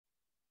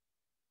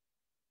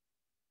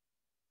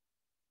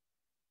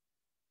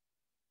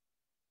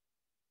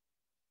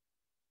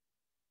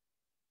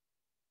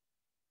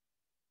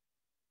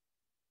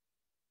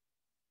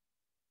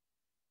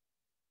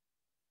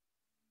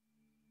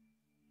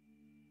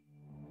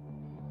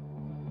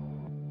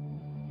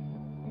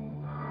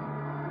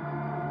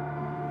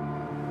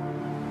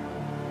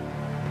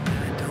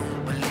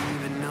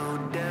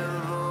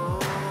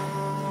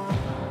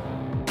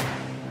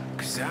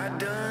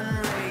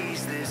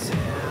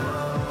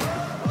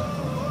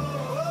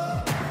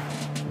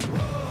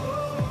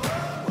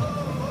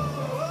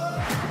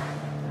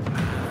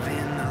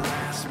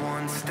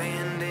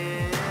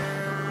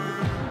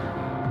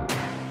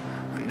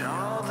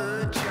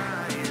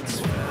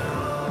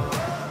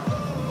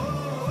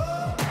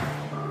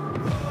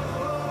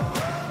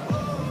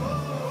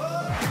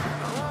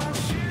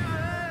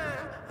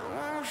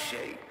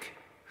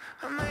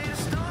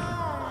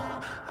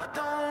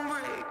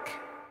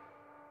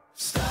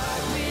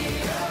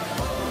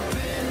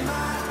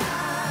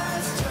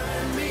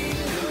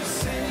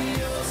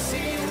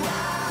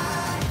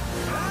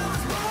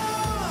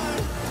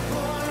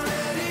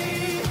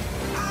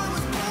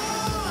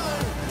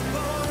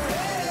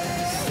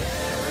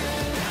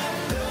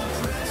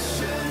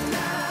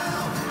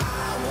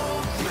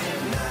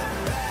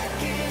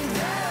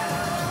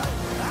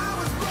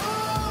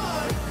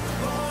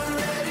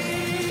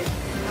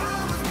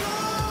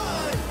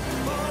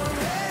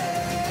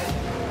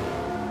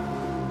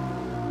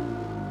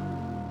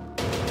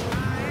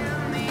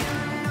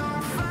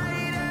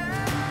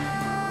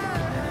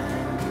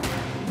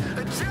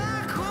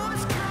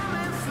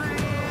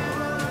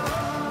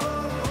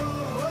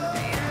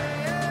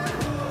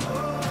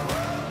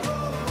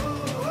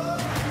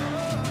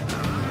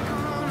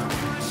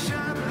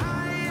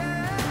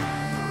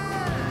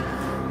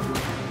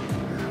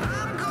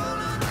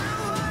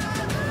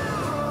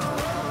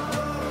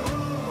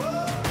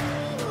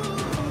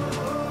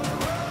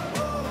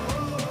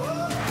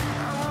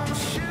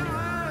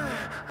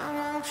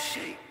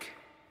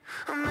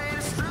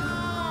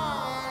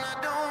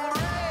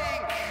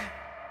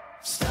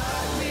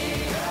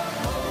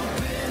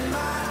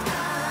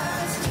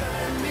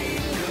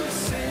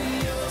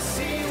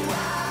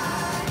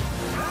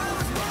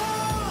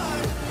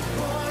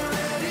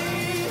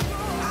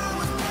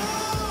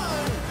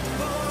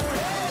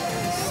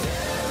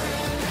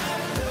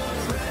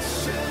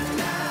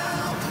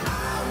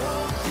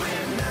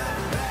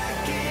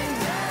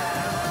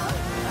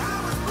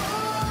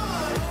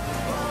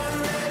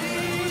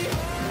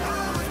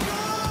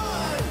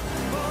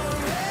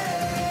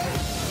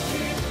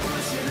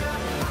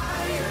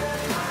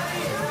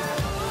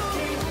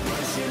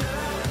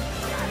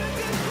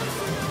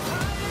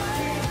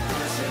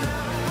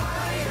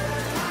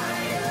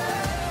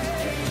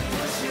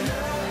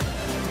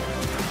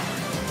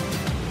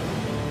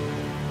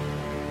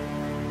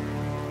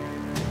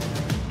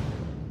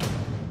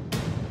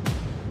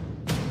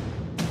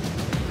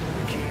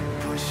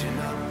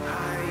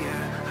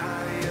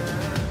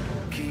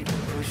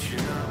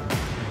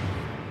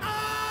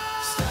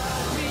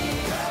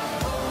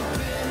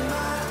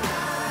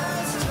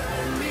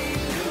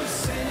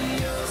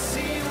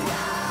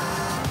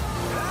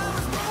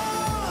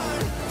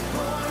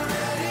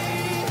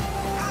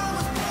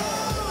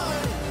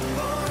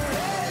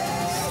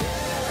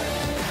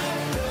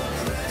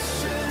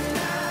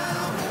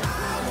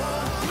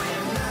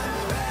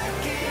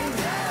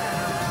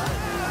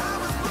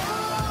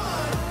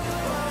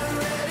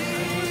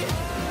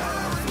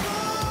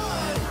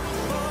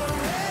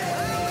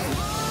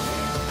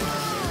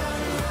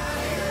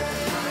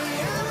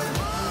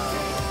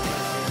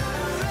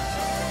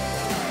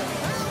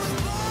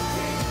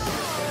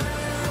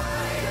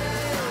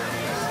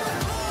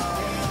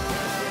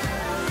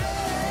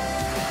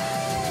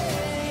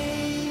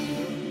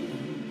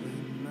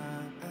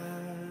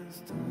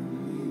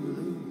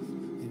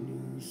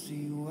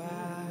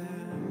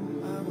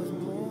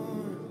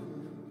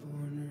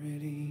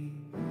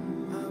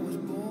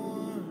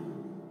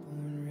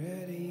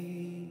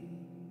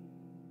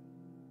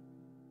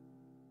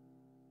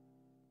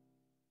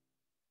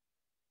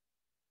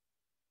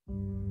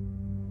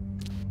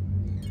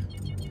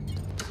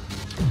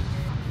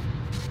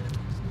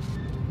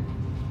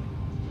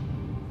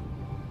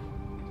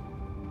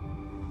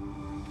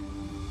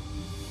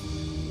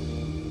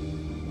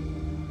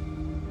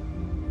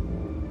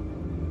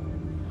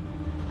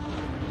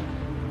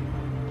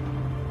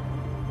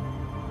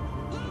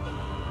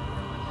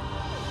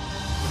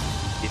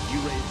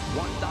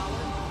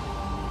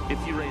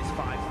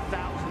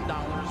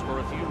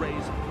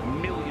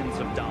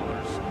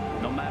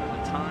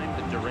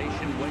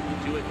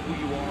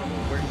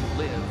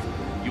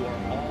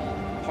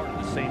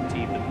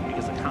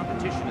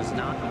is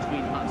not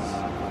between us.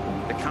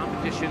 The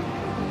competition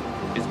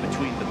is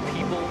between the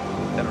people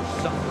that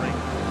are suffering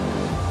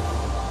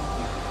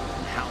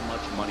and how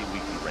much money we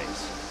can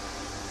raise.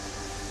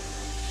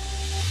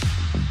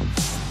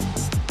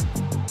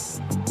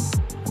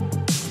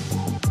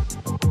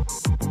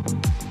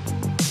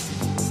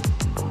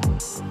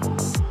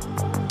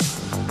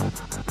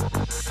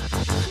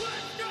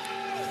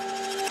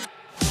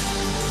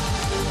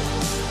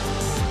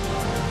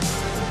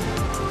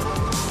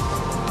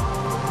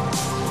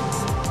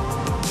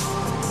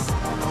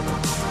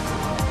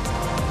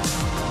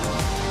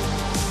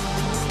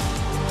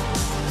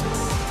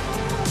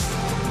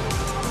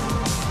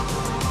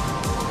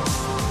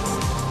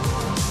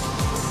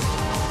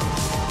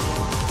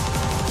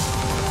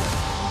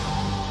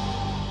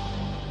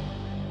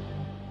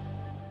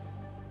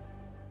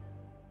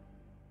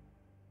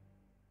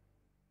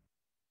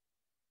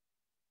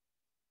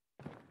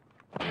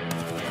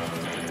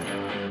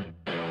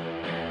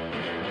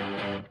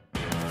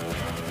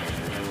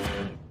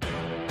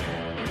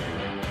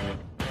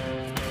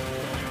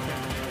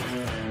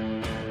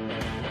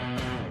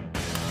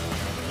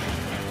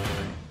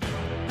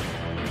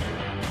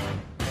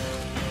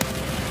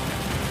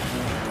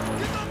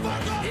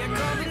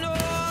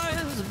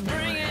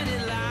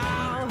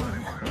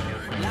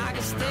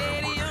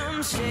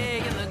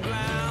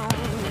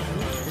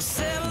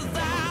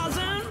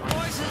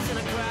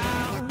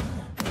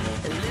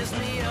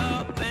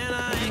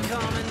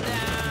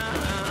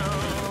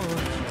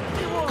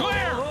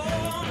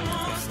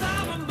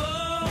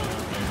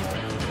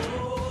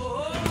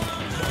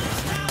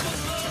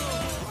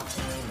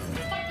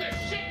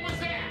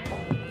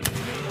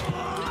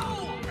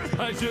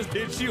 I just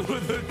hit you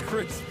with the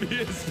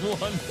crispiest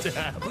one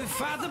tap.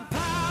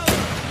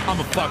 I'm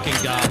a fucking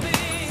god.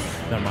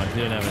 Never mind, he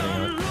didn't have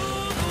anything on it.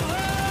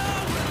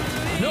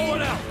 No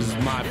one else. This is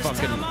my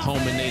fucking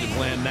home and native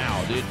land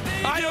now, dude.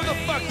 I know the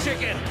fuck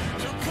chicken.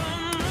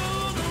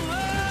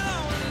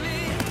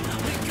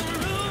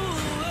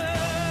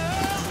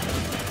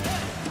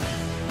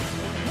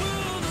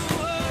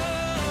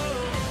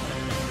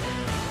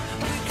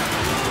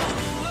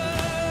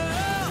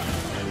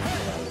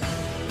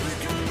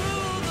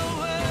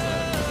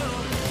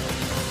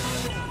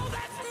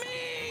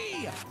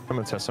 I'm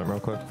gonna test something real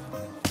quick.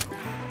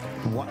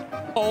 What?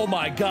 Oh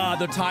my god,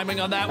 the timing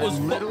on that was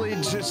literally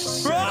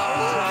just when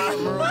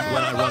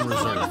I run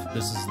reserve.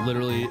 This is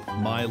literally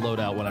my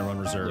loadout when I run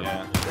reserve.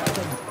 Yeah.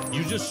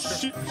 You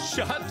just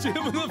shot Tim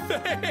in the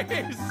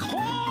face.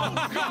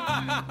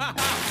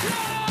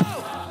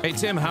 Hey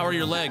Tim, how are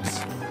your legs?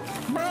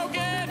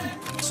 Broken.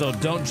 So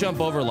don't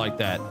jump over like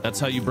that. That's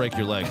how you break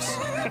your legs.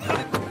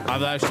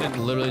 I've actually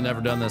literally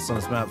never done this on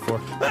this map before.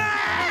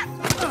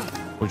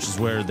 Which is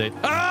where they.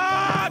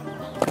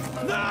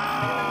 No!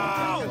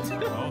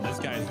 Oh, this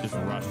guy's just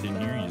rushed in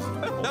here.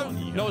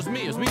 No, it's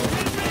me. It's me. It's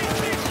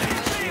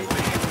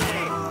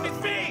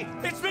me!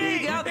 It's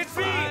me! It's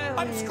me!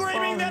 I'm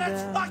screaming that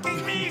it's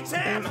fucking me,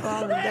 Tim! It's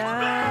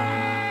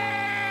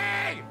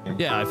me!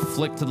 Yeah, I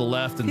flicked to the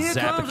left and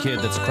zap a kid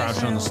that's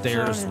crouching on the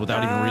stairs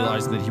without even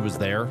realizing that he was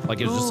there.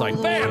 Like, it was just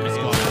like, bam, he's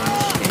gone.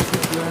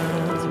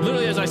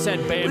 Literally, as I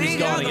said, bam, he's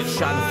gone. I get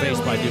shot in the face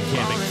by a dude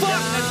camping. Fuck,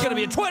 that's gonna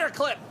be a Twitter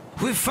clip.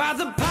 We fight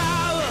the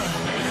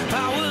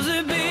powers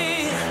that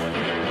be.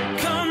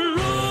 Come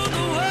rule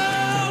the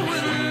world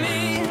with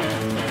me.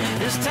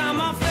 This time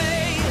our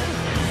fate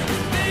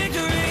is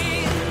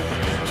victory.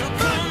 So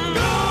come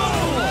rule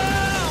the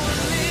world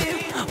with me.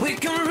 We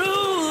can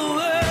rule the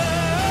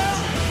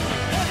world.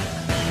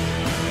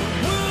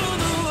 Rule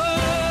the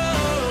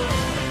world.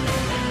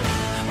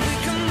 We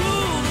can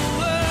rule the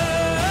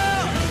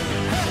world.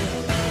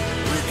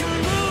 We can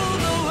rule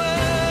the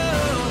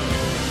world.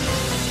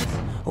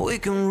 We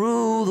can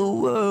rule the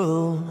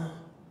world.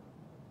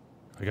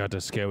 I got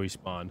the scary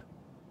spawn.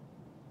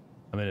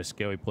 I'm in a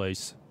scary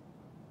place.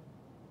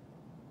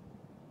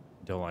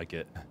 Don't like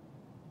it.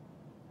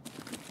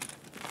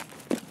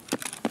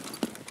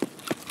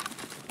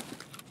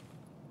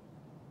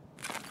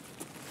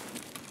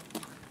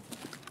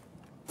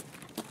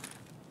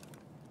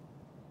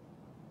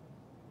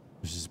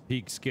 This is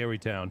peak scary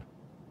town.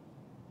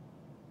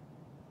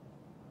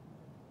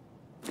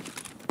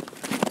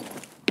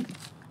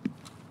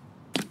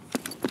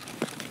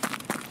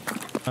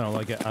 I don't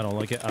like it. I don't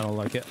like it. I don't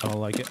like it. I don't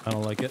like it. I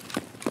don't like it.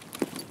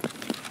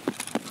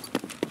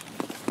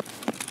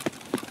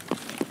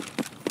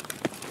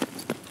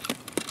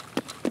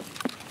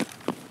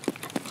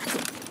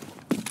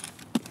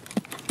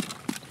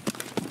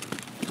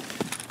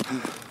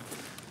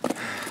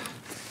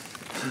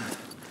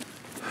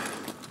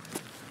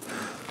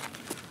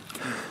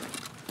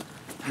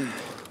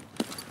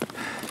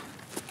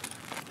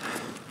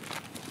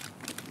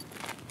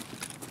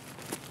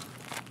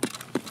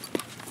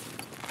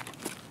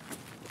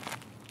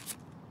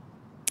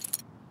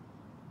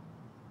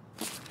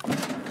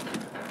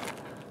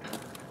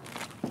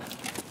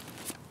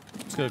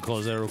 Gonna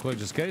close that real quick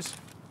just in case.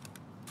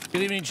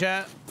 Good evening,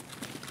 chat.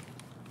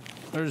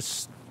 I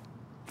don't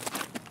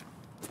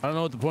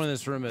know what the point of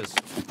this room is.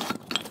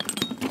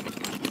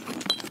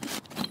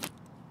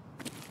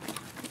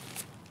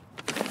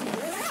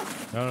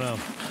 I don't know.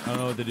 I don't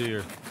know what to do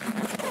here.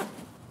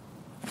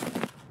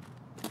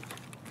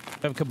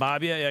 Have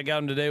kebab yet? Yeah, I got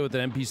him today with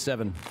an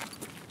MP7.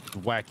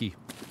 Wacky.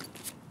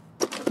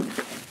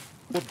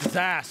 Whooped his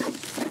ass.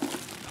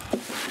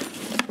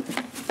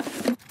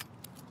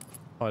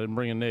 Oh, I didn't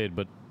bring a nade,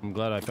 but I'm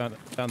glad I found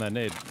that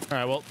nade. All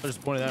right, well, there's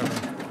the point of that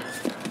room.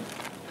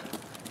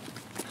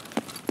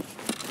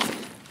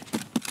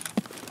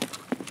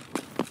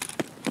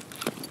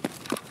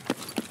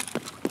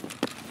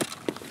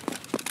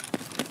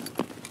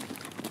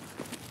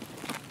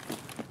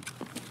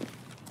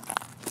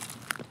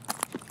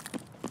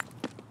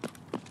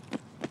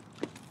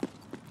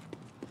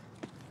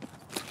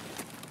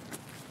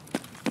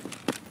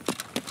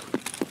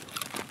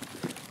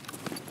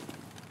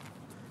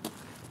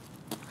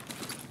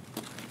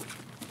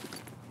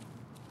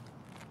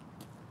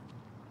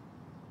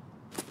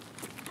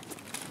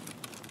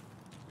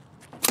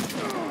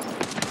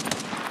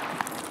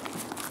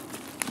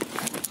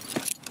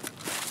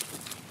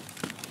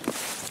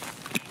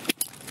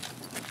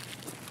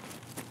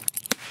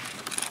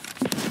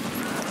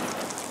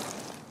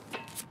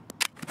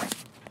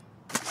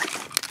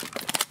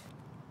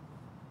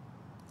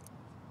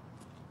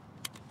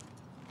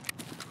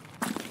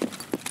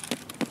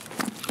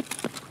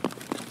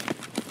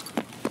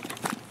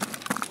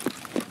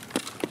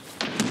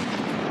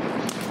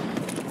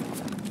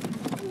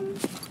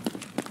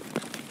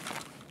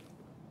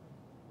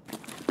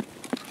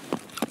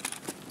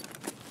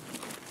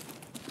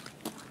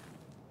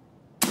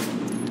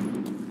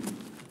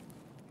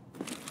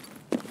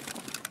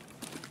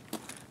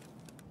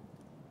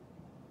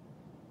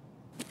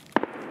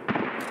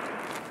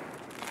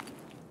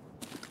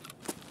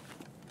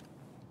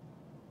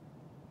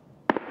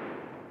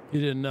 He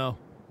didn't know.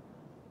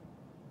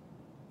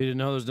 He didn't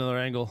know there's another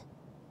angle.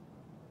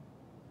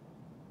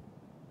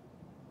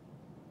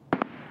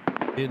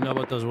 He didn't know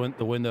about those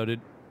the window,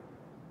 dude.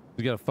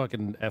 He's got a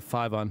fucking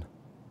F5 on.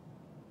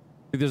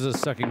 I think there's a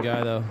second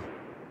guy, though.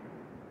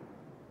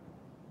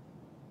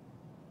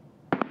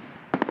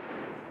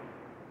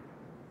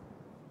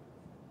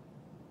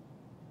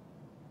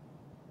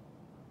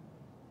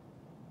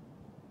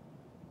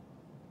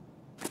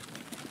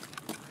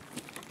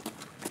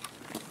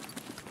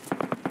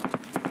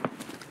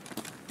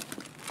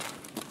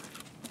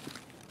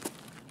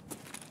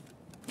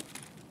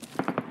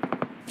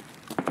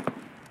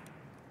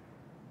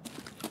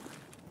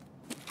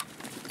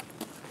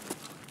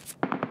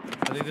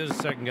 I think there's a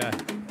second guy.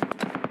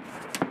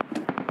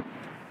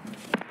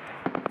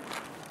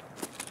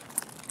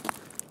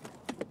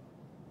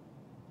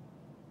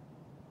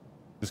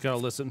 Just gotta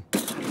listen.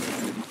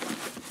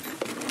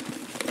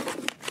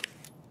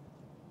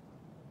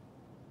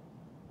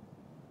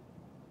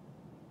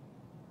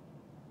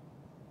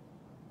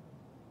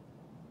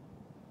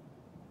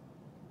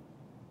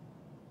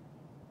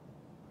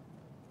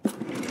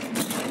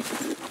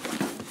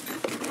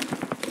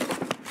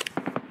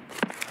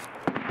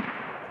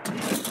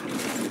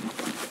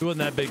 He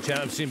wasn't that big, Chad.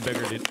 I've seen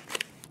bigger, dude.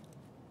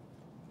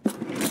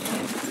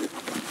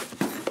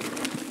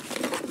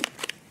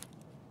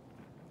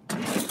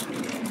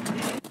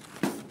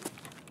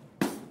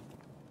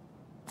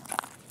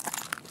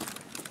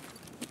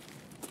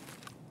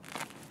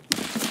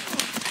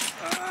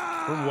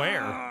 From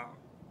where?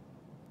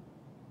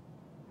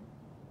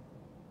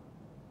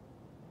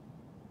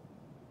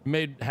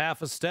 Made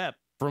half a step.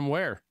 From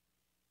where?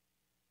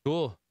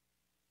 Cool.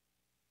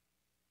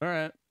 All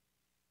right.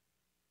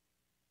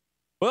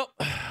 Well,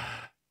 yeah,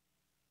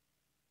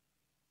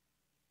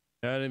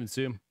 I didn't even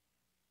see him.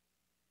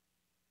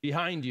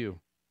 Behind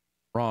you.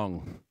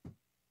 Wrong.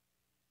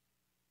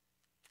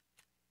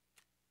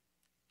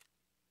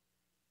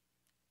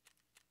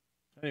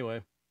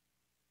 Anyway.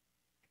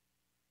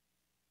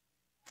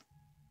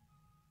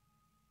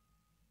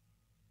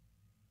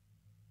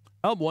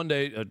 I hope one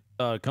day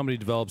a company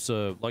develops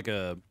like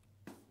a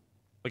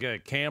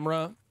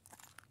camera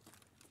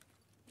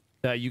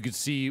that you could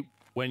see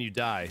when you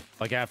die,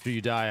 like after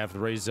you die, after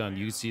the race is done,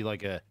 you can see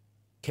like a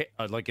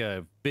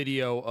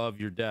video of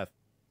your death.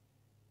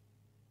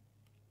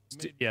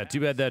 Yeah, too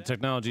bad that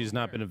technology has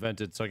not been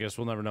invented, so I guess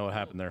we'll never know what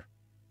happened there.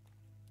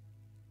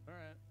 All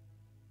right.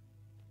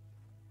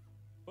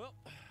 Well.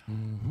 I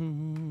didn't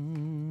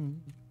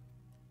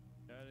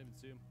even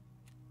see him.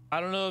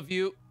 I don't know if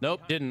you.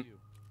 Nope, didn't.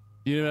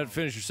 You didn't have to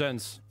finish your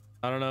sentence.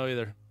 I don't know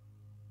either.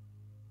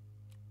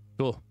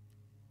 Cool.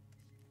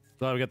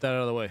 Glad we got that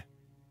out of the way.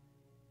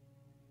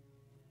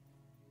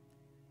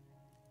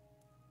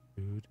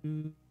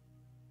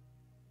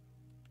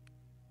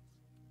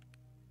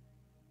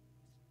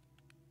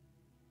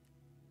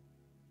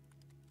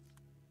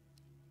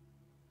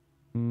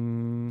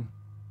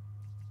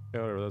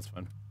 Yeah, whatever, that's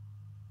fine.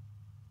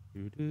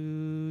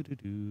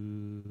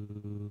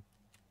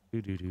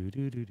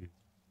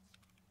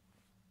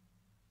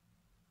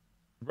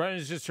 Brian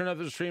has just turned up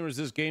the streamers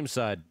this game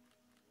side.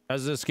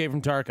 How's the Escape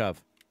from Tarkov?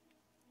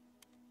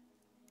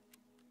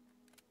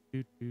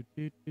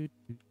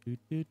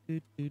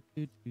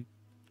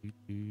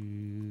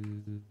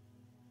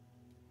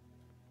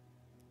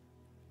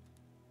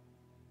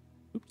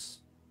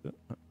 Oops. Dun,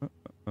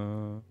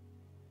 dun,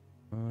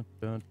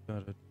 dun,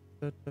 dun,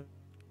 dun.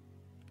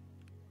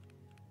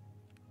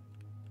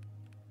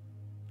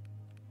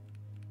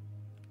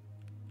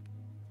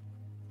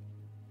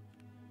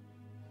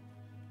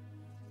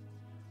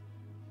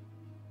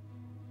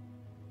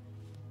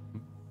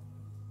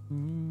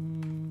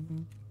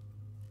 Mm.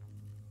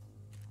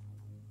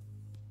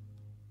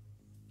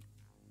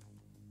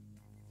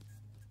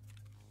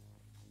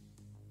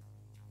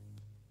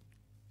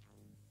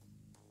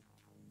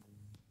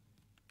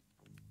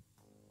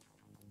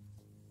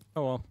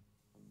 Oh well.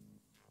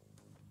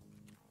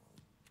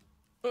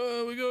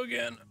 We go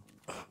again.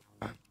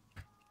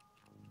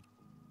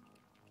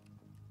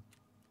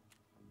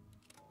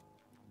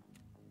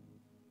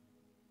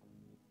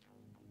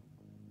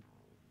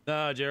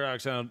 Nah,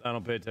 J-Rox, I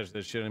don't pay attention to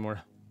this shit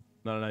anymore.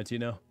 Not an IT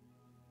now.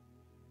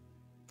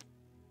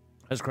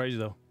 That's crazy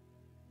though.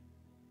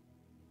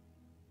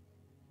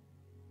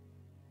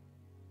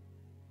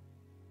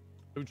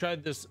 Have you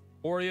tried this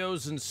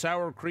Oreos and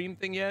sour cream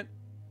thing yet?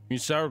 You mean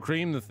sour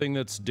cream, the thing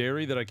that's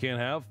dairy that I can't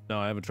have? No,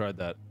 I haven't tried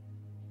that.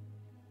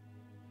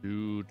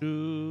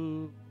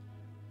 No,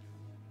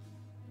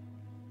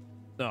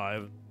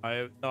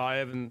 I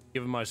haven't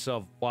given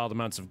myself wild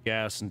amounts of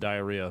gas and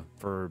diarrhea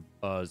for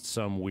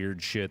some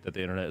weird shit that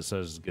the internet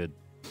says is good.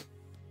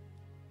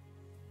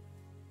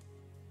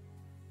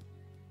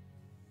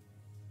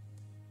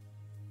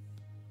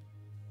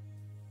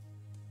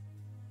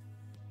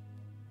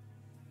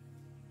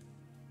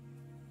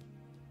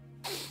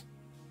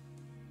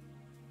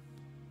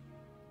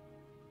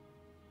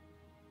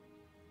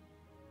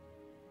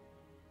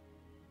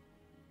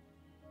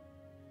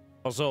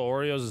 Also,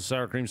 Oreos and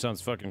sour cream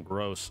sounds fucking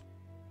gross.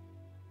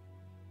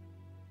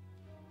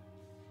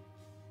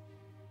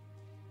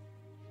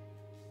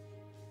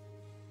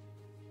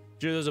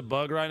 Dude, there's a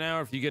bug right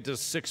now. If you get to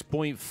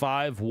 6.51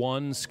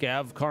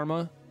 scav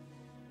karma,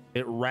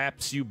 it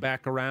wraps you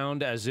back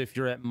around as if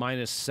you're at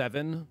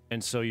 -7,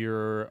 and so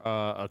your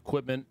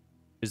equipment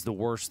is the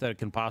worst that it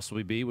can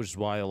possibly be, which is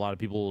why a lot of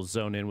people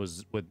zone in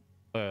with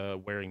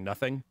wearing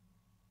nothing.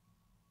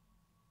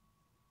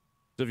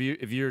 So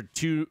if you're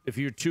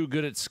too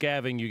good at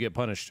scavving, you get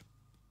punished.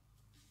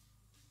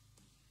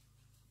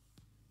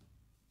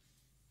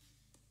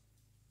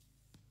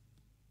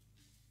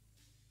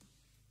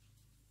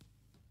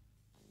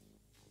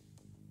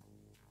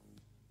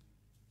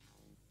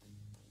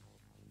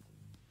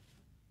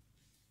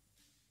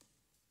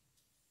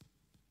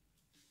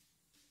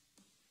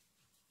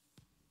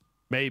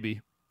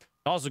 Maybe.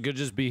 Also could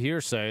just be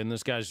hearsay and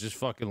this guy's just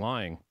fucking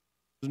lying.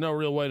 There's no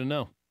real way to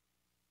know.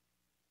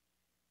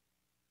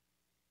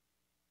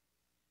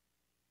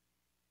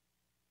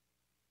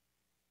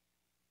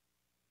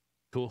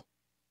 Cool.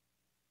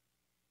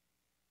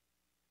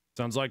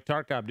 Sounds like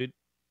Tarkov, dude.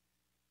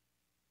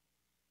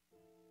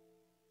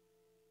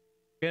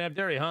 Can't have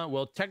dairy, huh?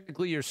 Well,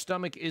 technically your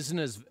stomach isn't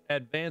as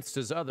advanced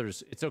as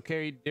others. It's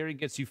okay. Dairy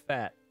gets you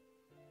fat.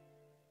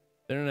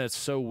 The internet's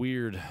so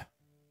weird.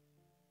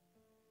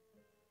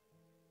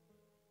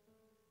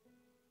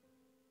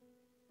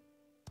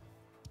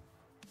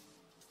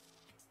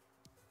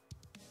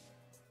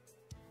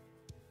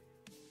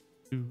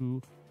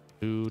 Do,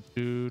 do,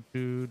 do,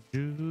 do,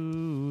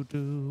 do,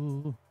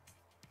 do.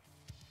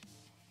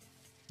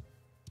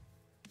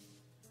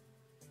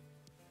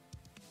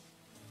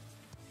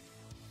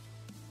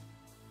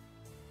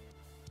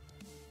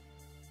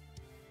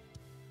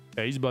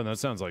 Yeah, easy button. That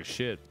sounds like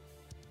shit.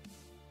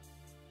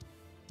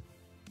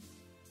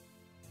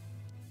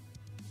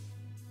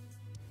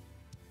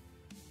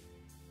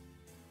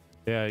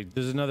 Yeah,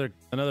 there's another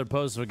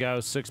post of a guy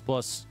with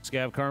 6+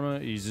 scav karma.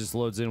 He just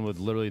loads in with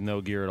literally no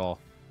gear at all.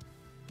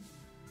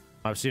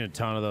 I've seen a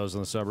ton of those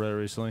on the subreddit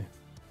recently.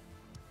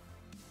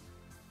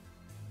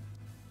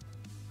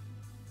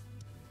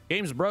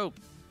 Game's broke.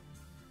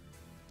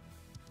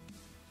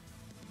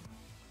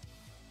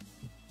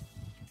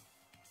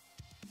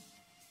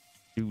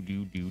 Do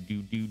do do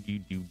do do do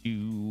do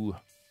do.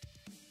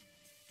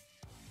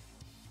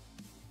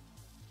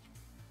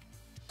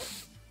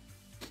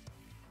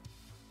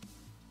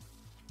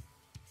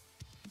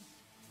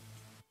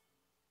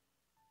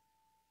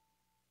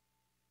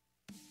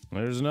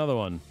 There's another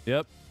one.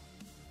 Yep.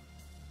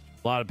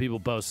 A lot of people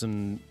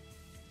posting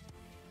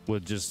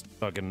with just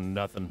fucking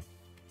nothing.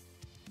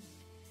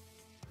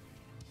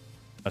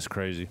 That's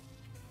crazy.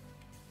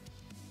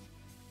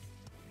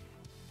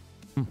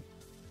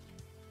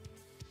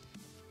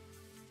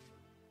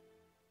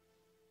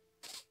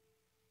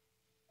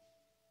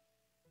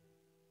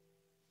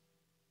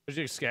 What's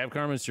your scav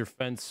karma? It's your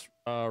fence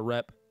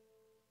rep.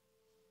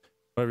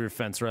 Whatever your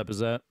fence rep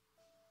is at.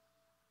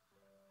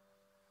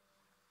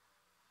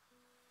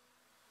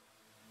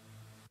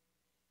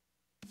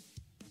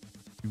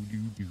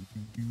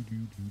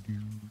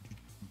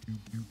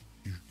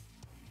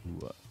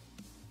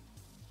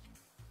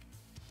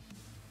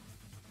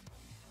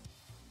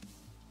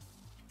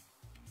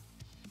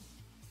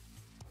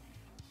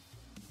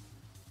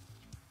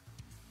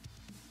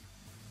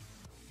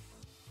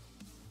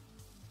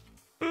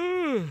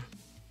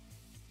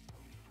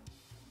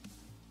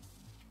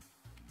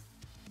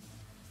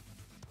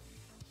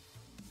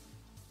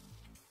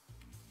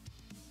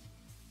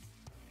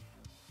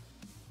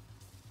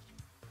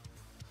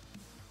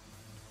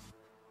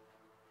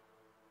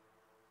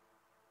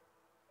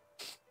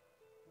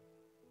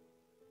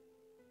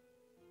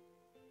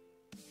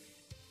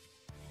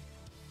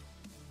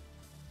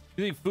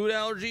 You think food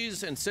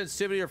allergies and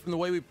sensitivity are from the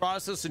way we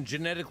process and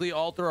genetically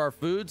alter our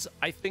foods?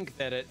 I think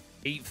that at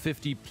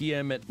 8:50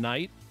 p.m. at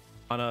night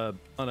on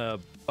a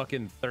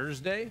fucking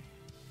Thursday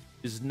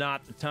is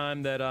not the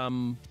time that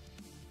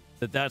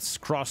that's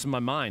crossing my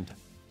mind.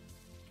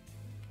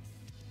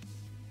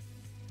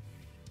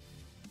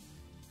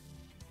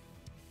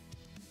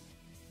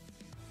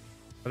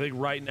 I think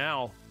right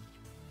now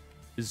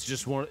is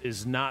just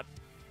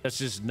that's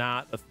just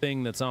not a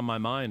thing that's on my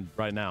mind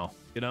right now,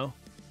 you know?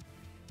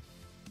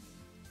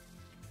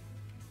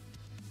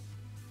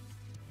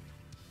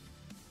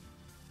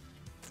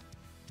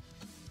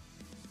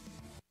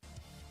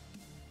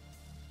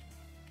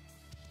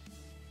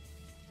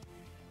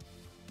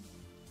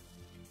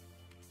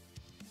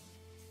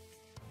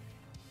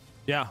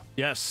 Yeah,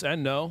 yes,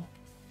 and no.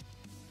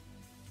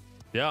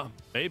 Yeah,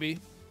 maybe.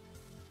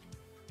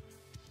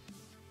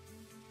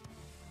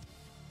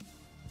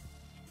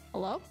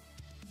 Hello?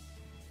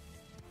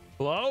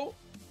 Hello?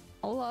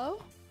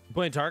 Hello? You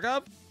playing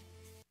Tarkov?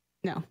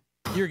 No.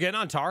 You're getting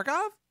on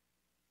Tarkov?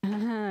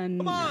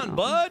 Come on, no.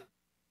 bud.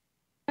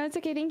 That's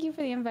okay. Thank you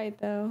for the invite,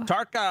 though.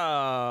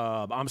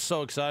 Tarkov. I'm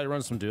so excited to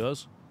run some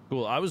duos.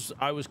 Cool. I was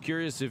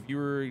curious if you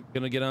were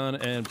gonna get on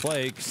and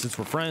play since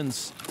we're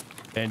friends,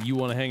 and you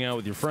want to hang out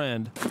with your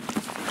friend.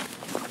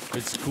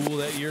 It's cool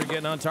that you're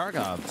getting on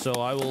Tarkov. So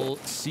I will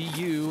see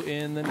you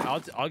in the.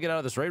 I'll get out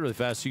of this raid really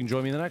fast so you can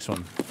join me in the next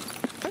one.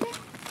 Okay.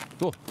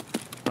 Cool.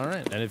 All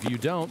right. And if you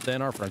don't,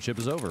 then our friendship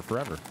is over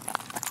forever.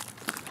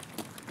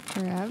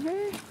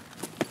 Forever?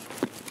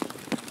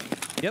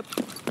 Yep.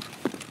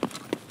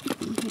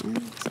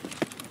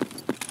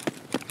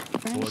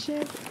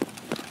 Friendship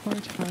or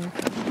Tarkov?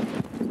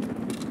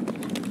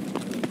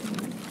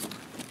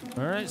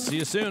 All right. See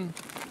you soon.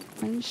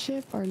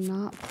 Friendship or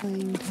not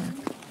playing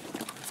Tarkov?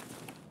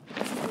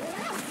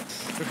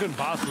 There couldn't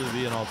possibly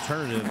be an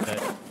alternative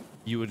that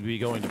you would be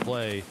going to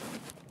play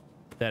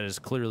that is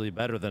clearly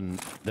better than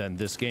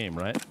this game,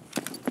 right?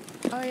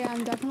 Oh yeah,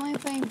 I'm definitely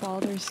playing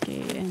Baldur's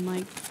Gate in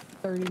like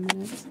 30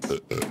 minutes,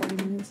 40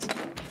 minutes.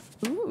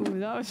 Ooh,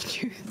 that was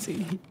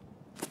juicy.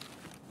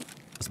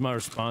 That's my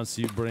response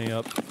to you bringing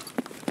up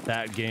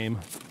that game.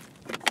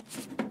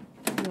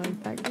 You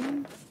like that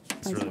game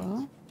as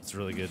well? It's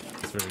really good.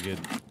 It's very good.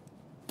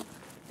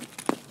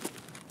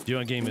 Do you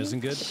know what game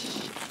isn't good?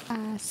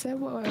 So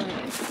what?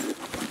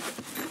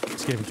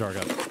 Escape from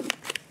Tarkov.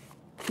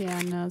 Yeah,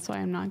 no, that's why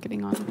I'm not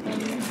getting on with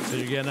it. So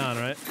you're getting on,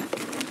 right?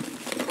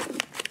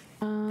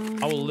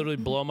 I will literally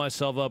blow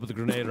myself up with a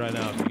grenade right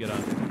now if you get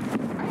on.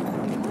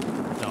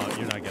 No,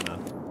 you're not getting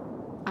on.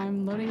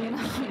 I'm loading it up.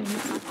 You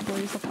have to blow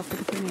yourself up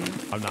with a grenade.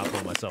 I'm not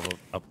blowing myself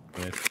up with a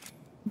grenade.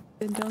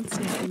 Then don't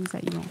say things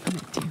that you won't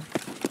commit to.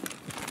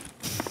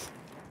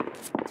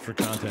 It's for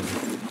content.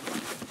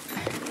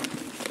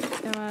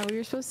 No, we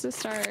were supposed to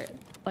start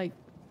like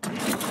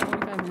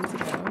 45 minutes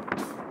ago,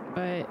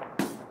 but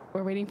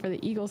we're waiting for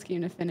the Eagles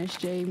game to finish.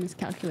 Jay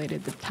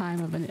miscalculated the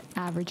time of an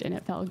average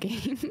NFL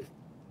game.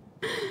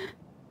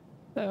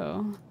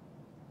 So,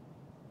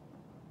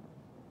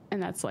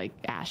 and that's like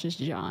Ash's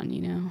John,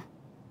 you know?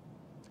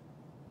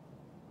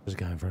 There's a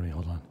guy in front of me.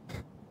 Hold on.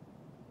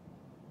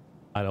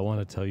 I don't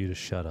want to tell you to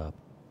shut up.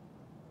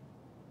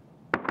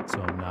 So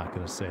I'm not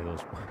going to say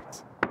those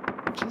words.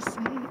 Just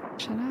say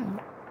it. Shut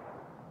up.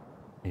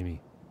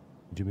 Amy,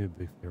 could you do me a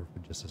big favor for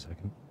just a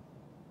second?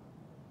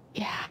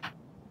 Yeah.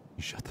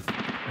 You shut the fuck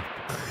up.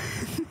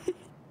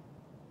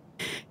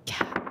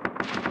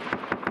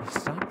 Yeah.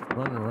 Stop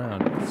running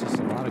around. It's just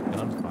a lot of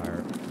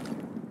gunfire.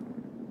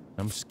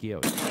 I'm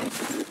scared.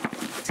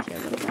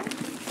 Scared a little bit?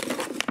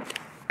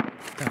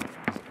 Yeah,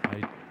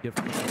 I get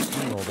fucking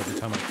steamrolled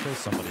every time I kill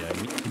somebody. I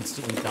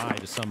instantly die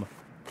to some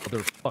other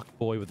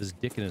fuckboy with his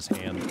dick in his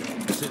hand,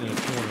 sitting in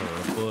a corner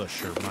or a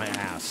bush or my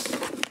ass.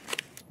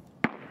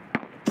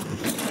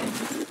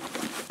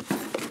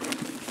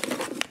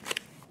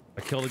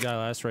 I killed a guy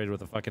last raid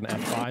with a fucking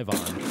F5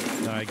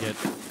 on. Now I get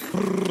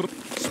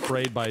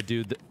sprayed by a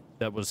dude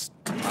that was,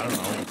 I don't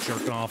know,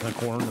 jerking off in a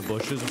corner in the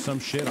bushes or some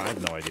shit. I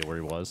have no idea where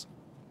he was.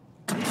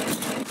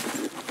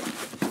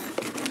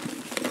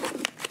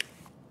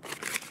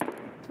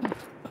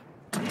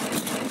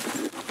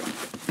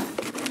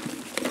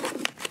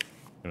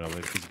 You know,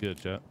 if he's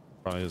good, chat.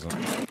 Probably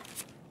isn't.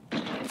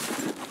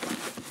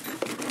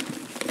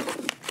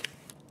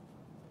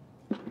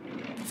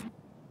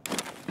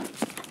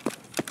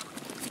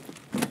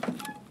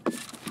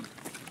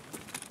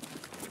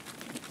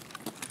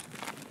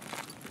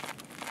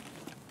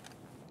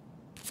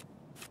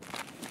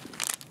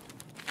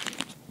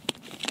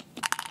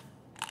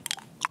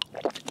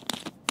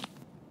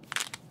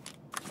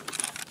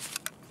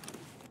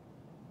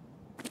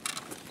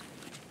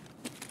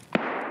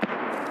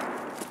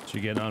 So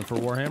you getting on for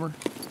Warhammer?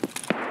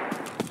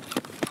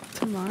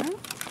 Tomorrow?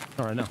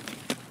 All right, now.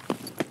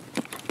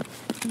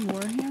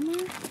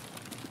 Warhammer?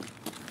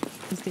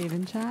 Is Dave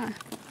in chat?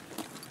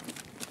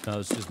 No,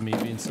 it's just me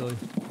being silly.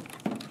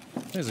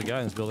 There's a guy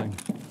in this building.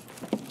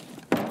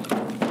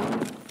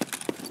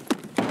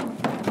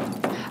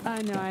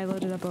 I know I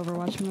loaded up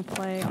Overwatch. I'm gonna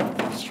play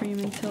off stream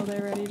until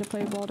they're ready to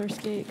play Baldur's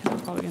Gate because I'm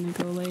probably gonna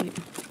go late.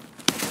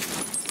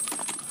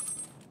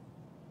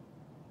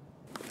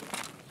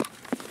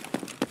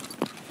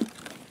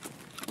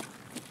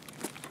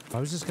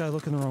 Why was this guy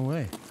looking the wrong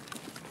way?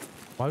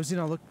 Why was he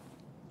not look?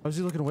 Why was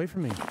he looking away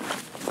from me?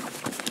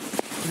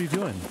 What are you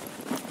doing?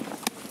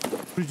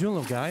 What are you doing,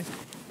 little guy?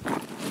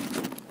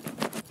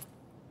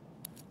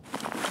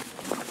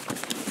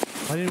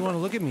 Why didn't you want to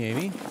look at me,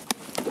 Amy?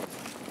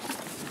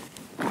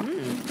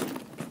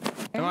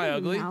 Am I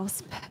ugly?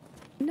 Mouse.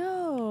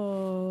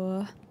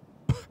 No.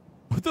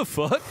 What the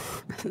fuck?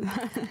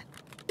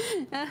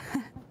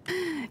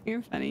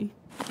 You're funny.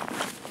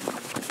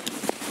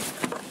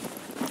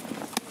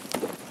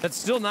 That's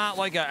still not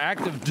like an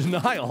act of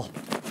denial.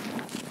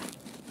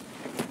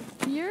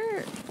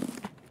 You're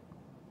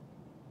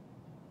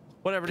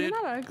Whatever, dude.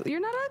 not ugly.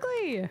 You're not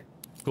ugly.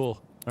 Cool.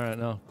 All right,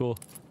 no, cool.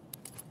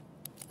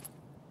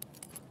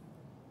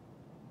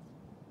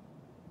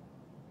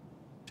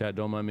 Chad,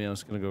 don't mind me. I'm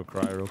just gonna go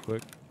cry real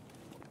quick.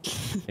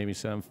 Amy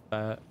said I'm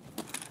fat.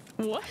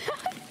 What?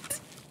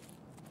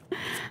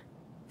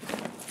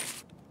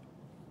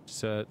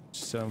 Said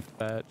I'm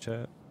fat,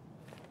 Chad.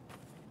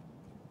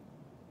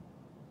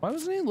 Why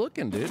wasn't he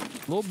looking, dude?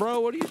 Little bro,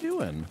 what are you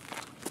doing?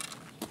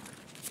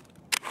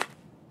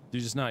 Did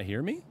you just not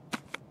hear me?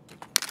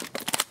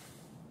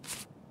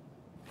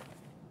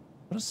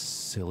 What a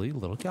silly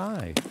little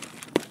guy.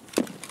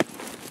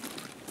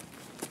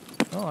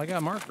 Oh, I got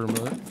a marker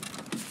remover.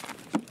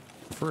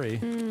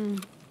 Free. Ooh,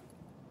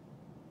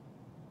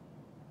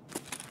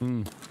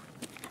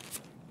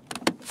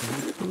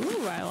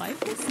 I like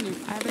this new.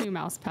 I have a new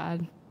mouse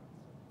pad.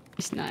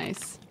 It's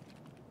nice.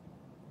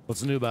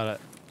 What's new about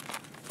it?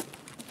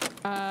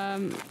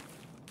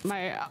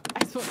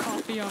 I spilled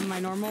coffee on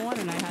my normal one,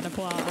 and I had to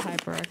pull out a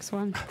HyperX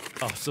one.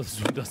 Oh, so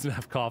this one doesn't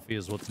have coffee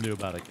is what's new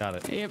about it. Got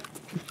it. Yep.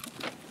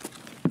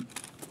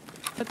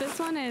 But this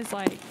one is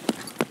like,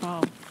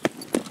 well,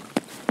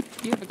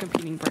 you have a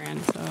competing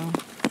brand, so.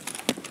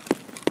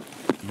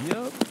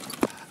 Yep.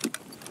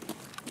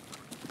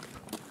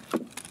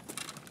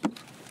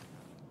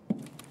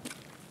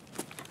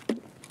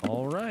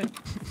 All right.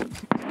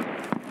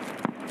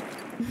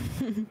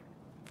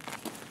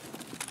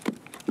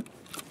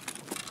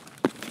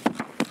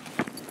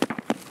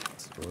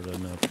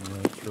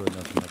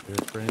 Nothing up here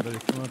for anybody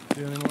to come up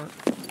to anymore.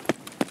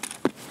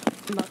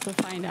 I'm about to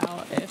find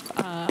out if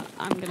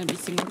I'm gonna be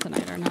single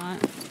tonight or not.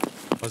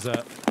 What's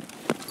that?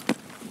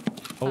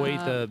 Oh wait,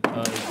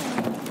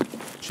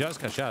 she just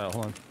got shot at.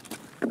 Hold on.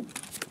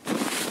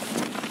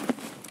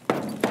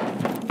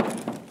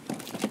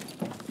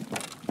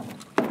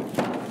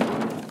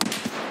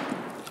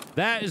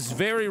 That is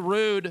very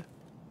rude.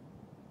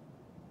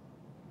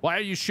 Why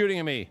are you shooting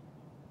at me?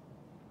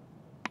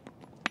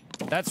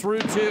 That's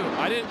rude too.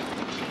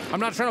 I'm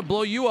not trying to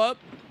blow you up.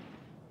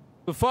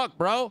 The fuck,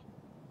 bro?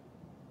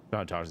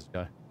 Trying to talk to this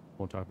guy.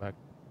 Won't talk back.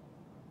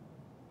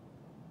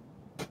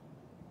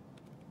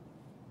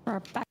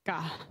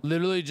 Rebecca.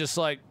 Literally just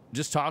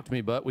talk to me,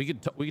 but we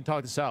could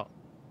talk this out.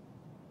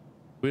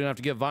 We don't have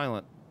to get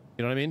violent.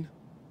 You know what I mean?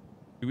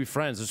 We could be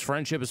friends. This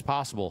friendship is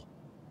possible.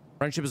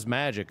 Friendship is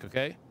magic,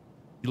 okay?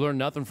 You learn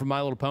nothing from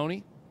My Little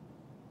Pony?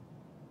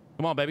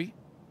 Come on, baby.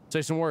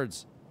 Say some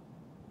words.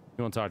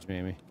 You want to talk to me,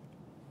 Amy?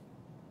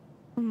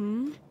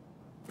 Mm-hmm.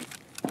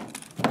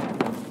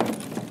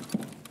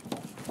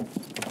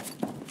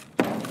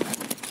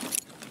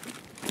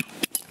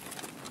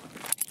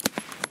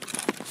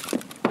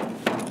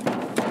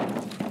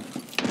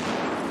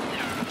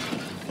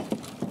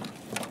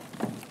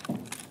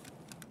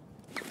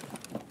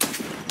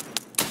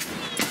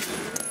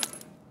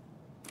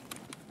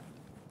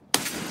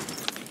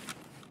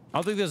 I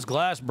don't think this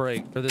glass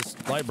break or this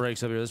light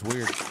breaks over here. That's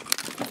weird.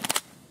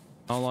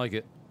 I don't like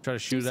it. Try to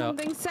shoot Do it out.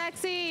 something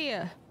sexy.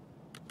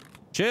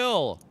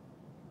 Chill.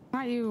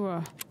 Not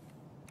you.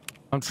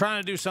 I'm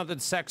trying to do something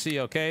sexy,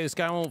 okay? This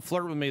guy won't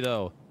flirt with me,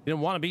 though. He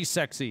didn't want to be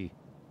sexy.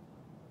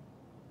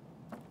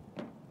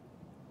 All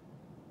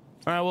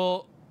right,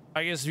 well,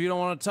 I guess if you don't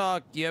want to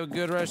talk, you have a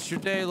good rest of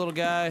your day, little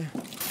guy.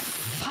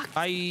 Fuck.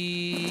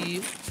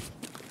 Bye.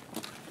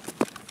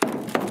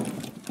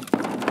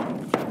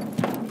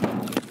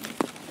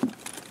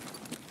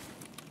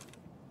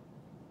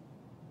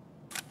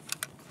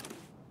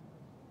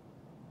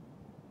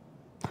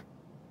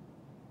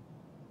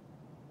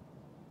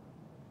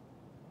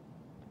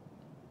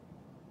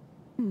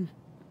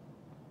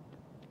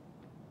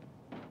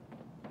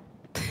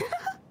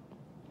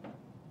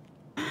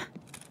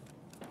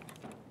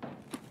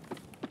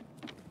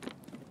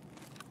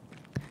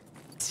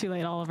 It's too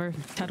late, Oliver.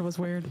 Ted was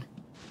weird.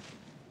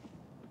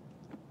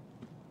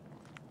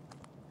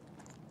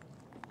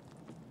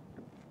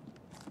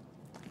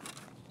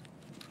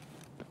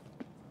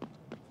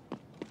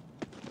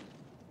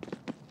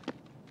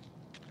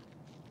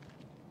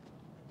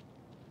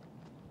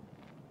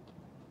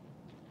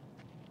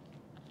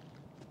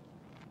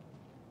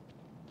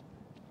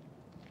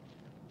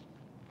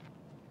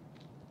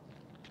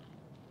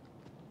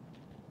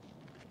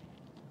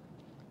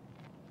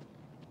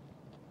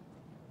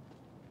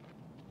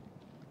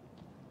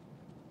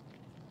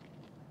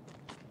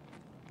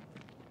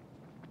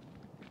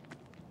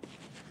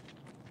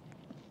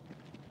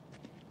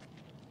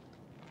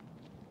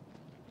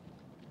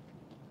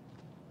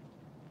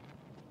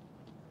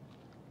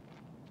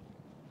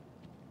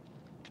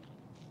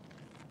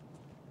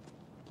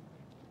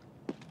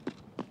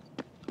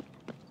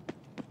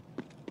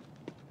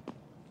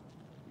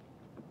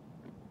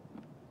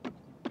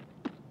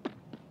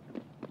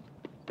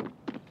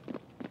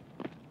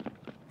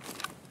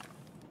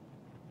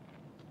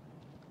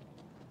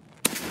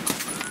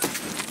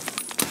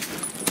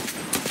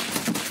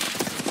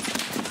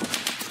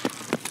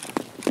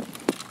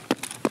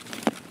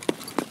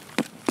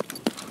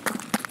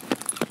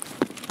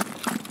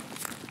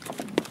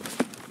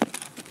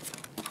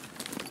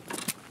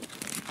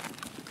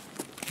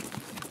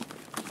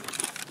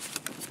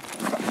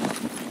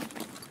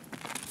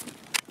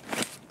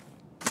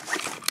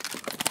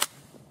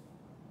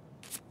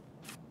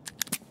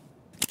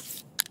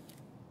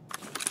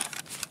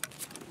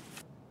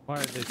 Why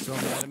are they so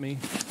mad at me?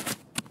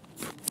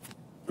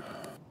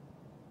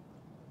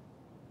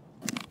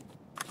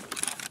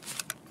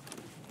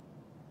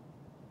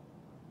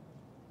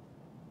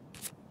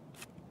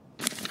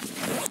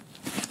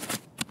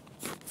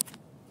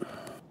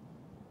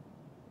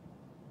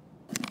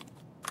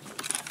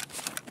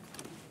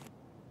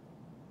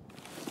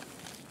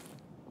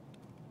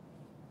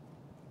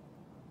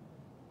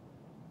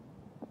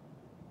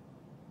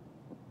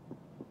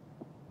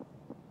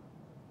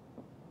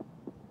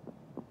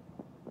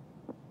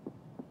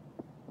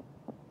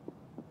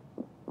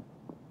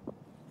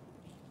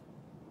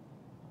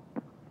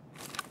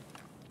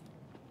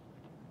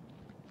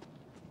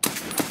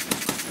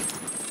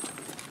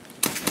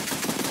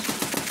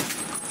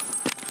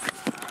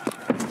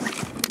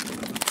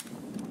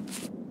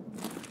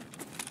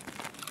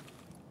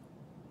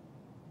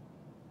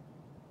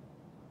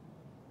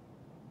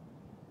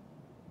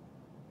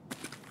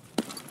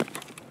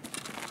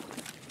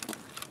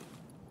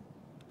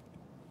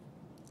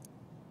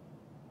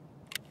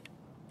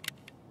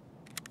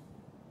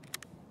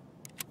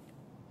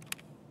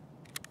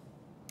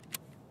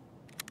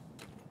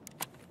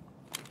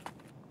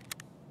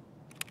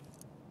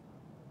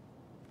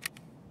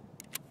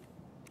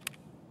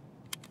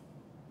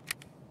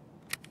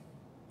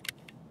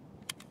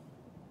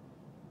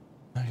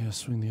 I gotta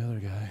swing the other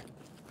guy.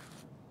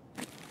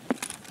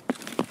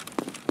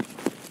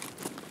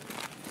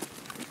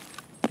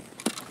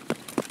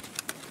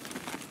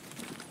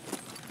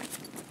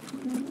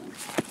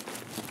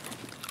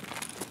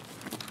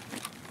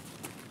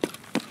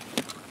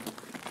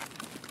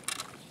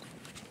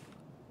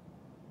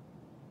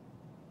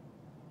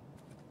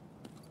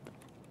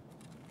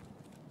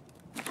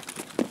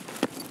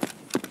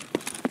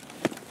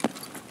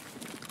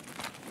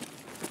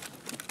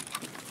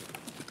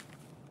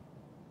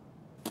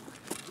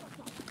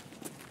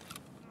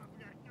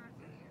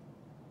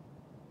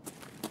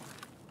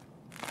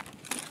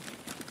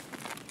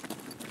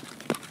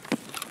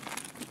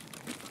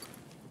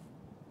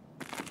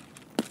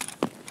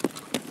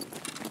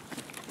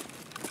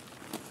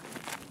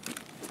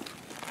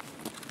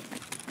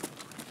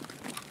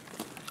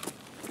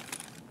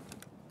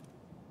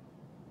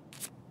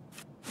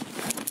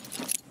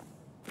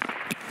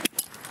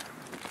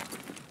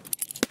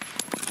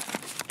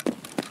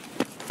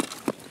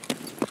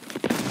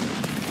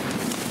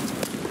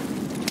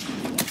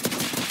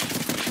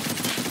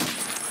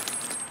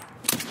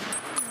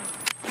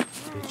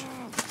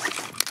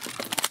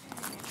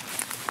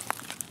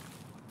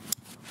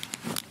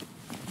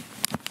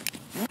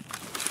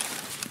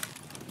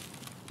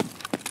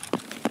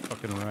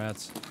 Fucking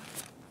rats.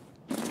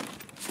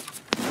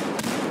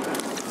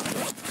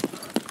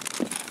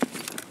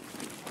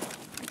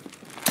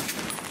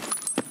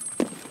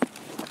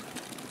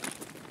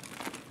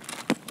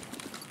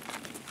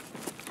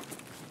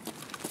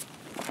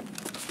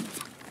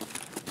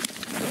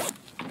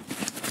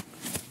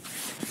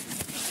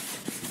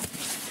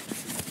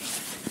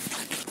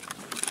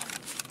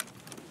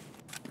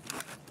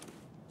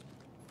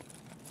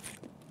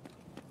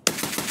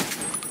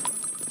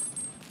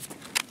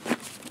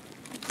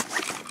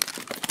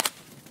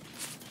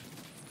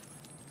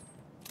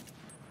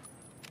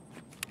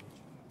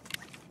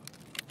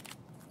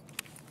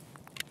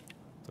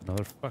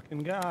 Another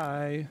fucking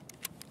guy.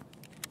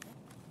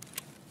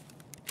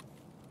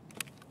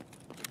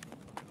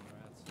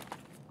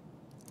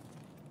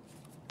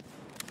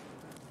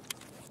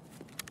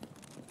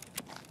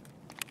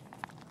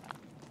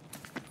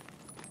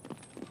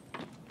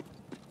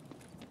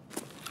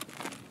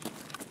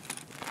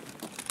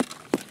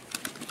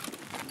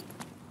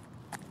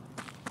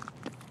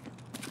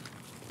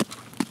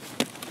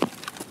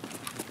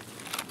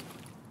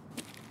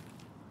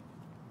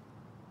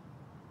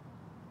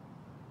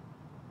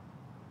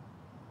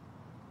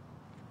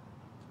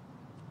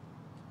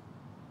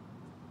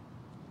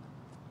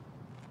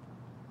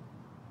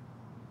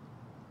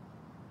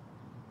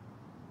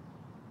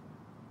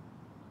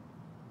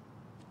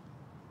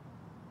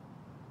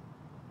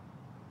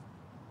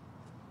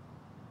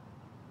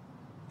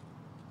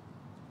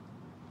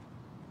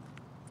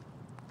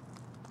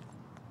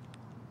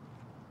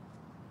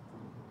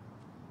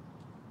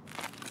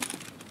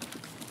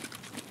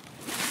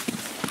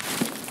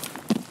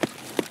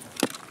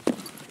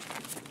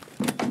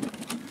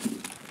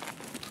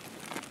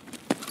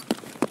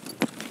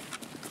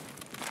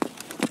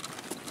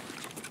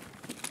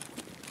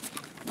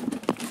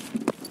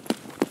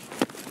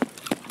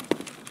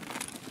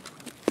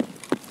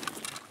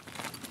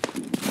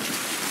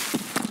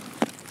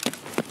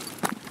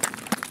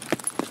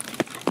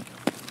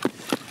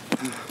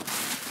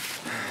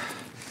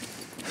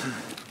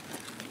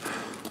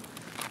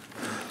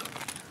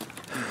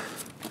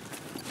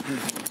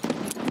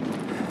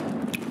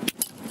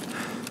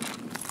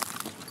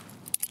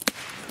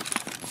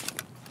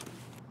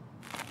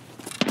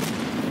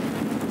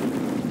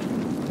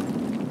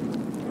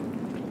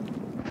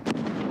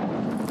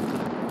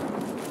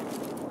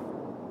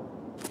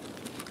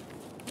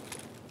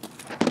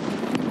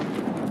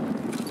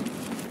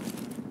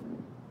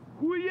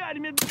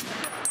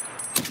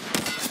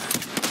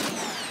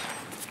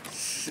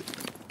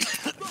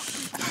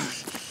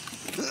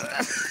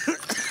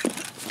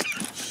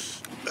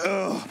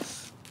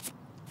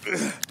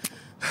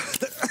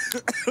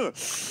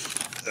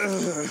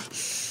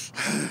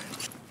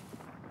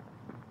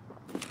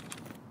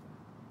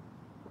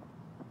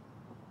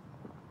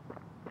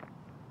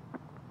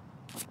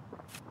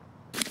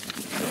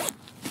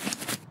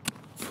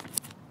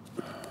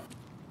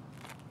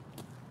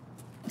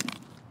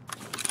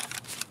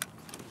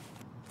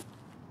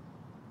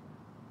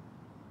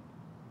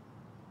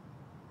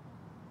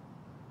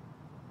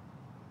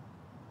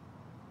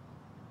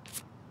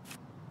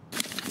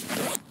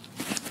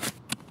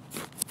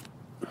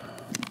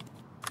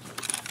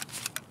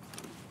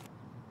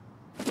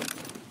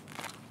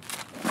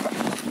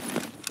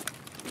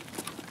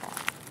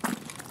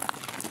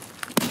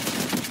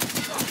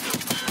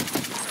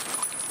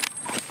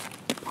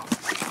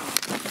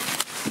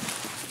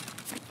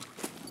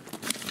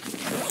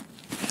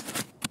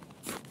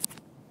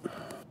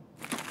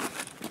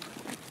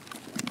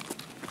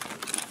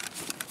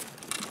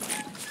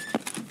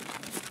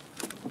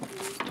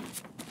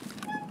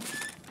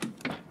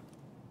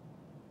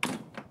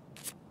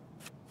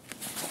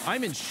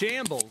 I'm in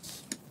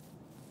shambles.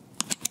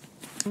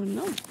 Oh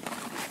no.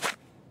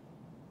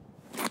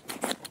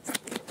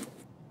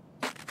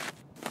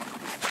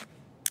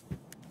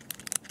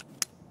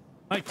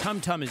 My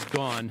tum-tum is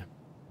gone.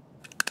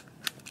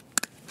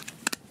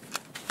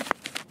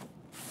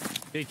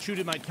 They chewed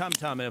at my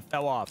tum-tum and it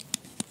fell off.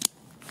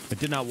 I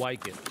did not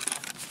like it.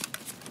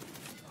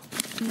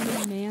 How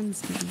many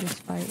mans did you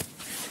just fight?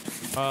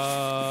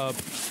 Well,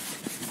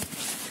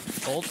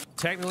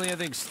 technically I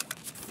think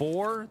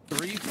 4,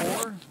 3,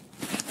 4.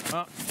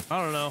 I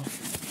don't know.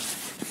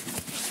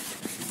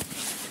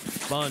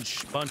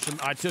 Bunch of.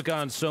 I took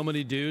on so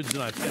many dudes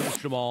and I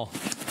finished them all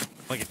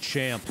like a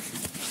champ.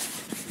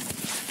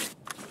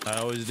 I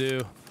always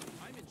do.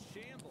 I'm in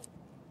shambles.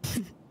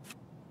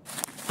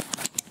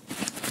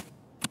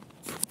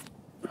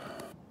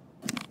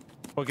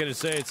 What can I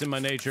say? It's in my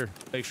nature.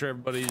 Make sure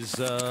everybody's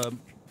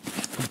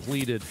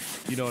completed.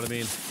 You know what I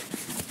mean?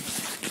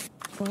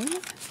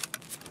 What?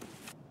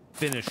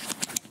 Finished.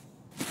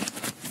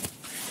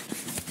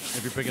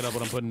 If you're picking up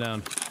what I'm putting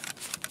down.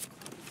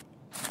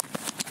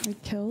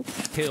 Like killed?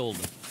 Killed.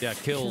 Yeah,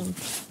 killed.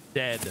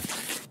 Dead.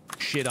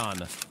 Shit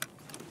on.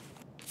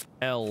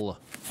 L.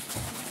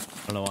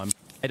 I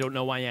don't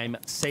know why I'm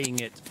saying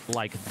it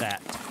like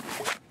that.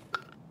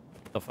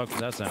 The fuck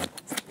was that sound?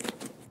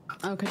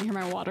 Oh, could you hear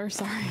my water?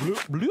 Sorry.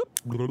 Bloop, bloop,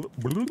 bloop,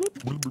 bloop,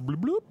 bloop,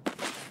 bloop.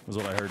 Was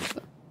what I heard.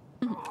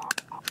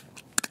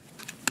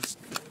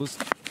 Was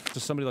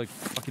just somebody like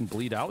fucking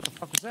bleed out? What the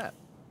fuck was that?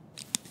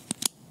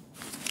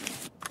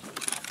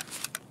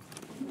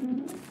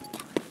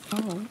 Oh,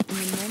 and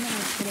the moment I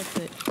put up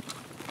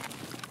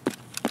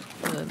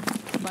the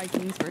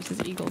Vikings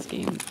versus Eagles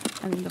game,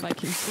 I mean the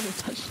Vikings scored a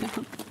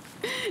touchdown.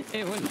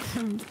 It went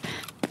from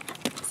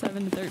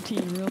 7 to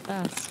 13 real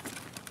fast.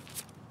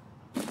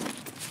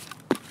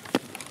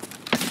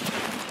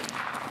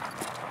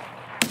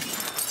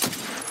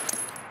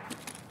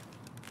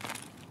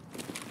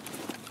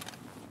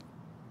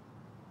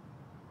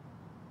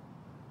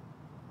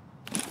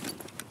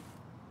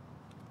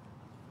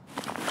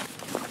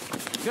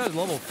 You guys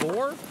level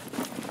 4?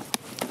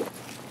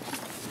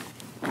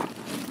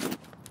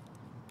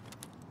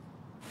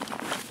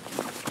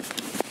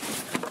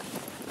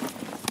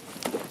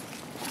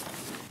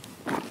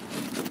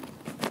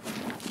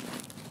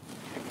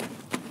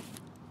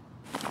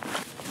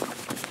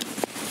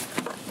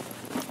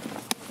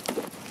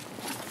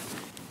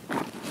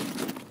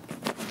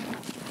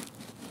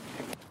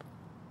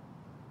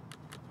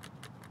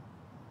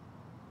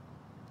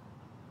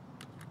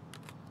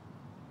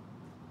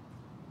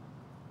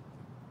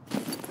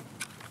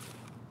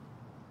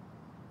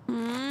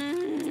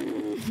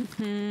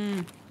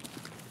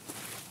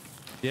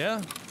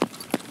 Yeah?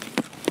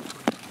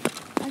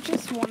 I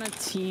just want a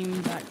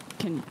team that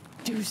can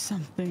do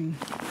something.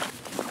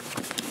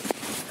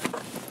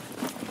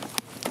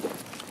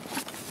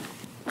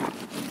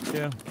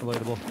 Yeah,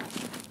 relatable.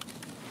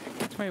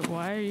 Wait,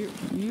 why are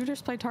you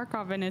just play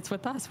Tarkov and it's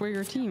with us? We're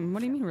your team. What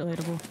do you mean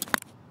relatable?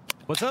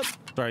 What's up?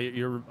 Sorry,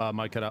 your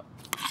mic cut out.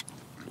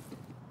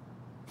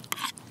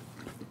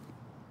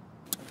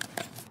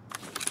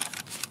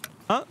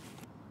 Huh?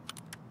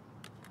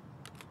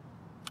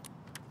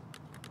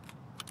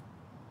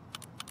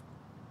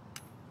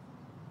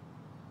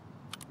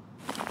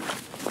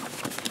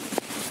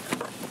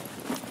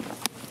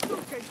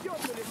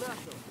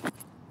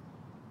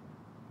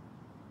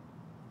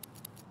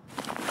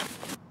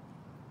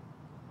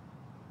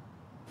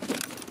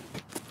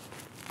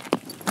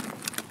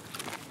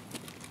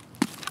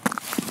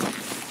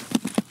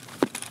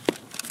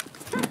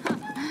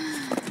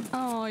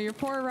 Oh, your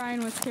poor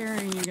Ryan was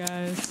carrying you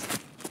guys.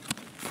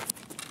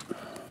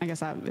 I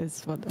guess that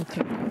is what the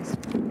tip was.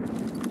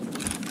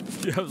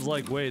 Yeah, I was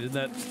like, wait, isn't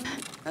that...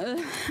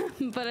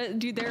 But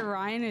dude, their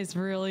Ryan is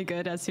really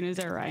good. As soon as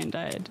their Ryan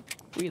died,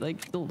 we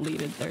like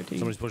deleted their team.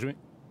 Somebody's pushing me?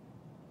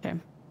 Okay.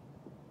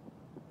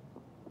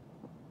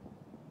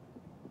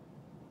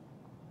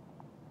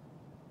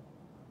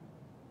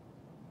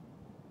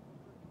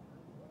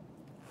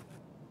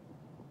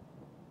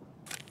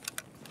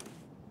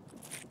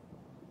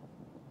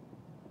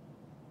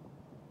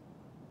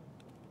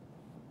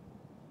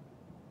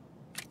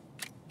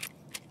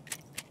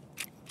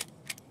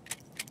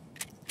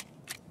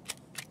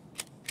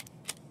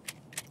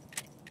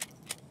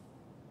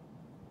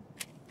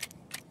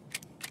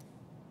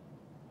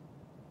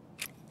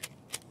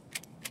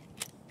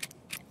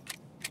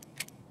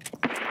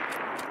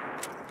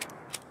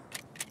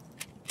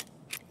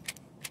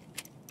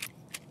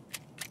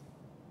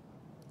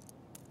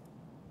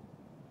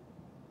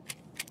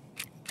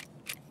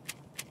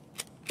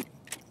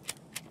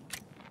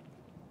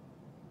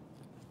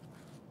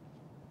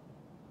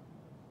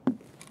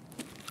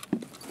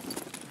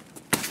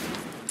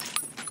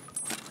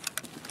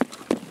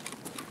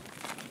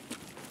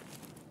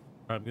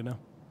 All right, I'm good now.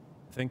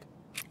 I think.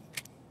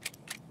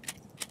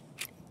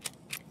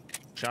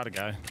 Shot a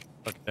guy.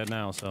 Fuck, dead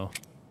now, so.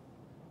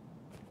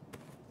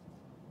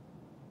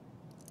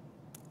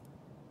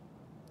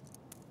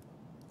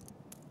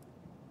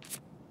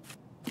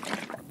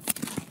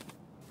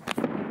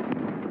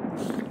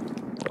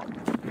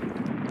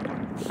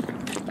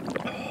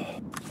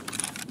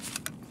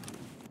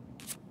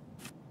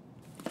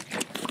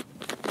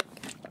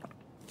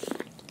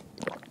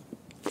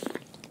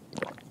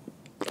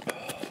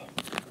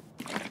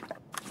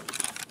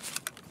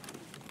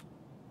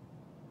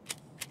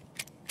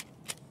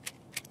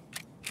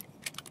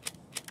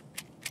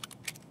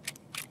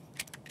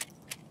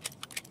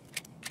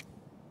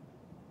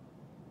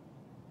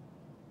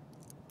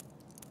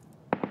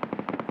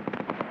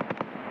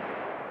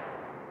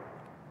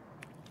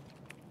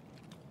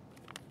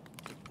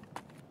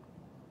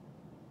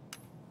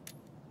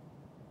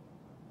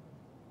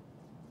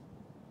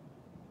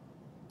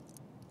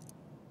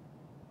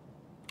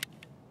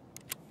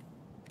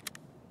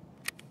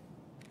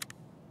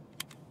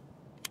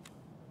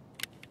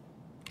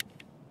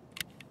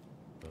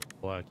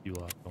 Black you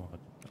lock on.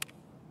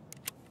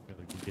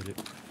 Gotta go get it.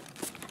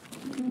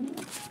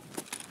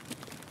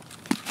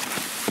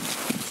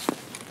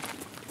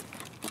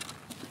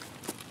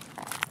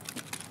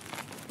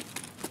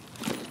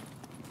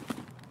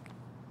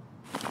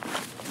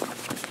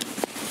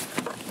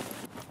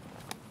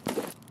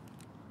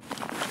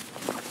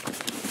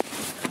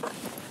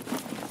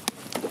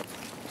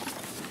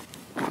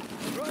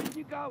 Вроде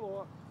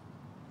никого.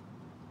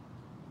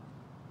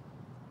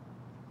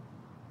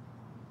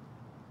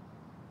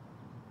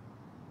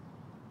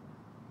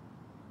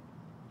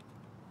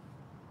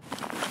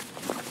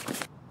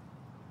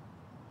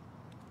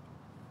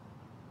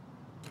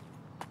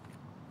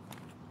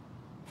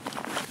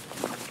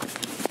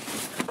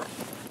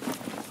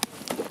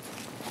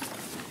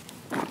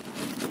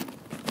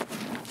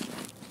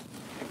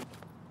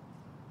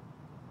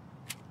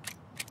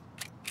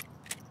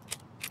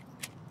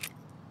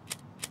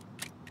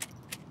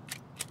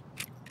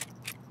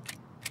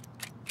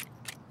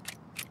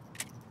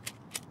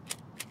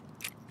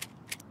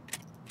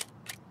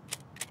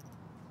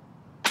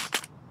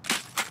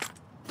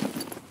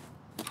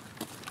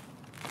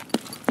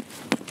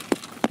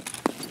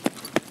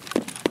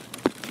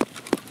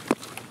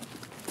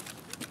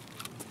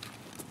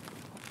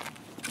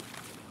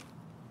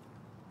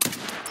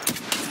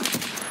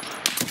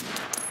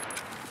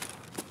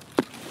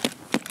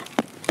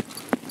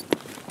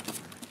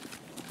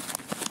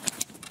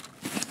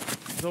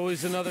 There's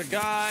always another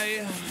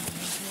guy.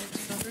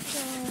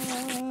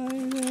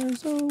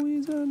 There's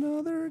always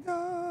another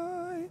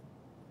guy.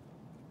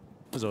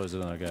 There's always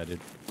another guy, dude.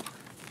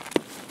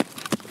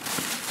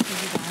 Did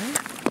you die?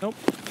 Nope.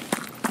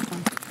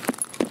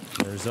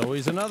 There's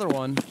always another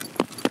one.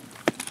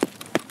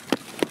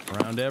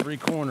 Around every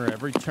corner,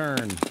 every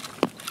turn.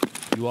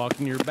 You walk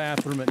in your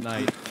bathroom at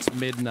night. It's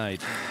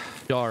midnight.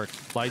 Dark.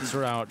 Lights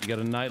are out. You got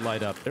a night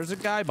light up. There's a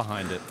guy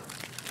behind it.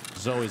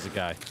 There's always a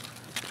guy.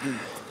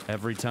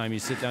 Every time you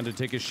sit down to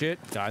take a shit,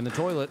 guy in the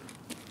toilet.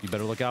 You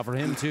better look out for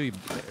him, too.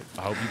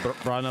 I hope you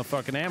brought enough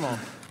fucking ammo,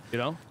 you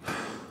know?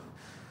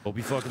 Hope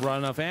you fucking brought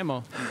enough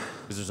ammo.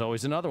 Because there's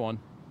always another one.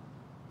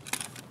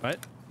 Right?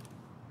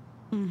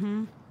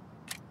 Mm-hmm.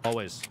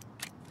 Always.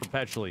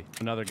 Perpetually.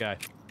 Another guy.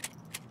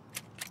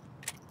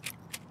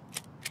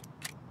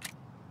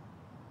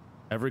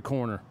 Every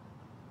corner.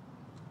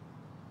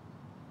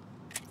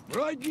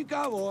 Вроде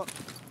никого.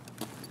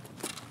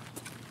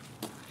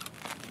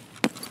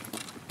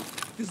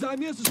 Ты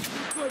замес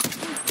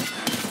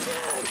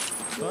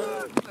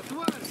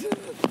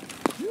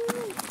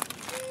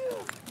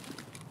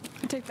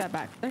Take that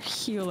back. Their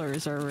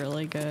healers are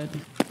really good.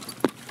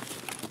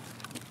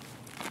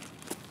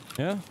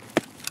 Yeah?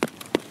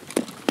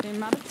 The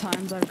amount of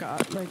times I've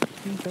got like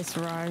this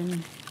ride.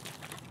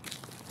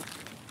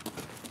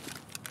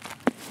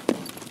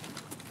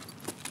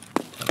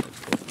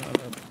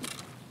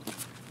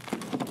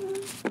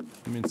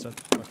 I mean, it's that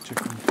fuck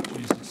chicken.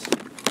 Jesus.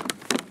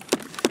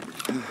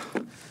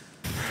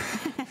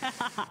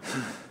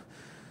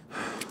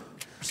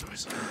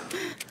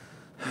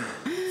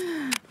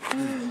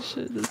 Oh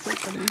shit, that's so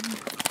funny.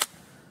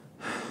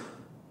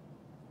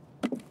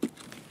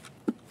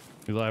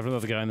 You laughing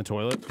at the guy in the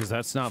toilet? Because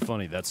that's not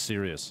funny. That's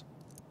serious.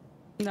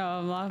 No,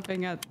 I'm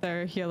laughing at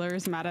their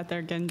healers, mad at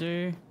their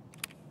Genji.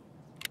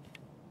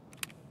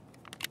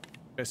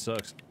 Guy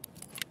sucks.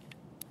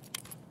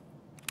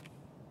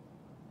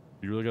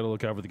 You really gotta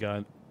look out for the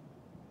guy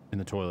in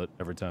the toilet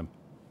every time.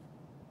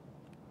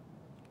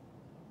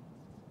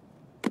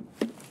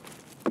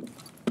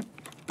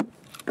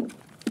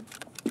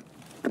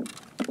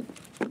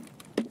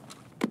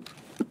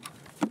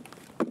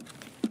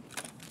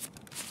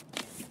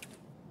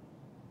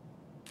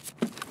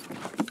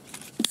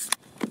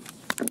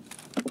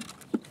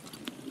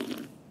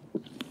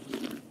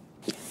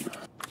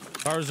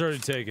 Car's already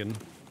taken.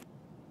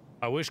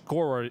 I wish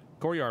Courtyard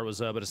was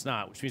but it's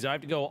not, which means I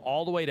have to go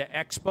all the way to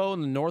Expo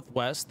in the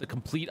northwest, the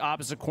complete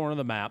opposite corner of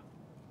the map.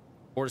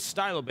 or to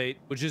stylobait,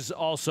 which is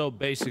also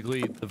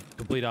basically the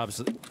complete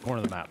opposite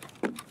corner of the map.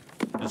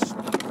 Just,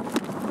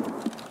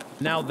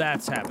 now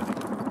that's happening.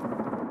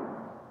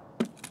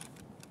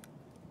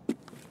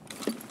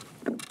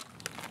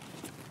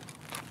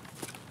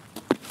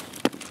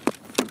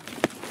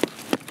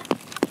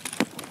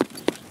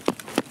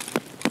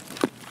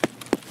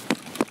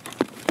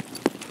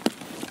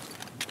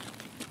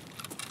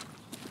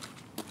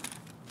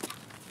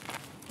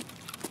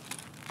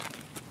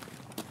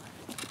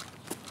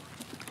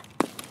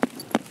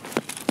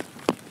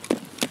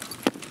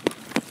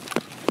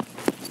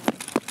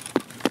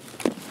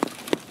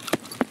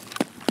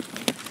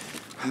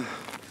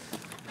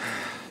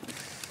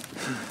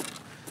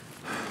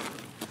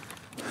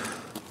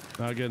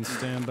 Not getting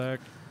stand back.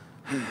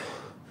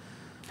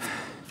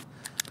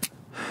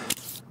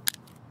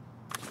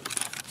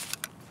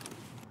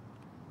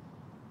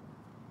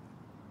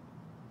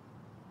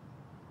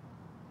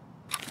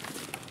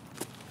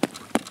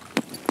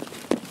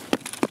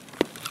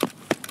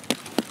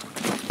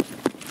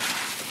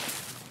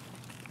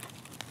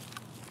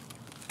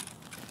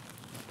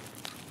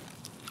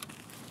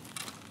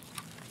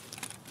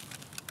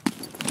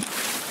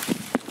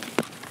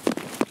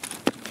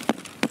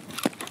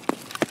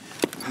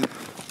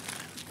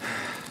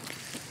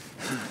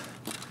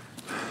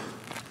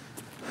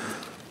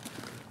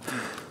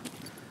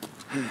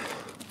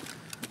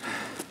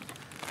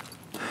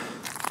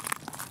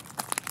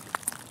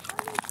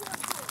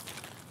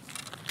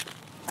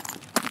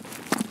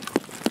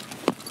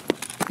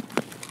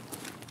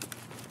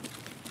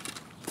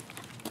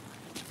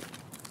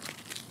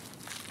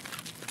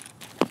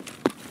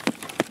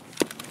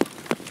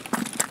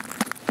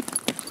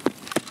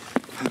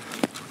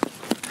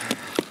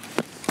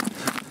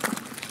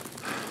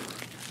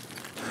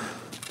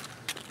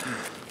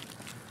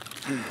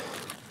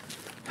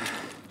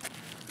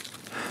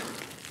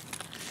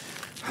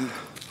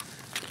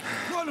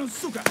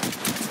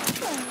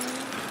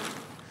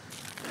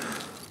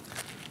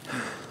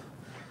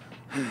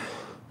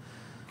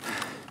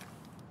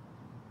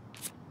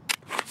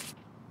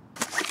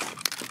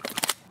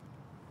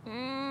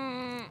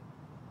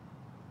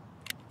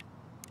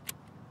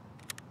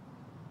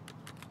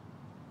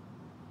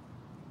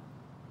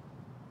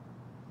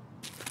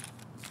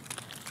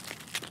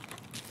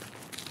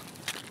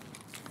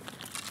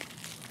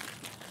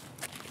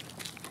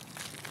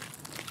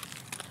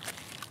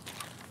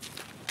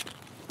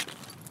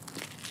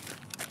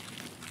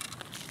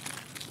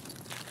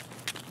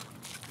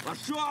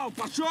 Пошел,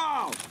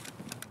 пошел!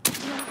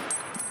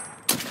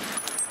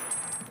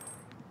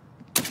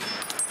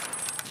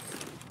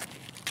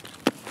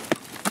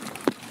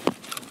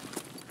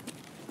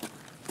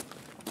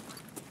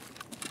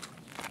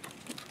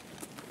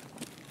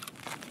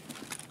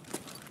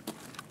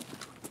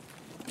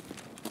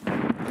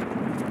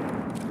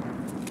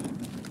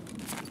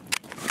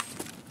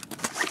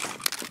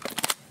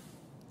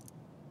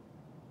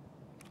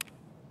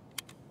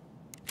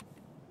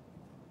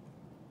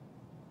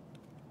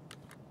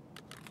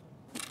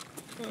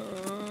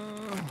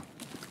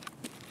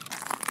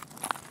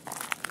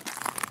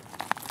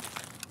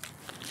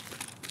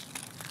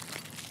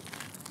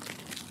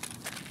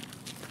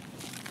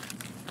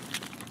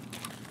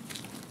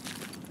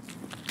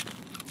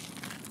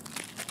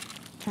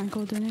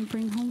 Frankel didn't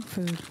bring home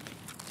food.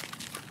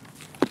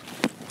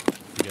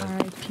 You guys-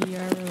 R.I.P.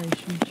 our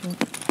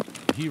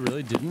relationship. He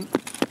really didn't?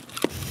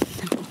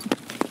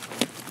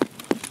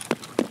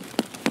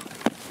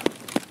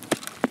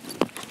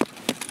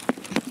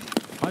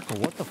 Michael,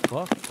 what the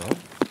fuck, bro?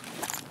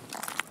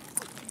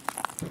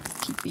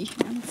 Keepy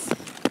hands.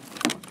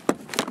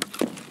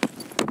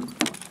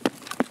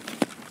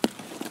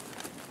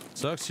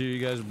 Sucks to you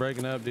guys are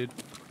breaking up, dude.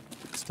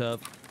 It's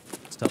tough.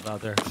 It's tough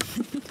out there.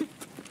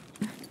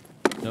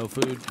 No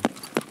food.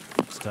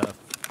 It's tough.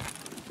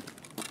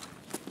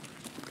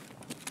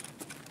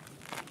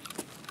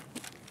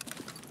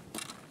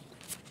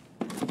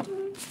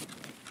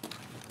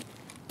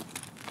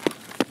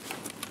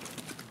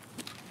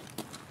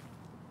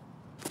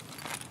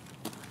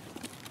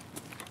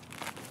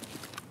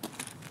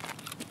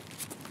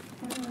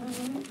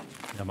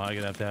 Am I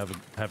gonna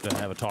have to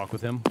have a talk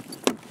with him?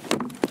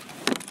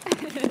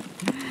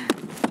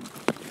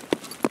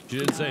 She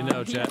didn't say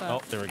no, chat.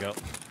 Oh, there we go.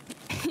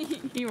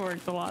 He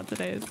worked a lot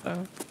today,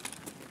 so.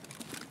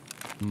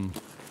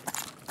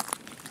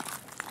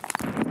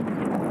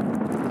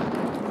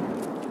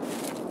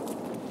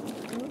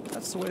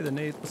 That's the way the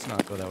nade. Let's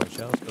not go that way,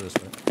 chat. Let's go this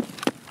way.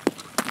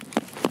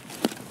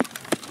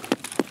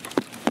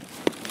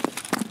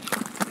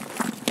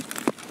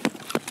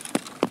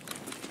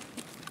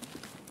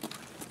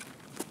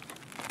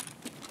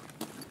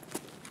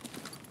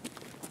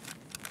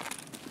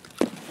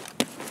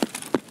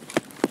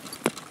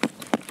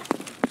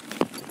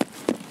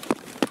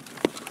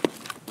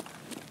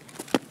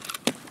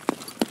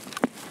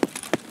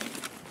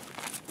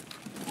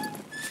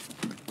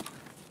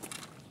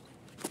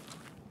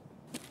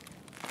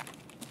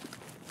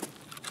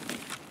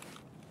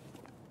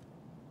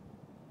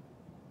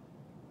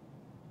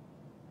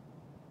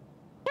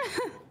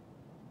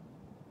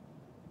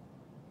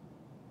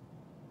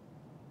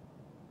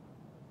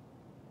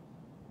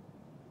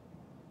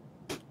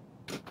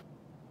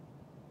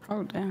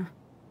 Oh, damn.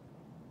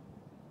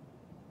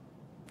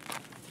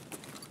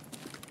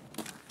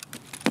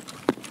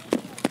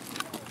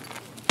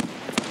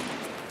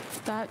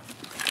 That...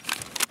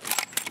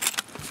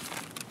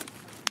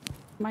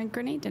 My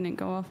grenade didn't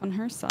go off on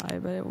her side,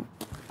 but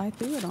I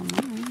threw it on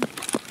mine.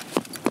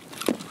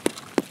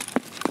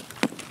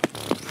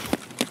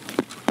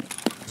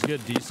 Did you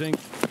get desync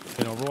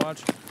in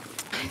Overwatch?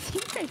 I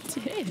think I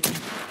did.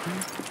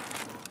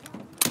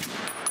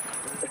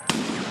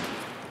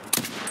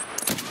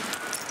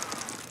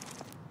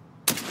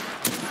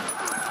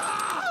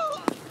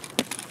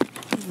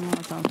 Oh,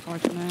 that's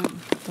unfortunate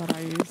that I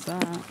used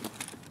that.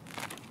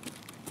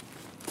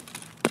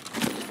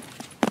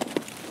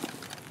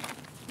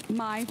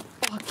 My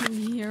fucking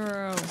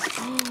hero.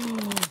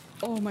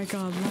 Oh my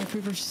god, Life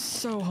Reaper's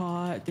so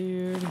hot,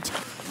 dude.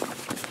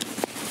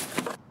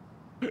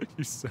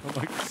 You sound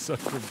like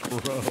such a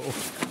bro.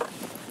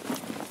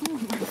 Oh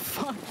my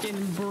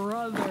fucking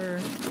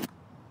brother.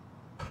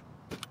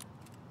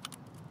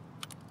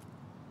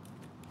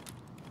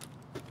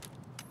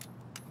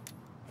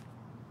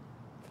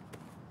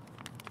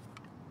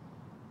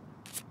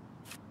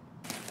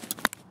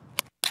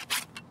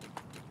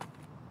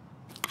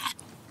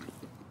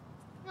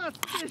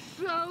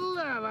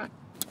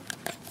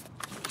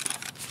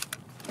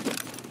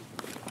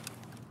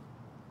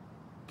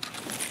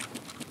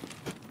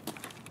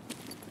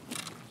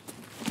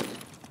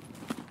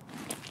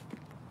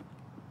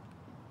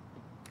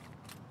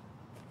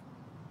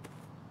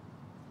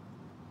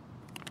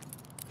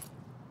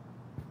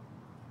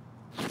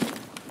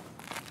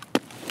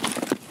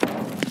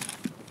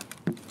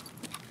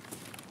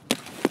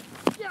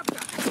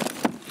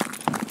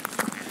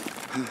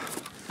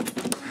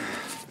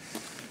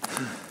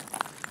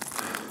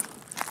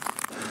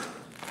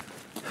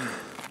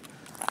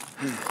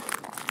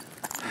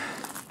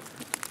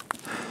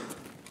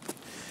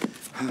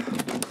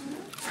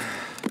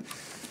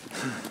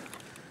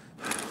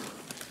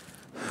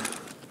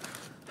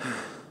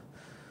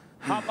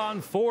 Hop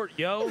on fort,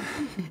 yo.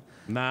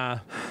 Nah.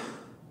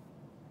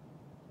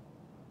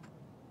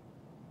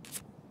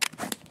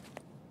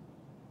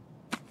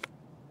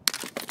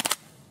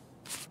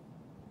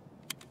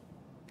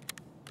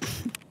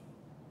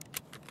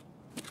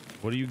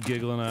 What are you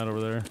giggling at over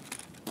there?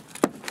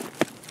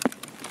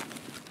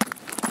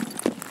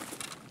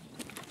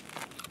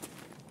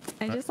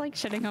 I just like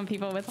shitting on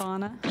people with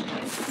Ana.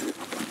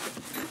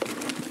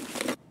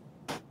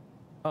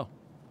 Oh.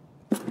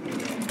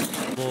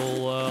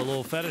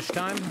 Little fetish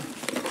time?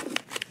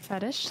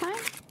 Fetish time?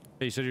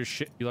 Hey, you said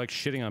you like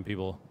shitting on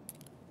people.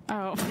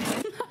 Oh.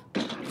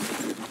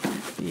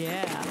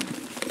 Yeah.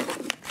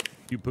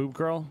 You poop,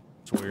 girl?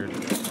 It's weird.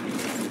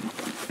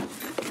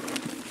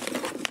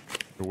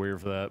 You're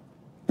weird for that.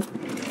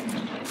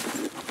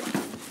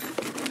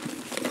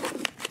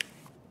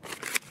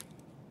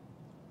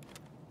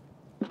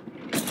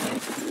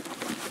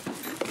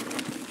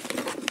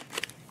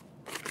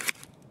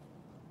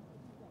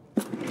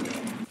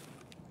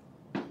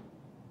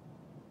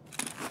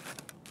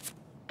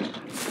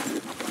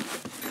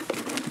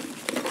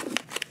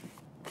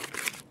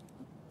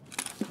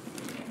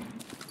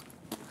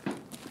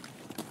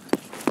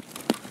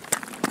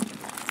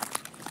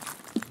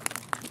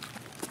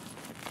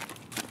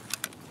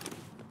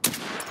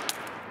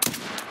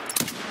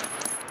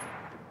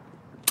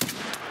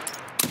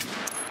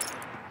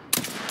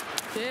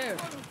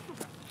 Dude.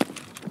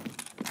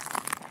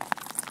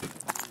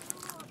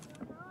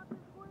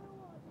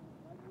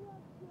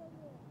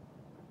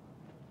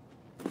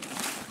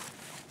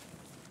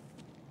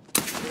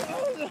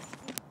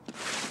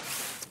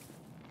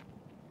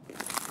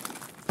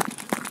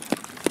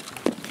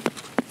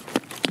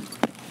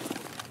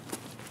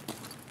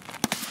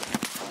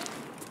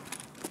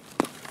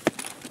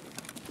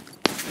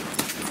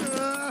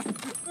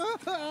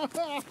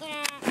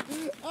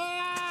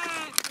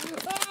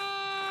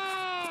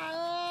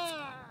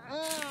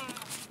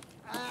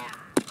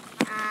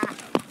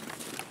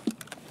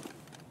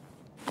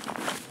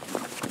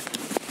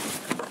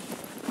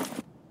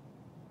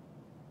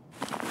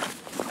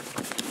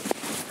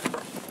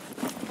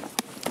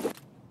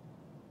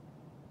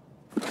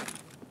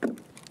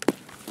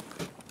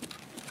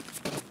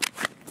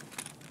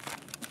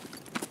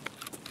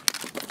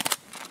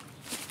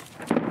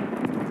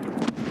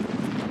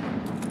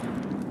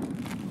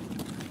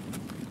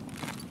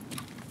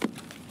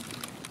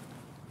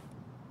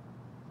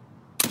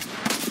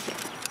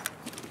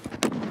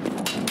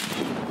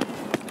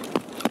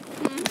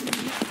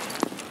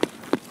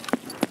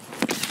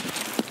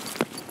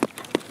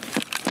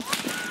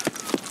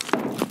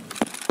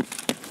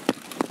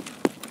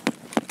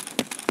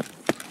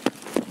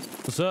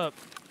 What's up?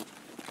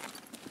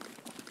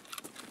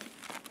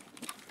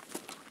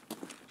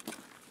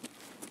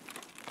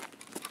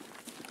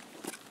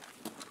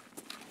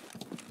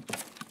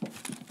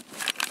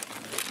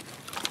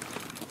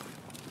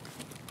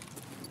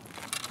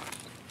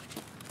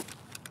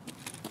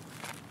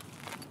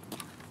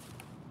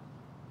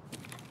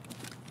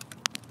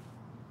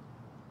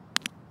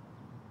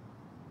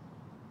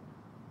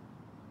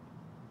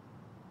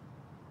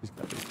 He's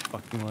got this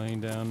fucking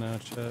laying down now,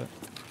 chat.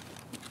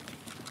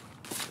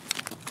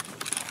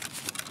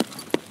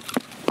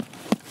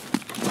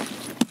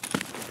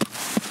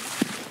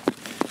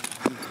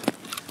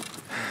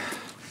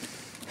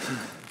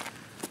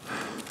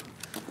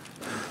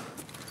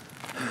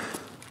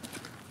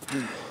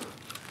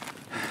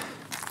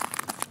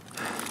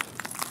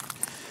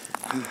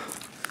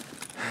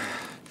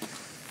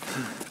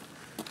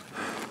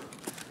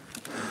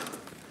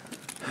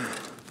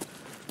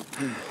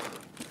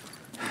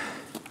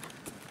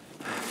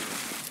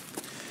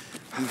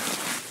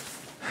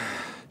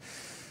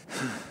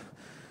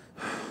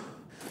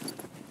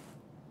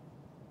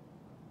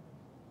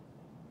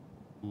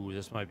 Ooh,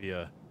 this might be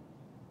a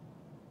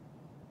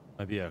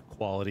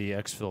quality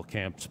exfil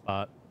camp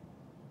spot.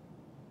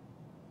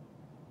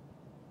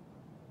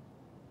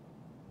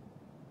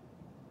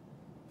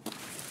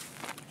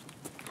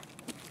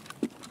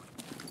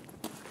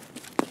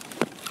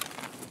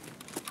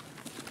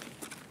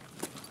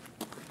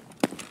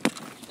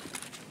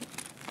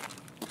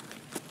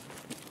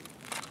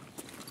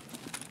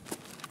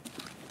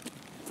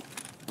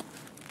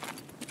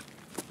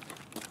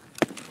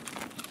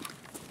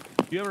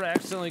 You ever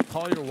accidentally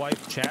call your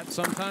wife chat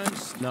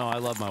sometimes? No, I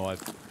love my wife.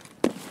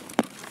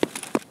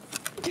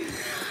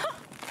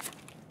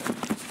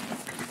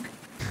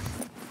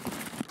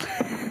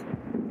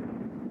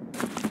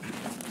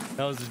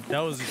 That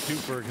was a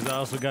twofer because I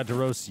also got to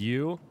roast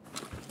you.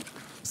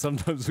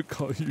 Sometimes we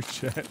call you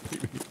chat.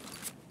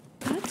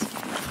 What?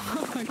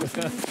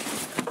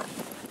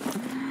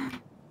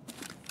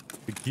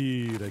 The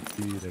key.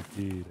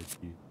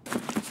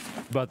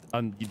 But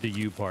on the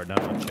you part,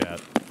 not on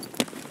chat.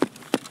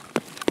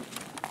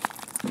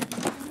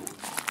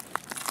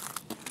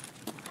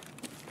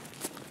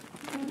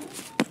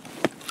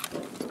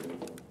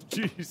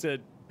 She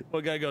said,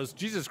 one guy goes,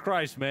 Jesus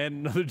Christ, man.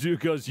 Another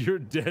dude goes, you're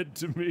dead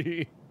to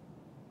me.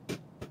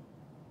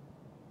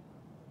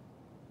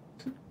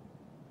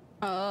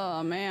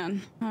 Oh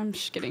man, I'm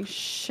just getting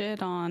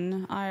shit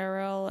on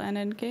IRL and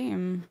in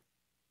game.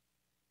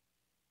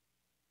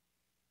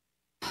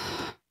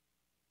 How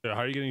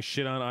are you getting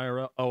shit on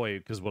IRL? Oh wait,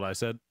 because what I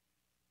said?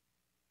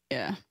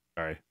 Yeah.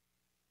 Sorry.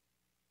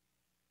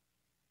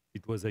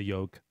 It was a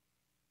yoke.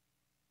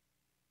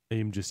 I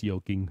am just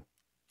yoking.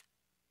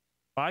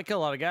 I kill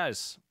a lot of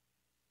guys.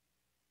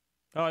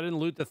 Oh, I didn't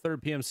loot the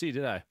third PMC,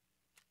 did I?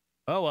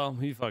 Oh well,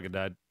 he fucking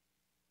died.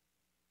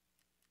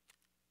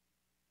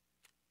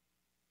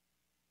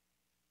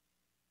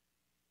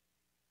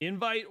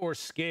 Invite or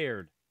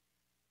scared?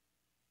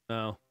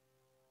 No.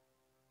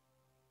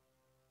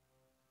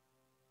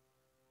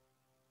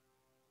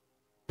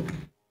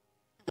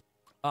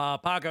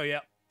 Paco, yeah.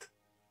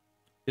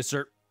 Yes,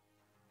 sir.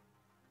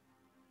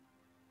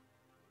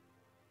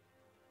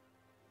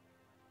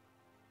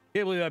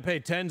 Can't believe I pay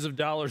tens of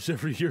dollars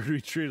every year to be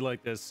treated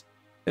like this.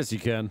 Yes, you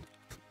can.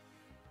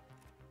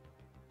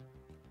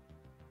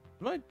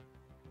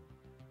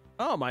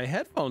 Oh, my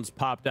headphones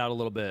popped out a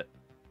little bit.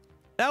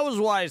 That was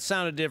why it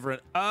sounded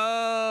different.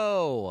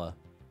 Oh.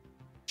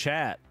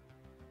 Chat.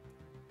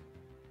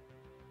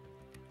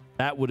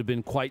 That would have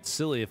been quite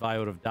silly if I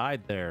would have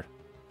died there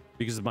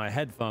because of my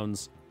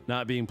headphones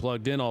not being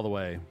plugged in all the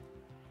way.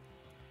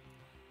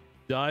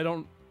 I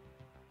don't...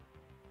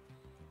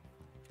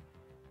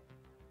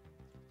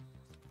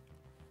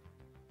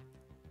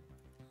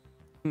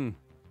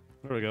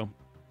 There we go.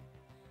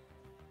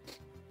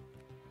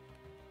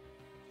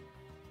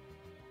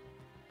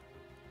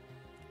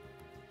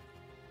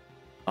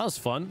 That was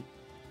fun.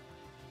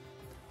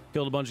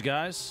 Killed a bunch of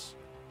guys.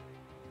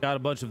 Got a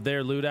bunch of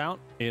their loot out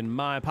in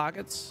my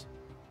pockets.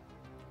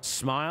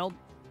 Smiled.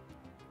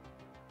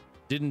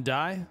 Didn't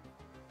die.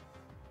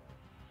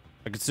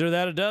 I consider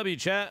that a W,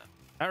 chat.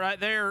 That right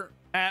there.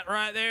 That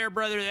right there,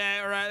 brother.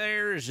 That right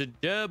there is a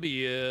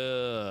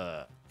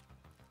W.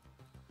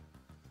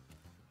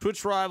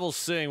 Twitch rivals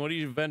sing. What are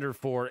you vendor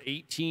for?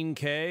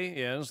 18K?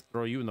 Yeah, let's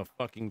throw you in the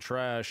fucking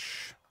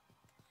trash.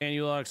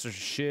 Annulox or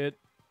shit.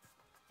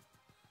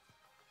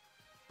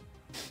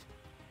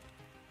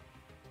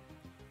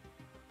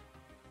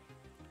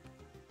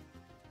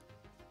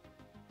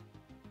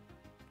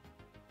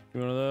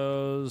 One of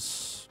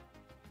those.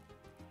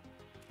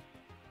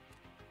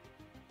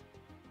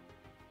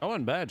 That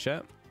wasn't bad,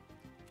 chat.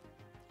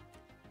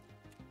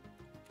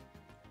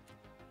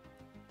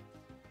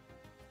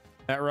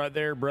 That right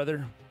there,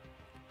 brother.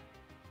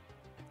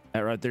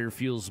 That right there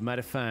feels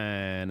mighty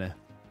fine.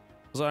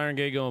 What's Iron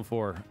Gate going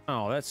for?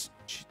 Oh, that's...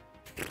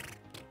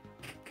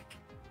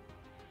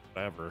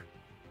 whatever.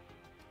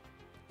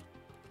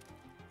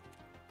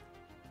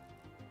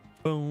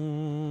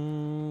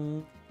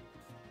 Boom.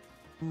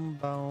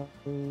 Boom.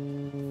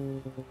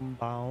 Boom.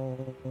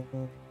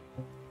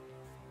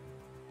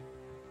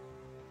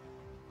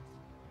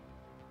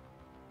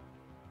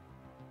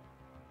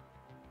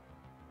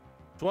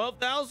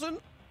 12,000?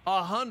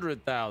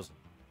 100,000.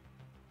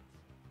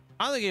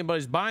 I don't think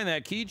anybody's buying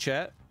that key,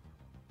 chat.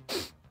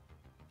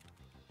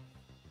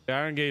 The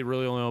Iron Gate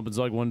really only opens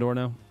like one door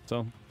now,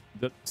 so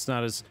it's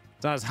not as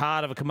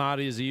hot of a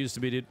commodity as it used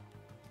to be, dude.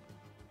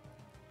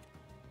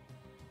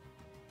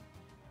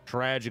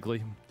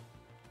 Tragically.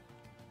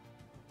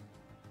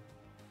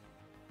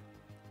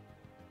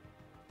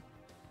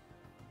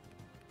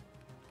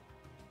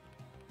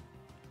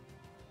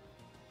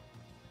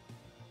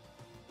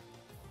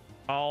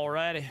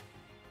 Alrighty.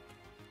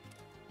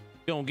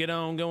 Gonna get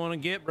on, going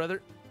and get,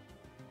 brother.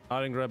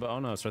 I didn't grab it. Oh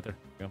no, it's right there.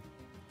 There you go.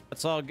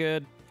 That's all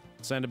good.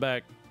 Send it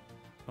back.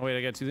 Oh wait,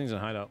 I got 2 things in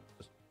hideout.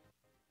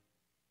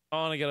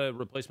 Oh, and I gotta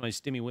replace my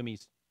stimmy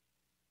wimmies.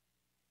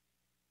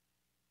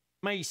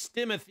 My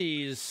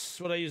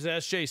Stimothies. What I use,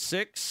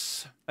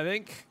 SJ6, I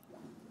think.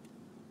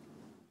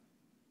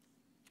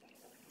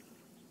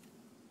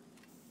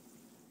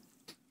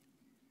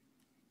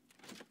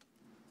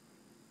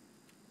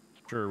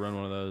 Sure, run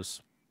one of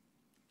those.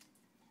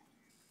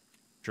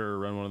 Sure,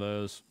 run one of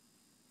those.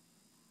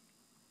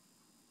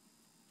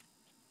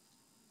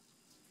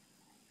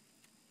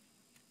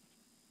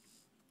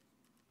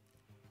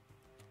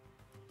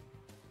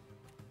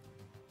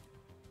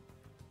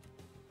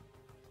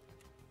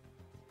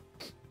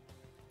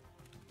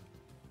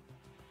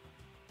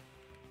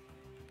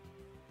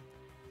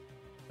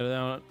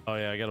 Oh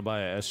yeah, I gotta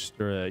buy a S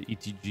or a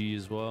ETG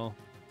as well.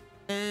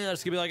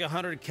 That's gonna be like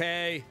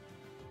 100K.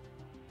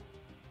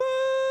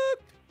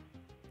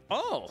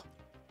 Oh,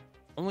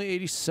 only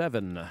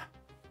 87.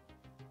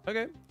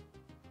 Okay.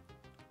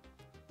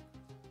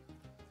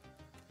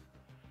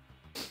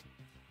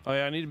 Oh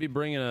yeah, I need to be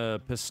bringing a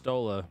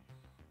pistola.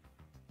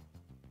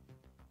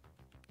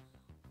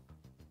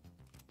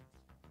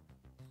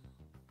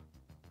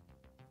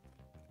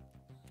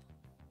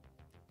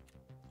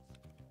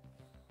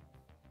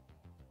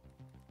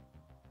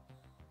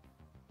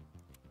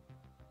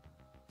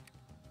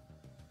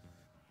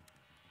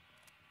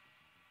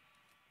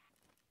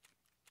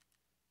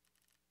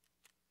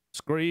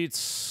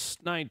 Screets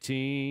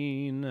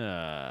 19.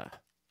 There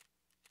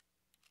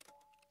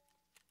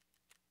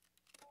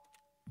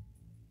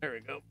we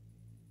go.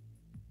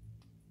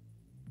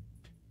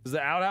 Is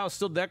the outhouse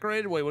still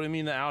decorated? Wait, what do you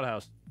mean the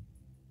outhouse?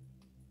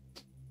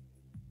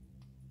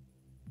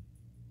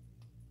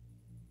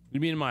 You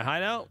mean my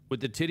hideout with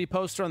the titty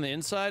poster on the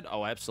inside?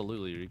 Oh,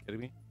 absolutely. Are you kidding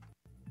me?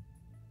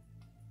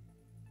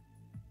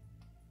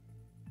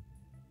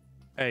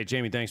 Hey,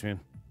 Jamie, thanks, man.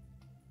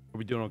 Are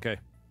we doing okay?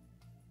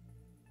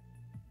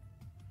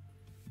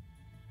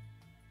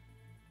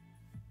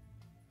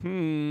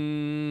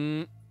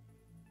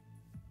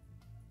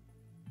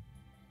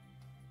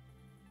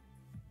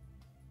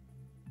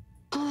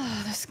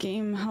 Oh, this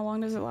game, how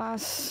long does it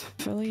last?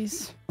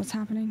 Phillies, what's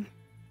happening?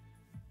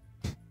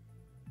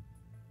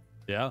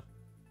 Yeah.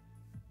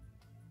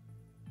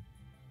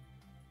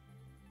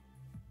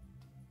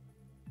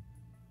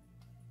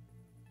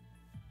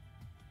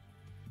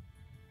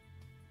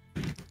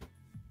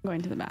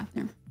 Going to the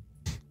bathroom.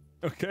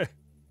 Okay.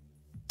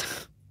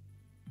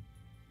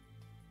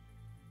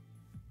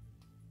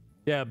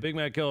 Yeah, Big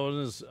Mac Kill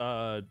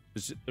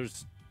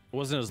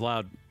wasn't as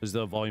loud as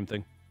the volume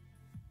thing.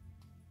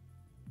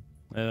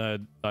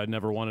 And I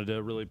never wanted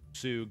to really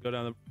go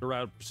down the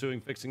route of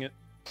pursuing fixing it.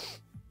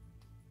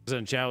 Because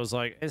then chat was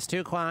like, it's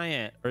too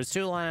quiet, or it's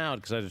too loud,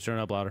 because I had to turn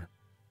it up louder.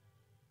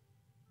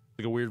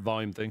 Like a weird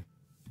volume thing.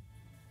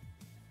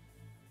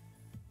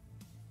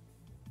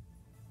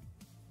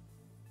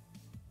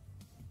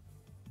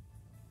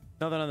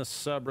 Nothing on the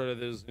subreddit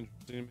that is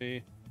interesting to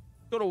me.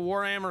 Go to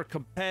Warhammer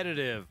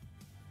Competitive.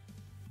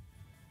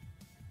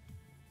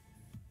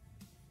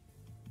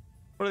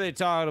 What are they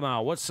talking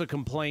about? What's the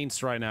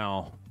complaints right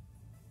now?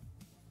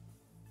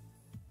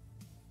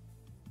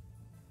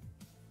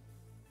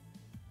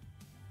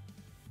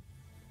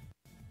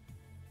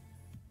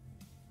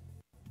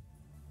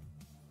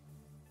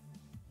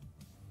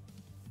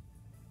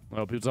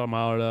 Well, people talking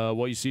about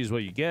what you see is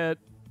what you get.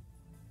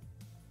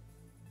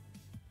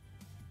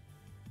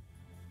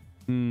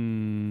 I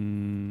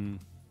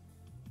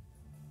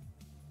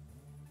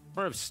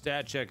wonder if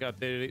stat check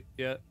updated it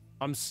yet.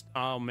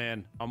 Oh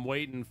man, I'm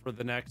waiting for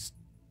the next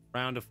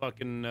round of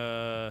fucking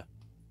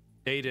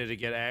data to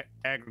get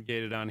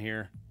aggregated on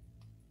here.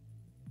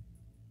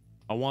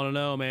 I want to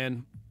know,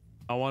 man.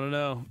 I want to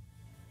know.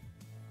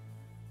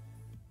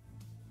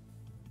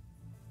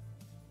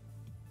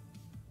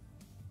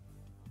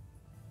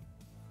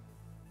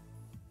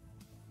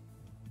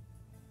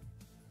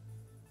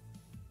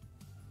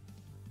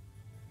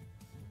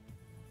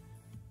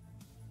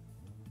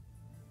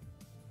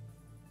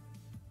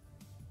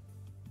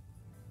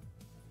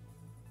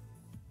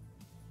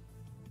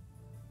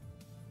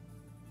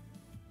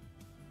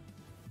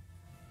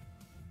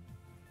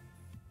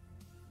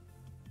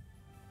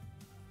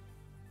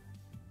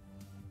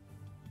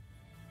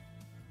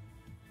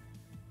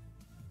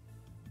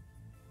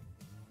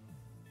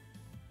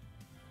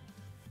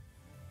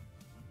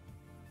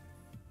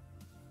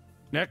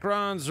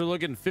 Necrons are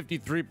looking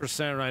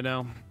 53% right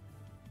now.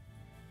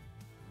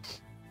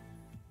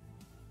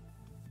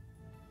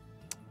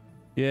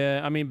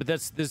 Yeah, I mean, but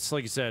this,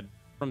 like you said,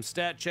 from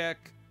stat check,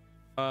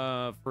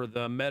 for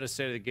the meta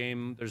state of the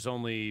game, there's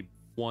only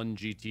one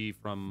GT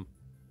from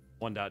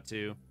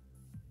 1.2.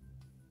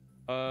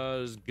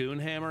 Does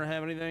Goonhammer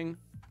have anything?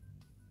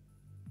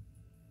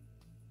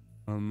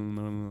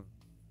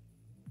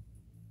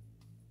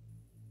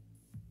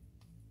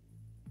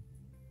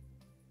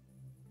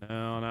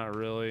 No, not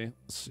really.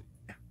 Let's see.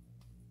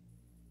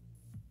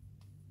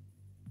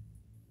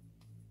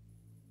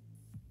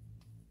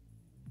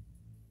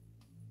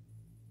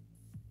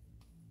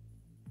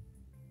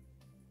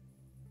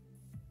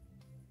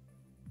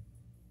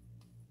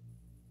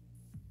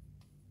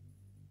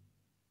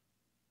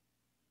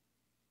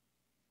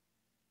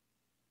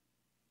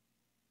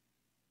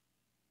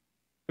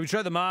 Have you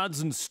tried the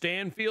mods in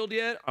Stanfield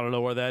yet? I don't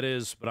know where that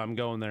is, but I'm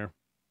going there.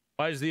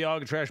 Why is the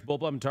AUG trash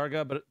bullpup in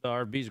Tarkov, but the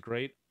RV's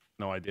great?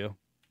 No idea.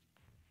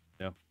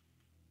 Yeah.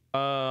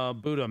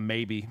 Buddha,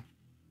 maybe.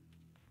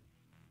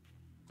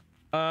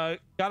 Got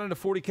into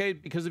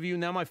 40K because of you.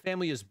 Now my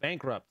family is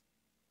bankrupt.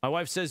 My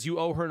wife says you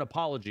owe her an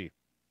apology.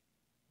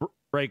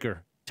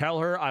 Breaker, tell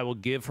her I will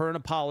give her an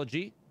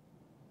apology.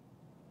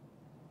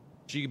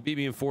 She can beat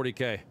me in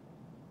 40K.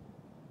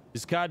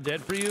 Is COD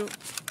dead for you?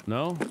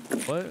 No?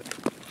 What?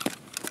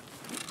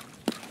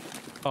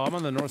 Oh, I'm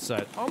on the north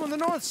side. Oh, I'm on the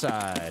north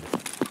side.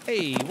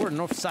 Hey, we're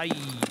north side.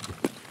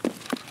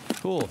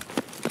 Cool.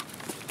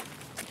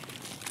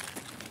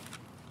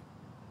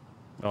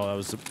 Oh, that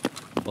was a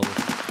bullet.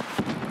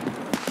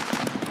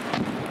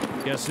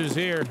 Guess who's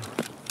here?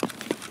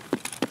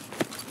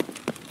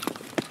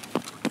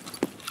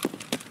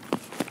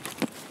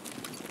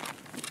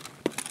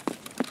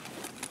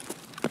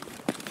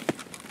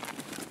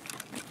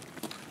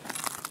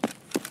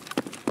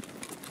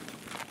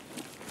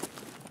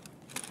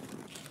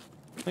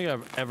 I don't think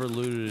I've ever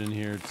looted in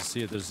here to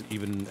see if there's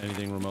even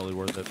anything remotely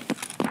worth it.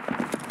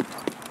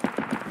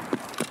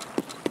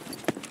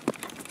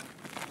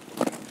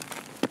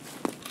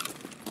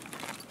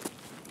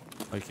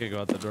 I can't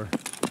go out that door.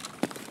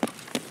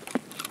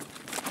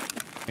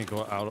 Can't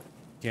go out.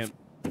 Can't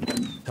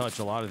touch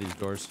a lot of these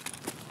doors.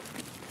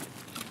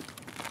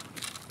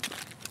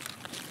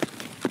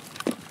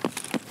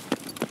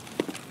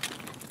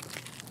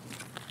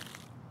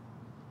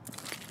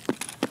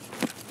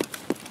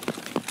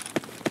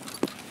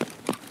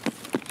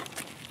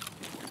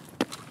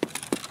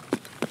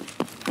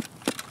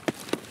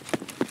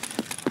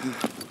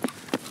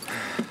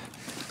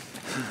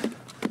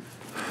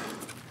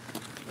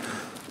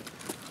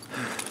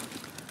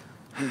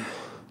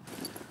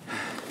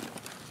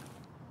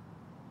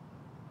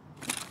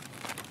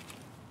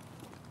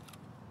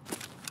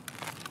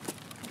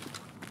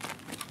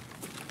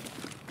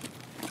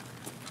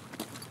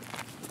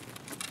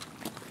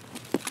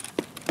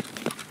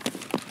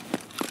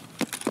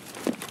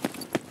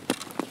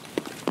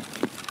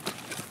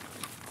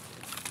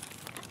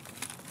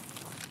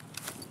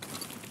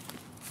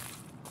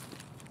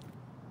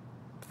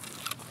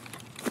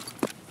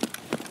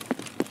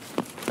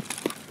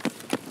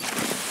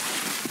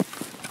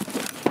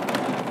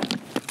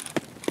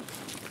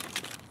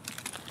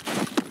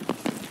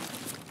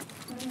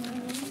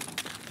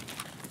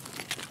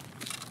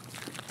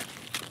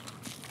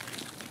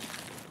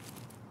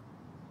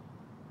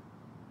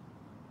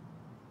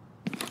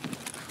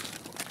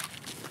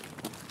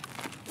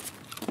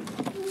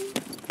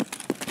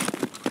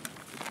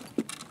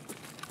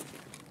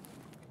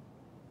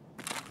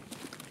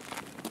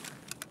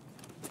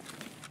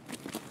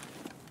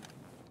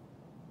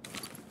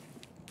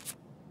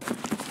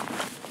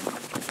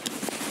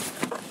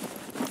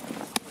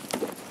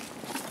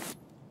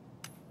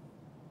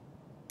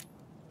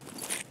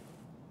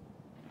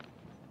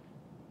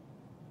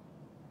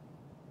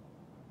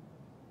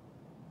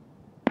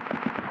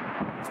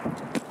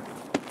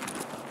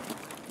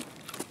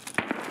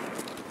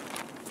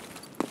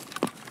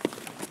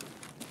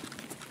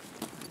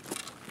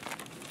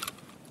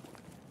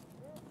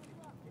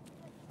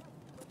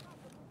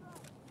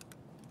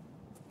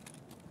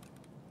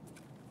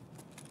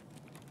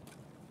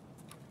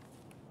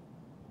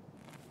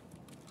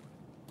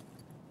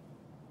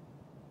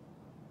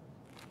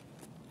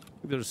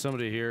 There's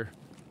somebody here.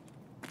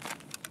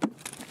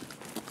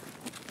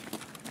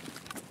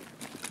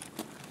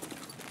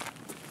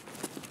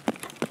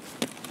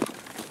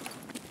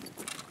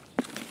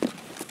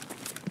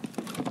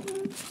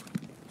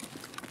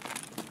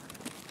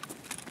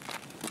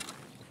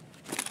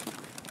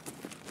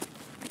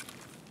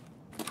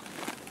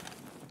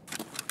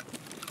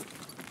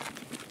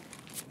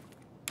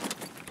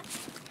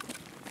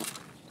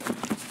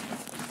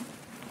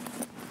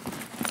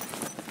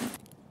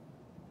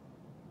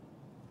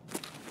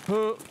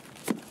 Huh.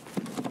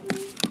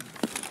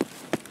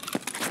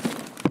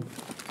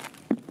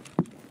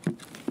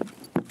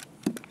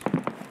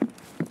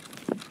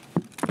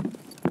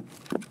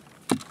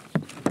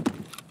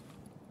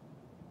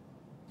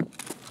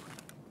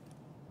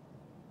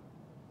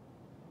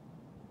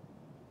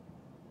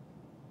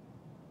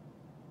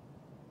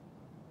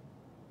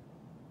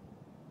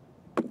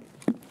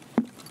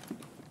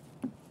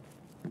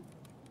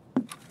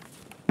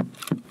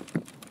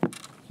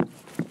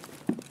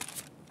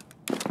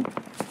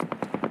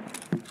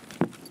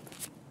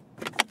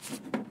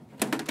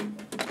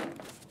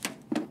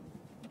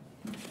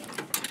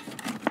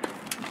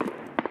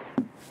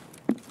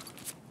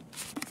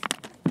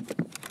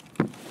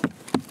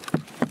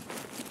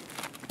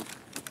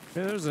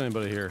 Yeah, there's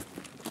anybody here.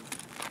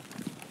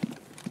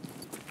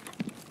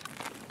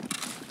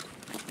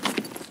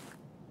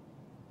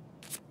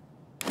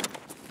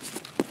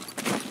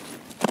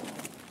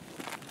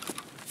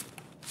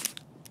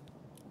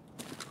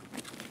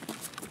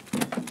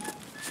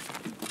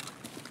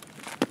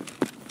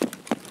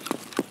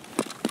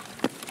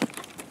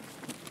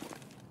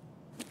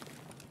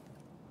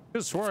 I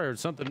could swore I heard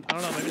something. I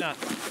don't know, maybe not.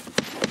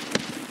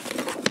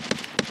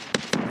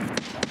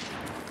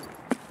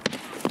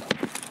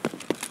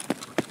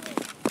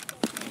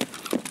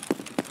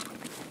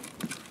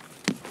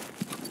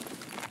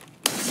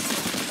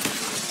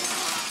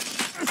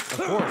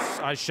 Of course,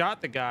 I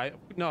shot the guy.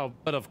 No,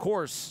 but of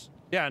course.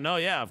 Yeah, no,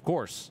 yeah, of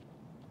course.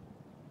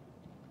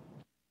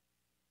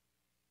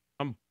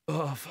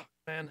 Oh, fuck,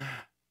 man.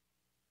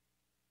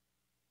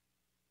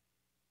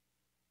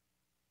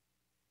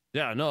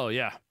 Yeah, no,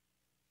 yeah.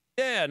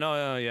 Yeah,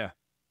 no, yeah. Of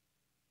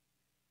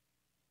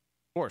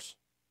course.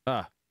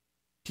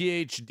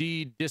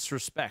 PhD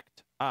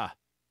disrespect. I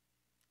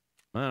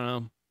don't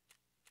know.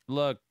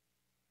 Look.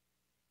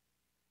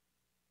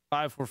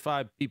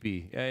 545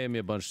 PP. Yeah, hit me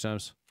a bunch of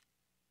times.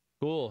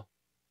 Cool.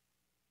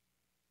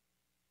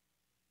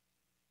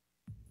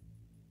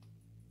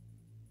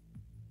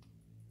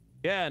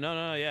 Yeah,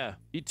 no, yeah.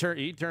 He turned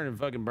and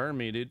fucking burned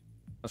me, dude.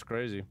 That's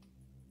crazy. I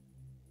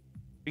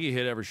think he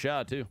hit every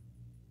shot too.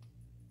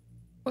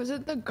 Was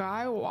it the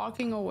guy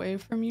walking away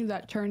from you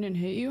that turned and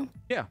hit you?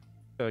 Yeah.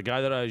 The guy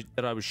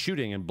that I was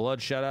shooting and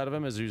blood shot out of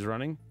him as he was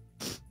running.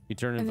 He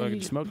turned and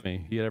fucking smoked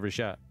me. He hit every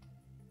shot.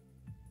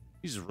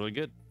 He's just really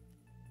good.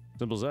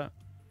 Simple as that.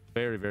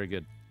 Very, very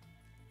good.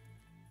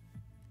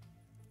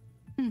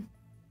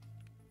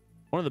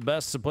 One of the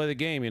best to play the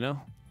game, you know?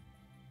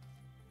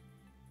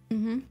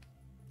 Mm-hmm.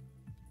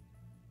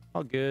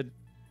 All good.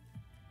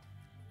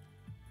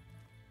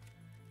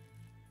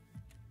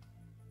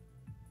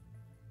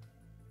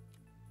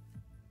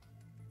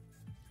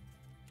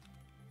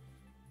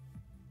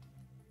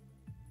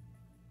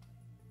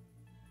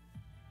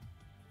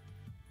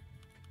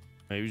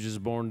 Maybe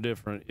just born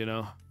different, you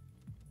know?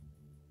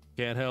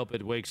 Can't help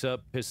it. Wakes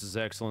up, pisses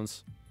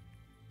excellence.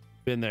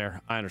 Been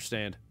there. I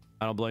understand.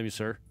 I don't blame you,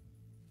 sir.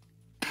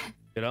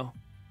 You know?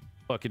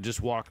 Fucking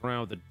just walking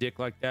around with a dick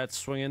like that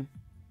swinging.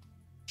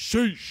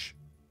 Sheesh.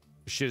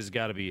 This shit has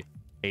got to be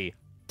a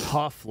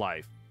tough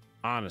life.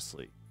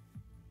 Honestly.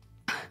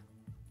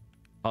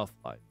 Tough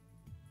life.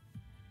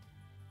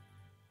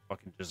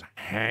 Fucking just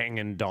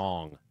hanging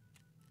dong.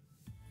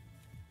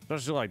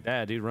 Especially like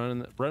that, dude.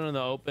 Running in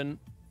the open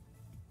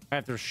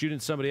after shooting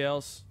somebody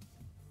else.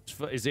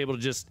 Is able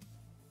to just,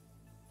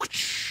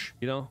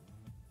 you know,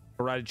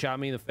 karate chop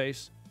me in the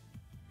face.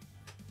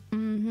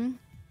 Mm-hmm.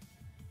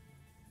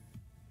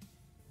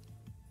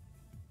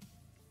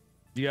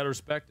 You gotta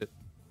respect it.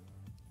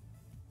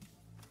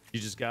 You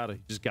just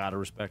gotta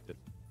respect it.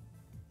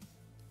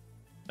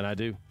 And I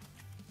do.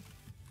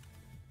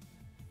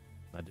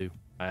 I do.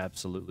 I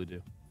absolutely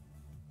do.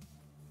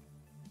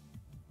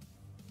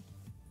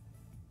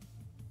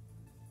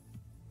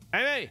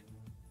 Hey!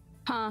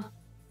 Huh?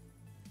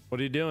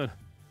 What are you doing?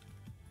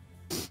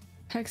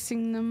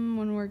 Texting them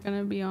when we're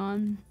gonna be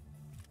on,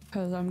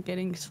 because I'm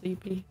getting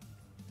sleepy.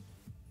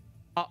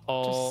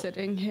 Uh-oh. Just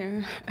sitting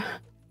here.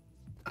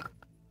 If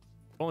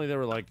only there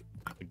were like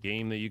a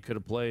game that you could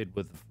have played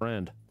with a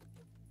friend.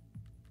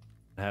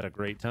 I had a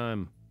great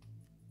time.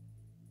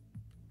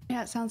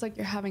 Yeah, it sounds like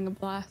you're having a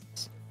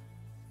blast.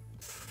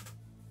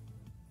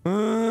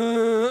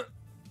 Yeah,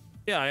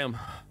 I am.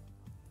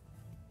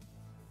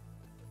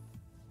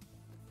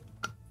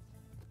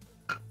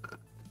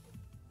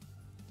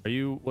 Are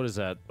you? What is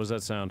that? What does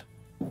that sound?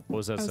 What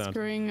was that I was sound?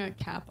 screwing a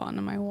cap onto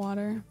my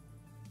water.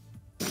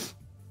 What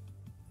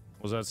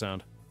was that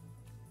sound?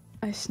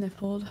 I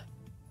sniffled.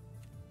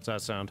 What's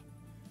that sound?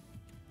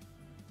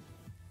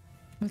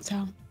 What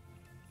sound?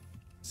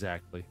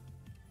 Exactly.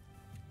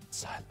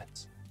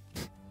 Silence.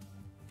 You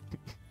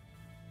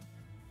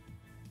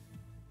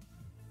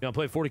wanna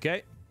play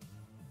 40K?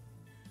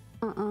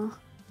 Fine,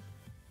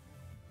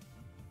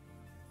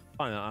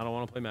 I don't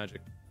want to play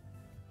Magic.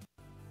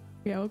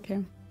 Yeah,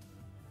 okay.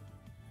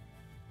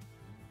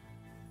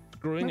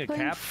 Screwing We're a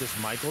playing cap, does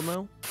Michael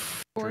know?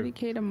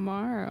 40K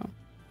tomorrow.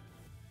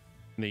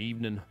 In the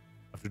evening,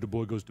 after the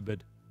boy goes to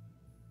bed.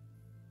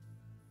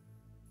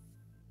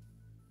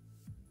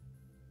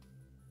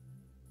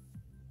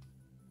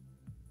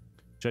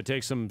 Should I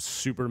take some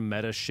super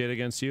meta shit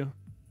against you?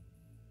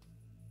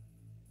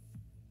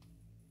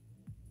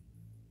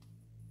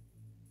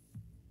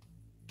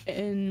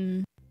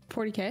 In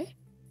 40K?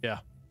 Yeah.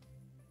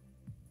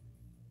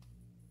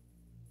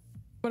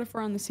 What if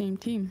we're on the same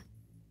team?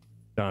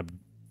 I'm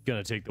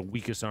gonna take the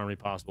weakest army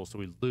possible so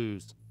we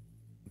lose.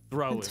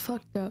 Throw It's it.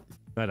 fucked up.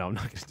 I know, I'm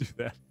not gonna do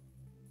that.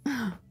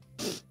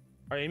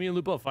 Are Amy and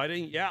Lupo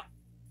fighting? Yeah.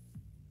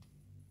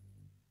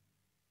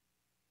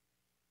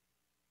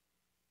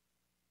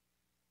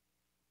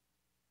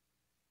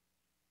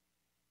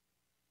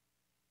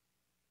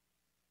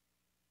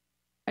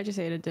 I just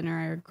ate a dinner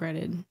I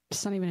regretted.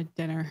 It's not even a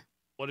dinner.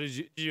 What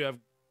did you have?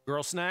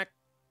 Girl snack?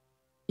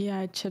 Yeah,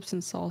 I had chips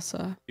and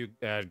salsa. You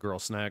add girl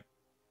snack.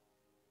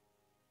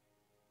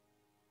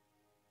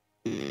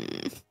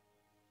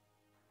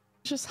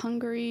 Just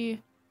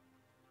hungry.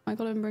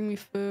 Michael didn't bring me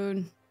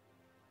food.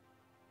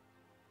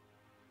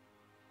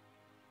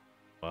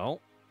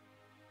 Well,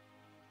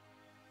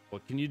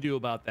 what can you do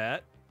about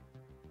that?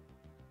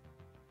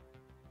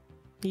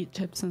 Eat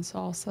chips and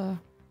salsa.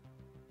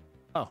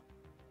 Oh.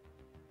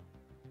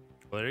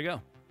 Well, there you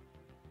go.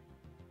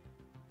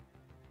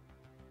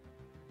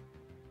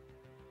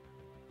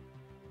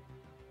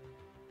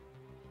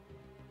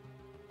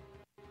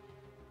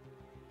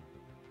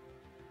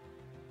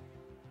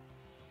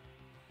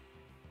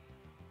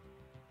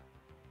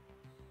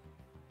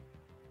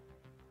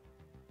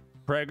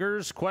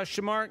 Preggers?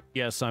 Question mark?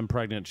 Yes, I'm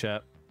pregnant,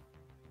 chat.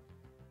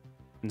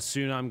 And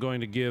soon I'm going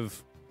to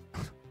give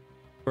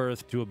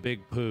birth to a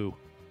big poo.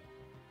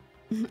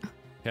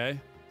 Okay?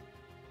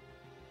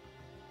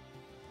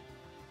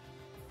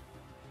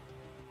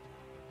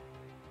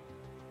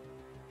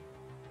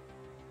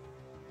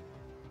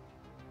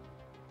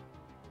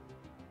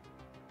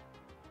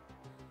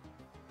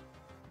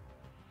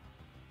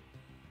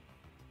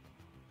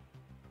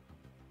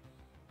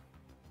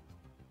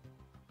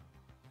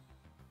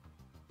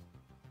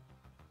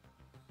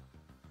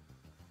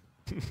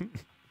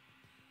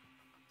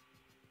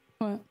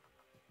 What?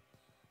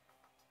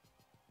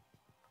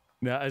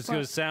 Now, it's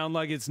going to sound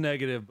like it's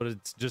negative, but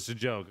it's just a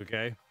joke,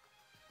 okay?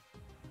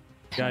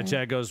 Guy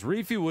chat goes,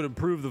 Reefy would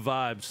improve the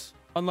vibes.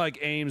 Unlike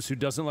Ames, who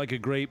doesn't like a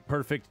great,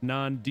 perfect,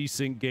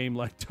 non-decent game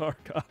like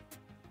Tarkov.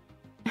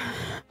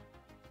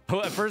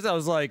 Oh, at first I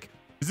was like,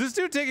 is this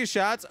dude taking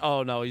shots?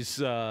 Oh, no, he's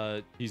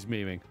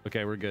memeing.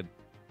 Okay, we're good.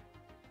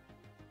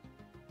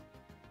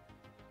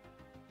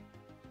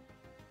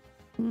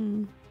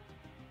 Hmm.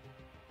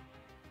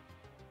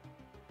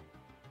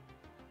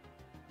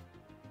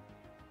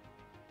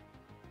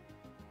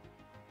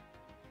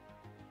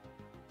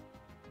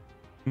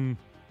 Hmm.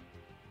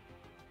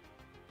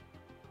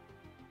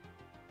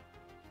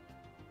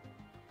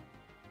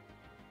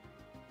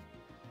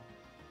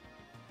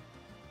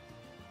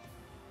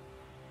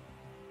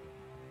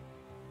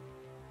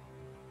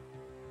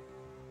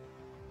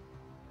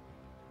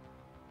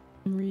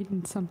 I'm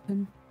reading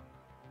something.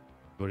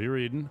 What are you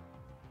reading?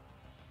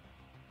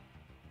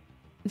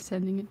 I'm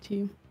sending it to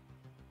you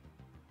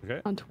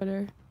Okay. on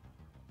Twitter.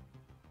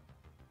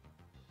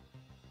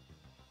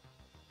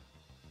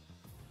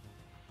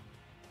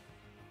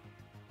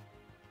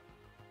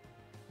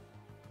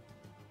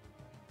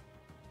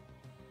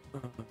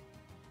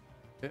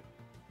 Okay.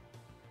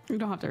 You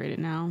don't have to read it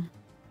now.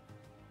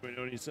 We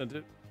know when you sent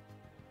it?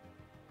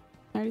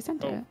 I already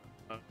sent it.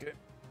 Okay.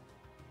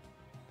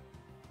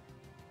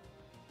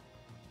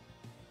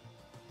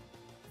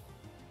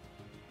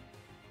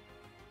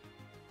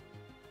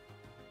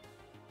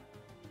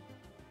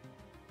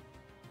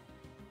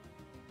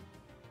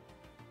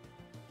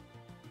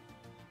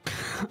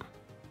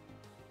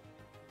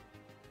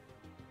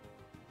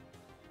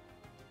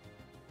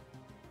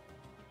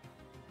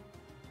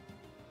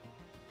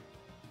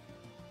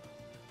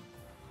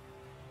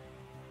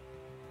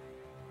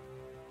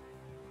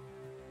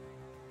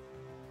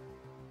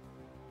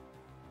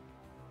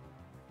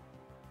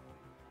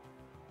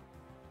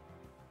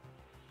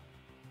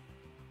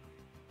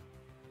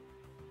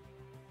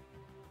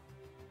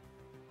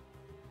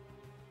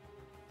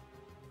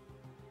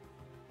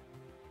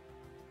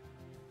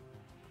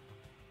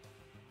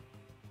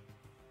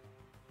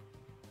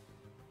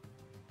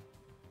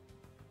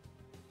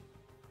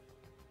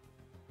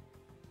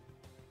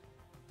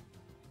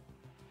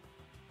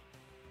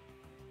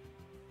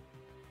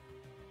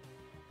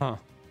 Huh.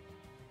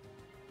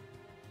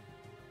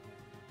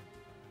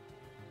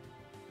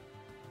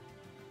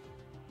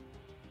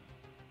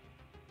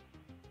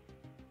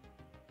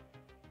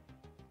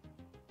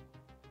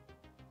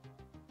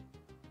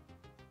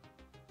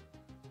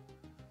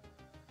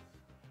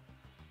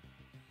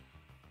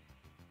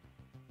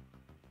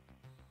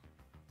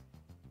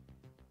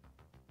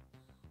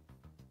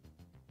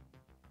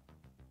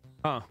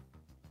 Huh.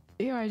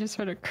 Ew, I just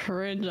heard a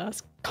cringe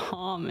ass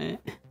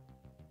comment.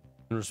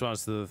 In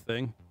response to the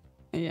thing?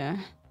 Yeah.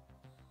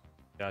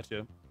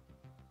 Gotcha.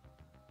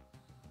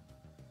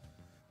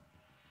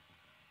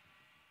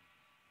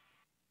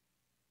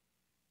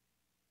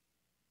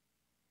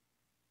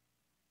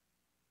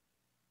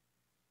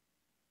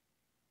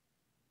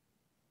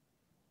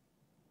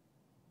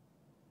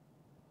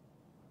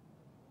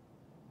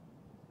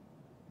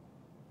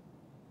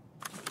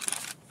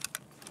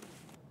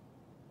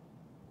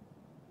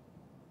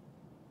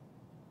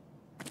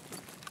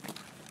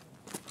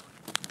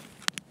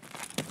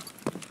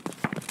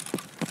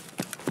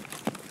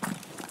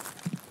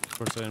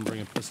 Of course, I didn't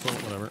bring a pistol.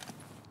 Whatever.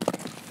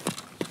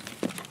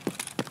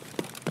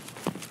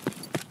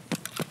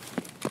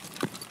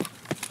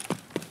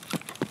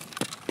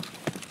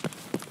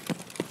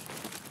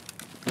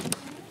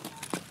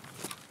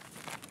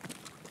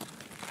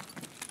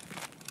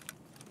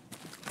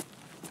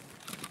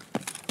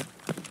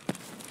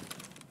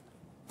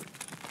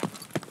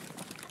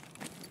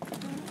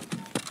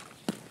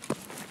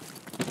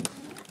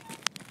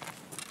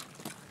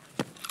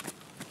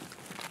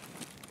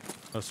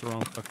 That's the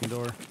wrong fucking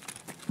door.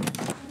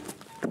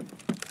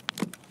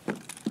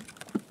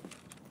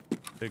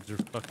 Pigs are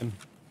fucking.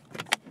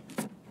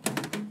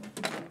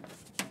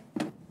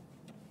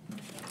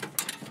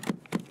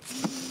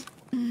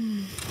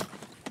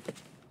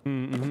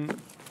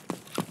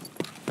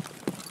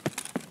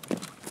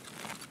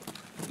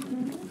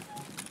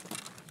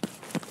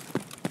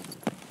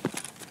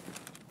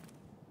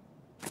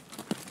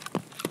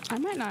 I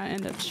might not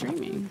end up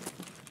streaming.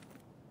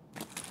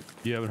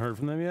 You haven't heard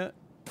from them yet?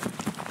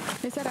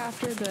 They said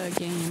after the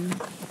game.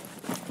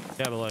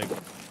 Yeah, but like,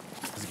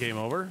 is the game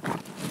over?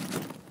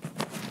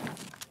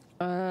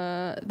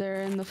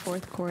 They're in the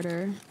fourth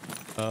quarter.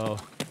 Oh.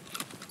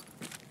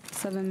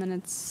 7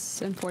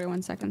 minutes and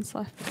 41 seconds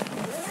left.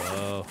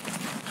 Oh.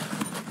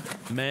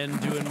 Men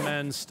doing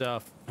men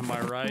stuff. Am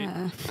I right?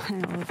 Yeah, I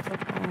love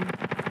football.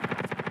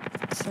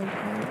 It's so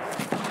great.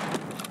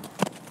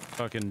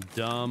 Fucking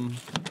dumb.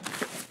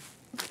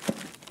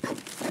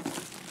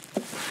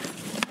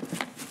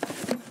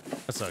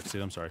 That sucks,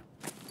 dude. I'm sorry.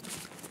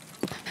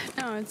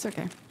 No, it's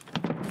okay.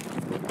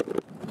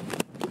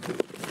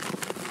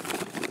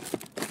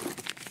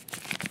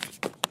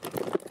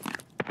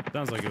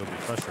 Sounds like it would be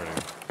frustrating.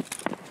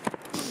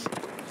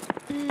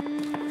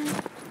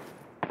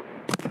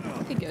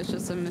 I think it was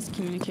just a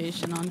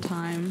miscommunication on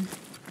time.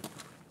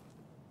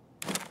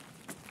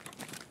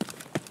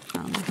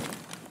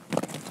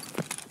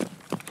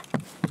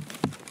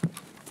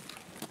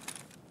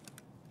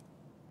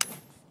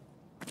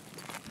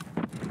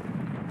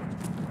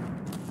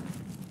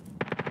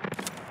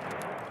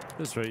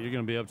 This rate, you're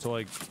gonna be up till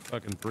like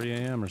fucking 3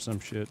 a.m. or some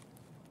shit.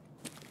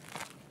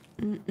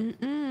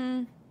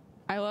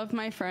 I love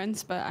my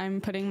friends, but I'm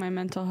putting my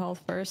mental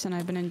health first, and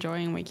I've been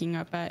enjoying waking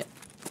up at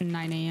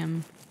 9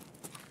 a.m.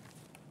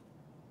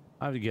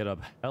 I have to get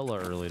up hella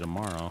early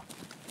tomorrow.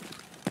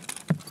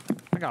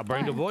 I gotta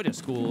bring the boy to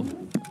school.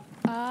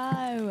 Oh.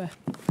 Yeah,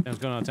 what's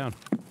going on in town?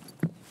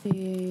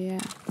 Yeah.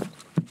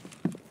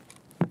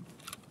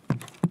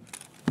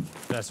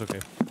 That's okay.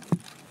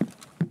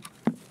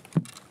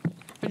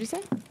 What'd you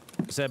say?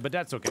 I said, but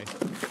that's okay.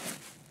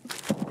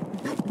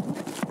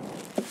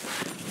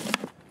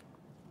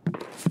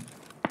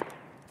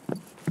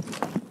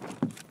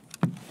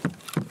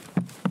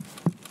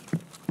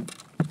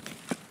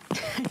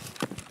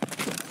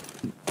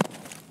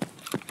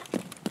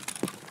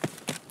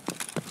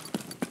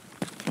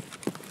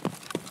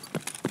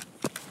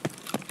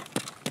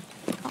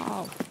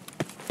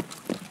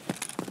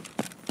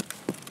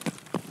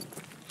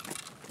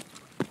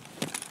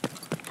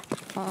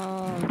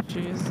 Oh,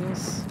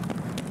 Jesus.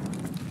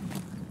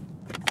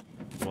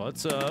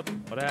 What's up?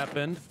 What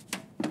happened?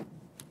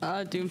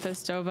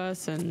 Doomfist dove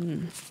us,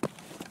 and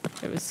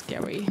it was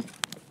scary.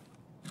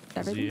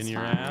 Was he in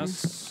your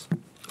ass?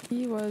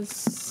 He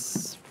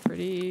was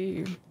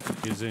pretty...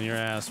 He was in your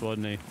ass,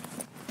 wasn't he?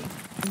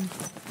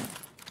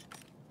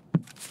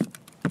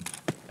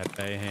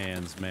 Happy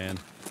hands, man.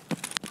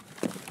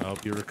 I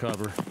hope you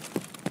recover.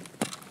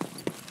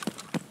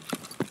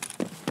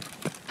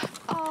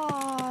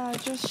 Oh,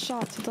 just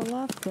shot to the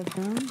left of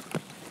him.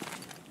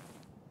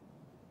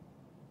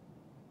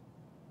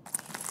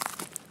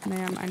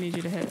 Ma'am, I need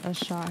you to hit a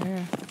shot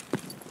here.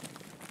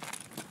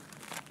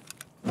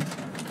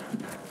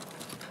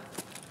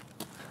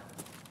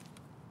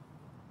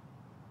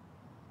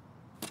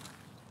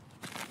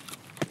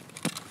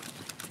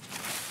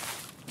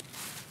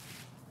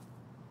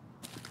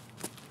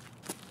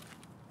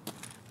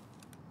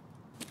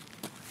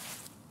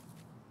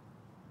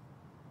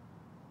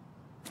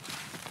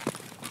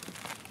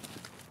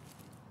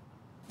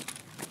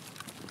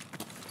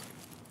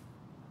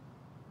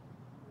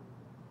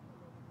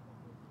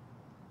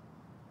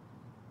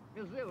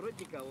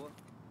 Вроде никого.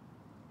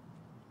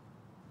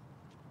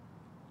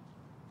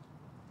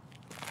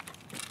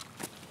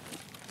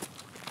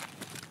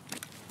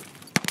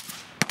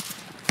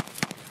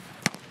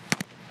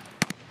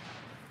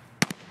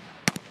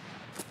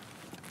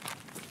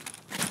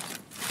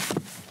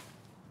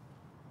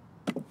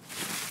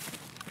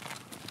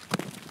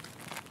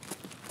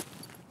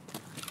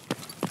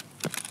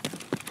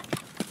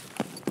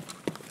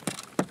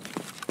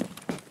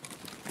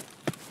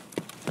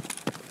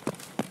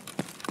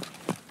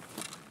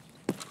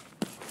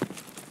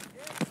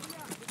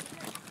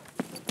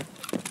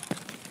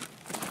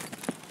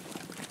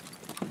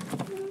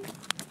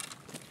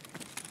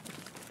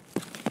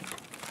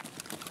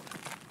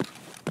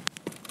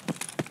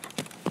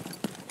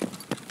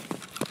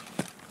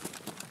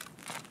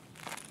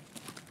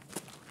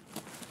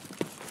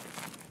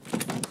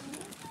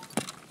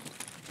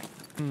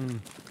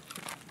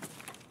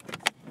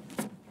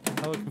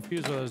 I look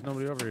confused why there's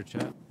nobody over here,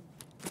 chat.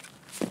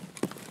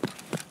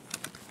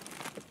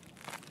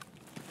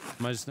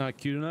 Am I just not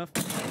cute enough?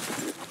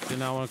 Do you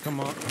not want to come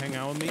on, hang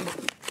out with me?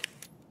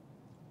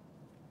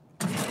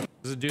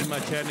 There's a dude in my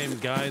chat named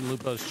Guy in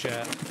Lupo's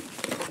chat.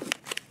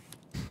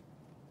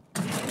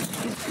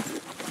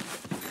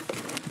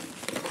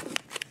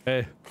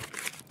 Hey.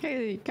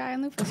 Hey, Guy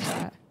in Lupus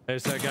chat. Hey,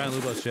 it's that Guy in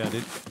Lupo's chat,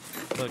 dude.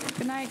 Look.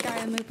 Good night, Guy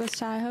in Lupus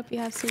chat. I hope you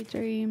have sweet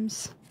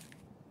dreams.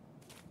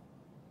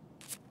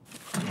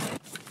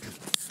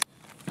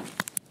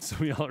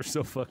 Some of y'all are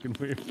so fucking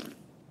weird.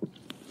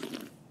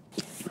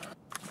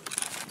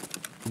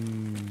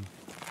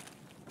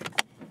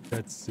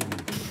 That's silly.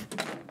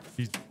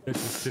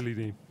 That's a silly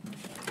name.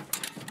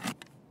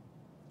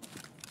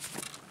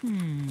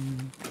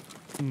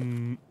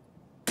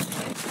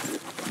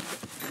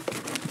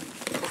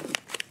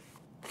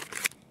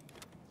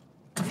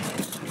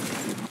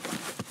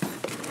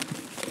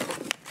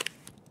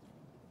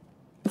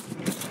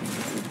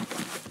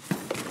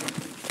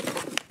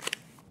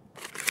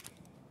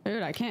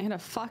 Dude, I can't hit a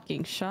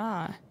fucking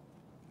shot.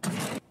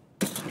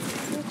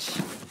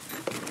 Bitch.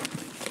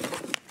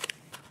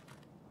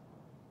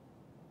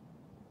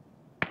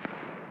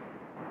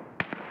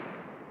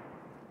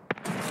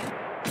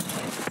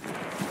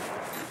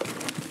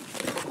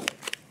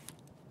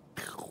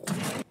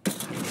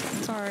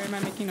 Sorry, am I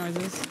making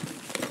noises?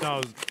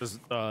 No,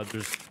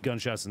 there's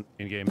gunshots in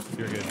game.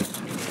 You're good.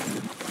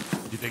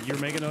 You think you were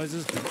making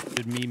noises?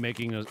 Did me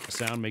making a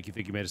sound make you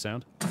think you made a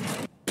sound?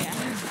 Yeah.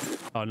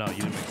 Oh no, you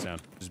didn't make a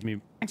sound. Just me.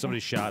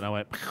 Somebody shot and I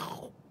went.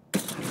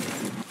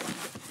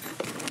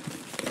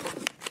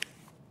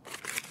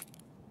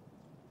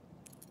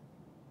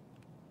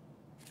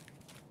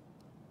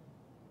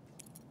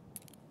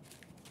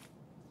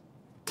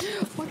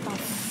 What the fuck?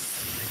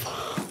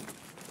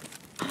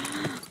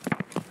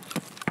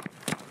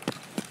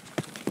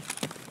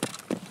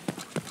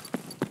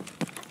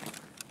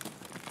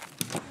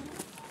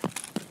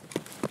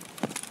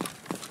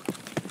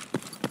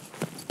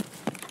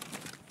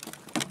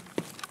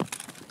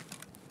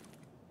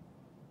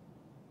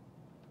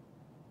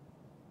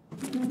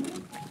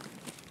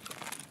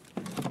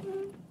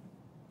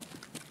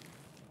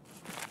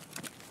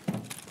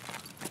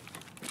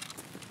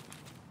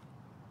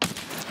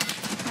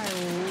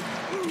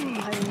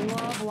 I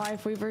love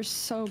Life Weaver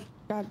so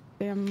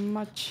goddamn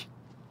much.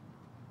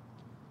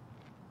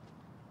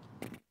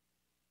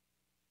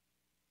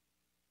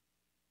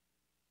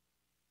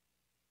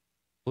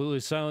 Completely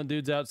silent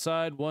dudes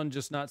outside. One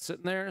just not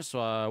sitting there, so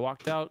I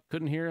walked out,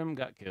 couldn't hear him,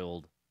 got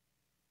killed.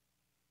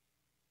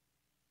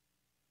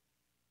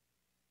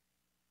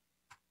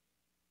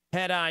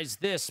 Head eyes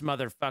this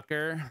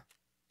motherfucker.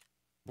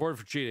 Board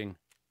for cheating.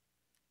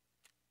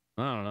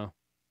 I don't know.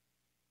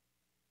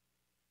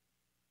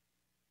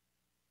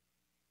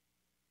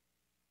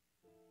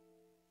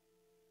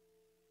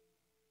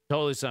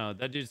 Totally silent.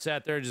 That dude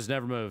sat there and just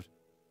never moved.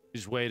 He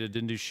just waited,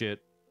 didn't do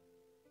shit.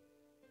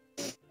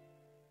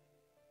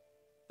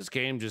 This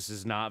game just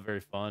is not very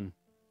fun.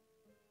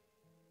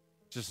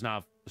 It's just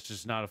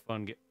not a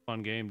fun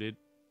game, dude.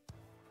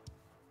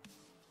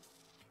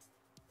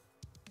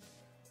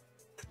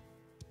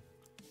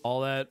 All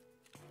that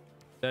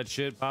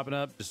shit popping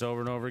up just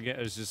over and over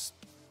again. It's just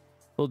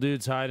little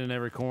dudes hiding in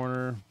every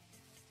corner.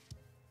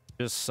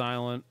 Just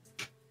silent.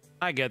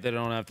 I get they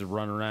don't have to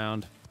run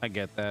around. I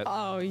get that.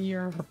 Oh,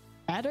 you're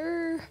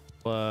better?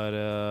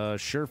 But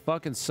sure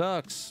fucking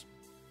sucks.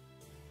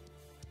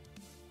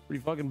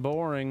 Pretty fucking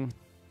boring.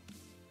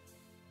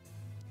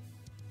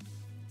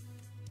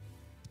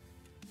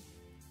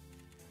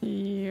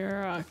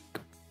 You're a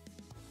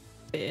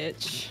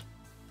bitch.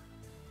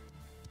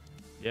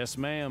 Yes,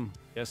 ma'am.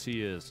 Yes,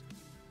 he is.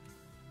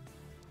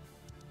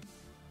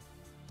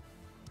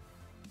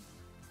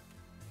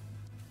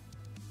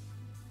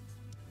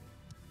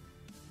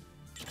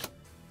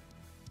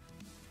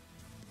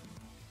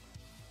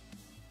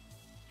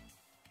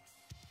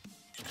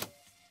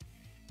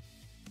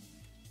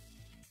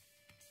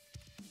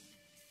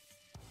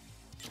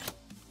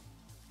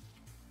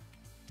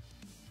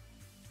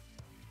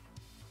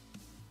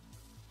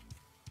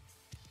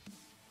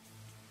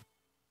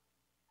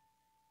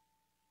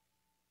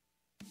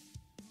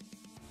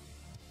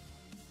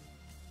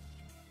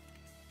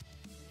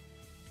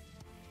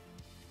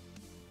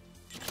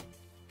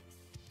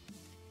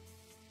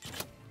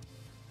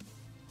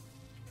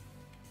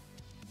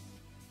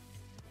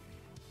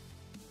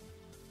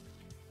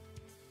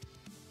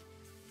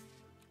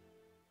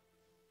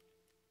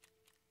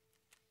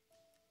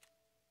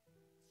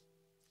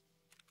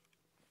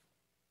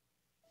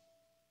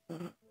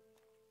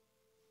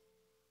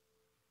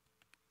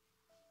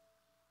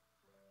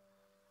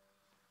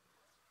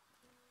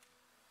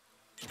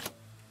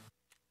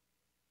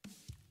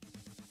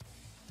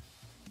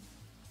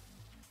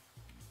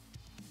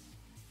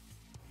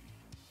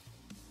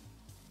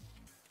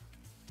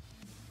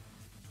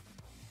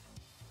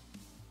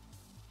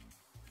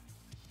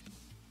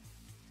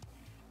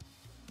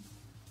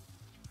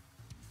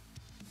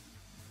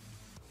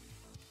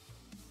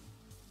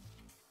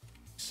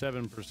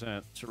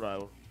 %7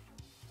 survival.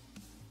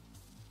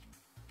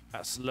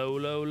 That's low,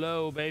 low,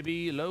 low,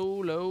 baby. Low,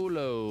 low,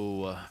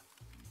 low.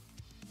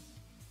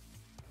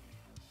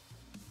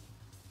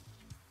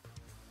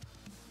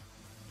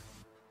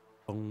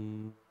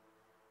 Boom.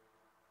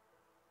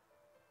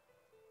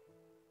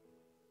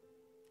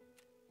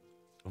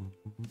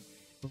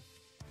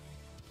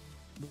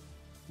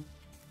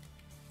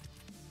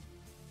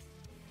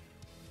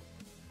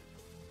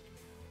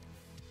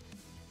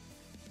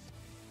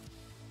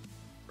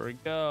 There we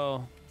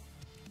go.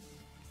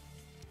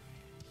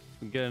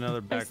 Get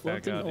another I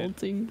slept backpack in out. Dude.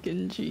 Ulting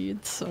Genji.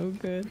 It's so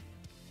good.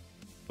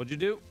 What'd you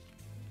do?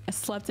 I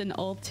slept in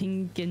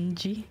Ulting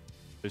Genji.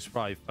 He's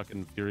probably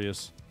fucking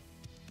furious.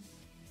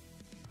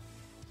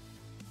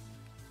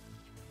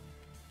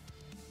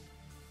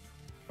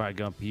 Probably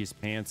gonna pee his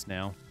pants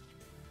now.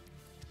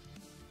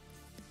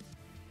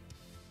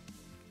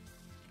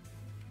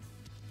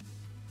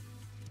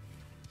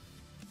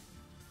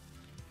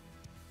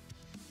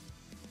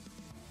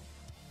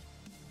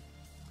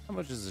 How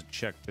much is a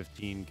check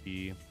 15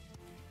 key?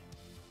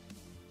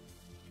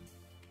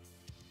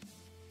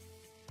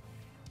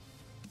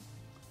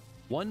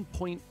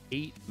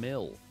 $1.8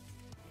 mil.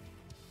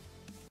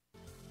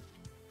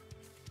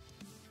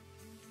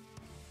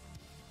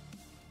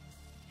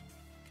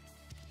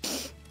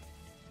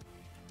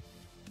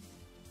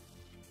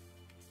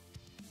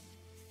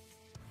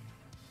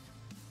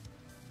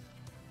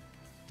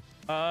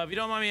 If you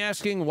don't mind me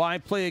asking, why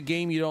play a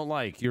game you don't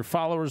like? Your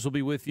followers will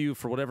be with you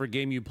for whatever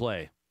game you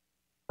play.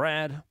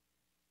 Brad,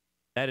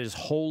 that is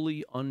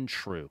wholly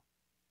untrue.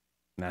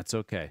 And that's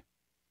okay.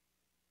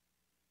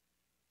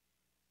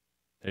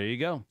 There you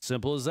go.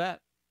 Simple as that.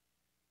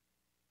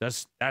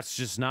 That's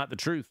just not the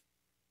truth.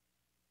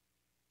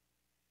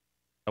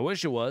 I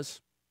wish it was.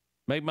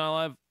 Make my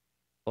life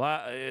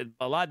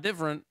a lot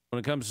different when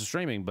it comes to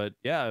streaming, but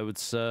yeah,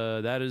 it's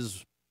that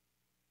is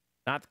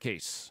not the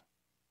case.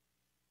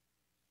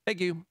 Thank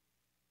you.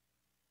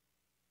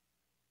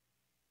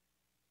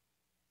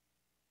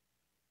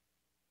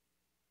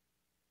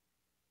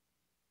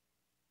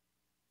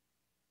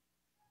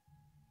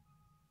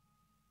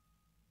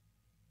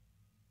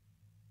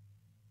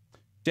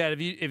 Dad,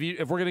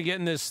 if we're gonna get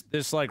in this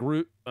like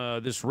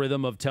this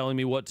rhythm of telling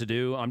me what to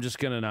do, I'm just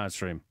gonna not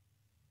stream.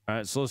 All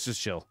right, so let's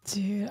just chill.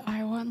 Dude,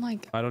 I want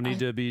like I don't need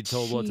to be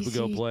told what to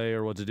go cheesy play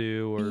or what to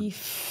do or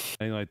beef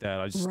anything like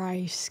that.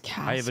 rice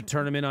casserole. I have a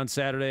tournament on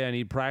Saturday. I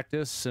need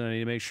practice and I need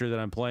to make sure that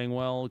I'm playing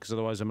well because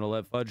otherwise I'm gonna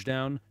let Fudge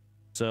down.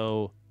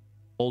 So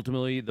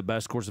ultimately, the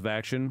best course of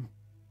action,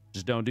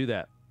 just don't do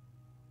that.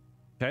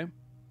 Okay.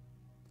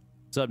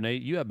 What's up,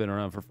 Nate? You have been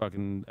around for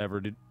fucking ever,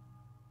 dude.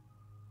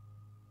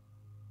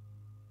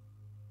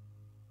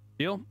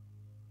 Deal?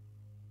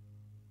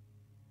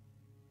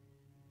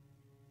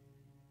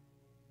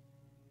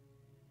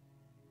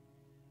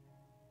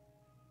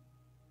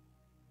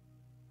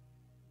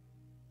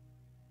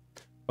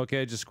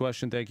 Okay, just a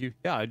question. Thank you.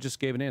 Yeah, I just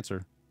gave an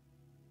answer.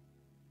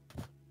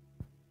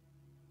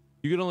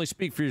 You can only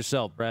speak for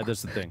yourself, Brad.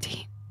 That's the thing.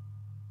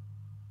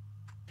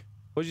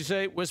 What'd you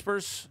say?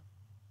 Whispers?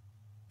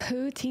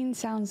 Poutine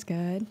sounds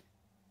good.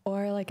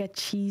 Or like a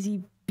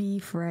cheesy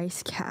beef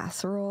rice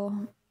casserole.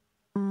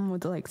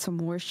 With like some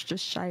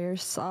Worcestershire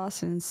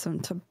sauce and some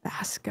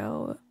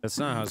Tabasco. That's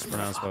not how it's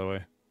pronounced, by the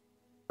way.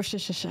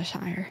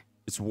 Worcestershire.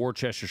 It's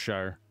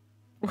Worcestershire.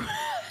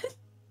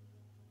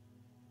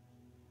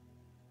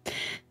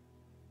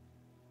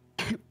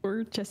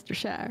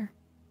 Worcestershire.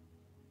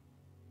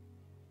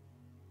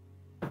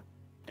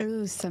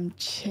 Ooh, some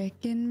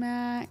chicken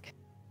mac.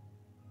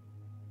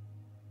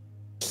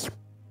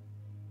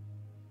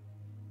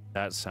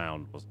 That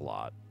sound was a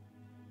lot.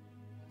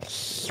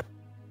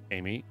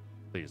 Amy,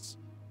 please.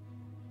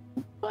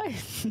 What? I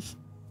feel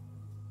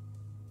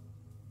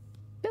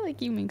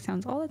like you make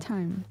sounds all the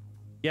time.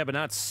 Yeah, but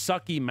not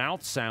sucky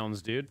mouth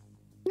sounds, dude.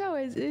 No,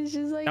 it's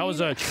just like... That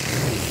was a...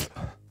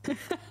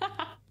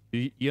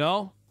 you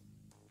know?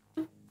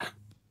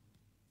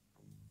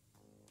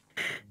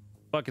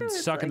 Fucking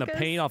sucking like the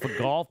paint off a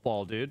golf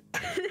ball, dude.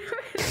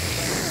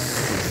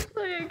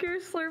 Like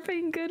you're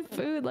slurping good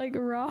food like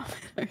ramen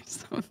or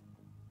something.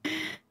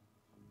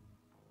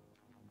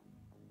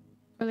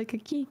 Or like a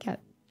kitty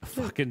cat.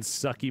 Fucking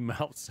sucky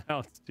mouth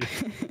sounds, dude.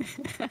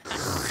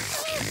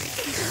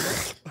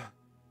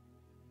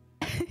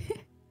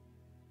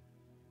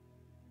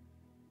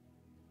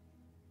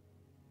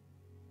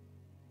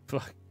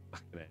 Fucking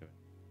anyway.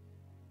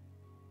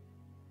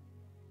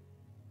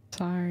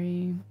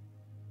 Sorry.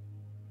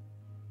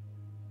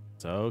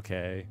 It's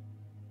okay.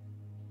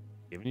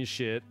 Giving you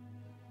shit.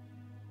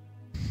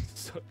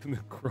 Sucking the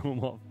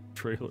chrome off the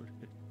trailer.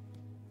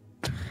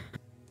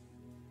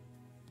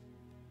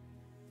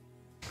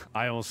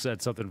 I almost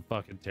said something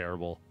fucking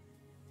terrible.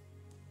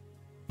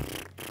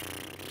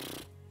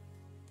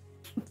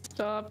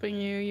 Stopping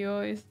you. You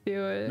always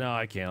do it. No,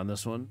 I can't on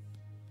this one.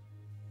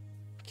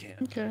 I can't.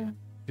 Okay.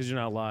 Because you're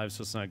not live,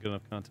 so it's not good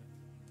enough content.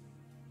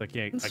 I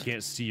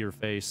can't see your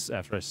face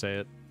after I say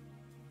it.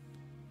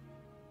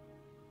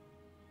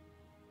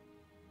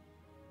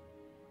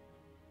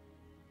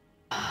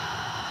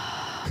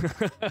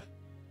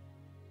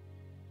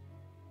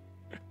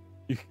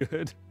 You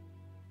good?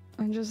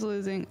 I'm just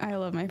losing. I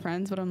love my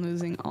friends, but I'm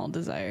losing all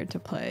desire to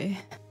play.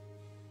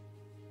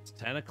 It's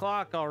 10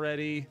 o'clock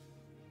already.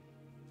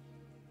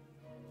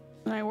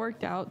 And I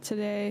worked out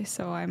today,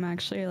 so I'm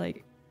actually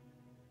like,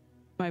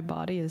 my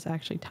body is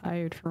actually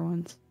tired for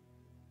once.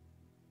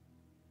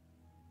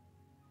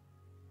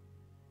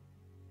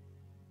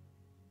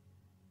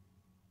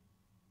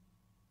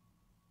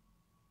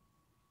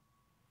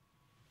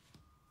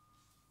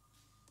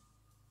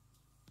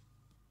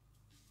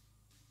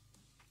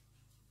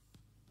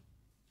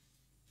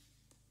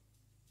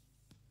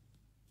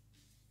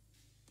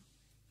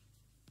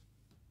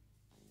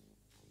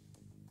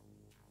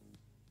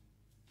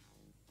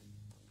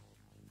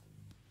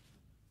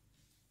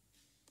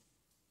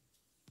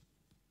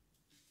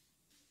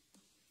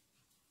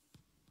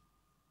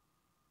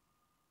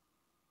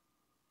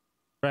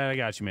 Brad, I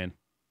got you, man.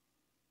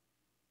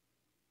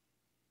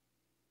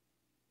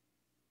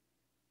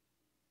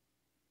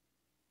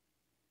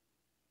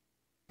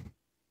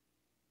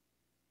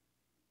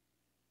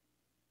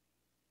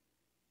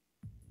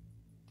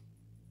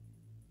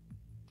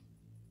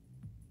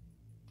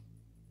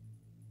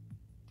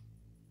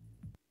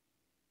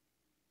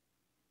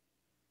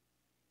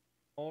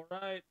 All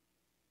right.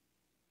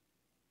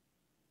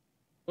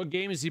 What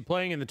game is he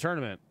playing in the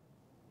tournament?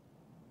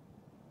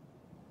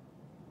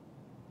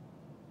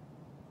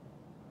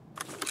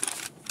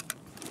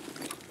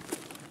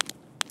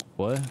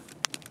 What?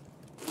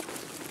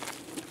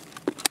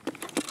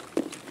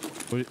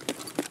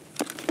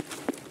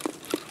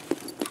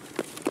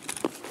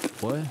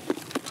 What?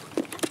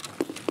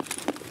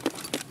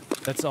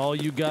 That's all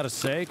you gotta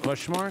say?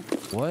 Question mark?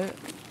 What?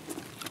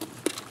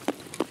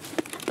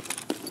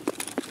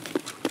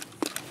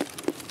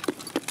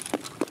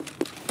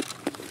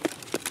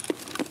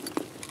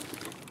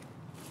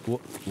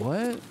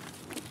 What?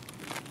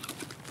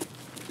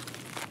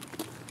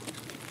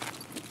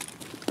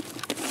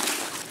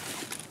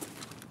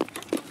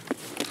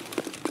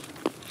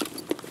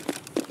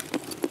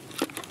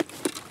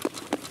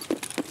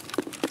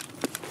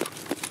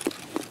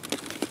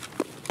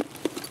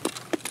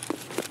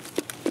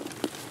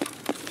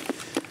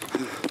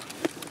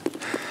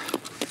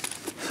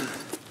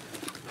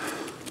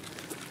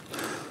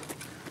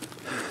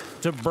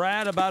 To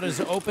Brad about his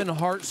open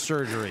heart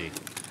surgery.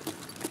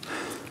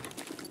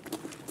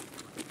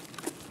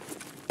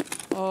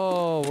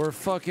 Oh, we're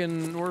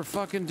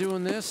fucking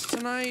doing this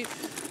tonight?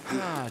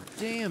 God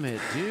damn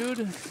it,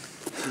 dude.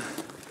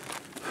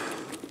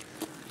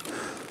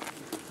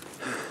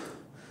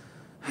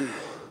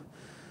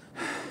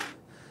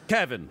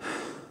 Kevin,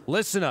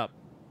 listen up.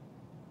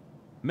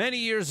 Many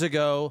years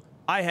ago,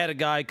 I had a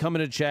guy come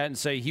into chat and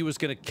say he was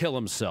going to kill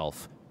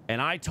himself.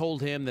 And I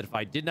told him that if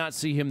I did not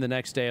see him the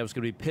next day, I was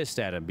going to be pissed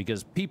at him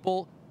because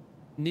people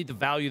need to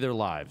value their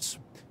lives.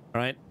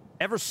 All right?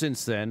 Ever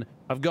since then,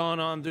 I've gone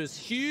on this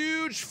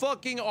huge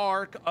fucking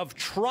arc of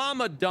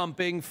trauma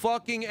dumping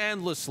fucking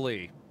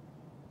endlessly.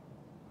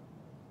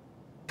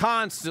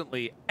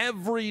 Constantly,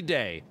 every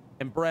day.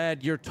 And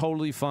Brad, you're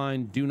totally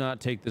fine. Do not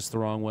take this the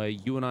wrong way.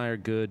 You and I are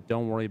good.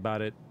 Don't worry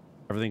about it.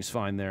 Everything's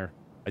fine there.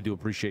 I do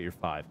appreciate your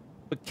 5.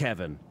 But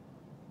Kevin,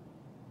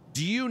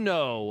 do you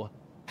know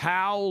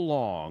how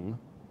long,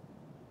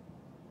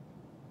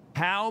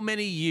 how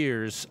many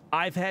years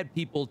I've had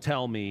people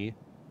tell me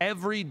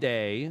every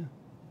day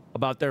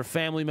about their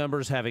family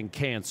members having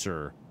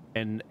cancer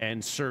and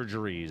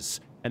surgeries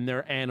and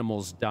their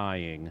animals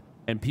dying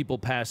and people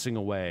passing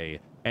away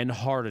and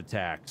heart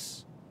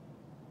attacks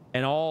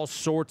and all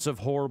sorts of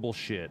horrible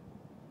shit?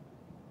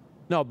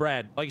 No,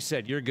 Brad, like you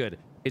said, you're good.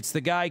 It's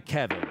the guy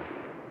Kevin.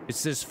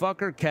 It's this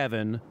fucker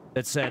Kevin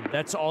that said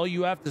that's all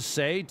you have to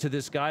say to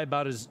this guy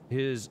about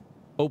his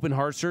open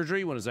heart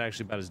surgery when it's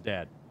actually about his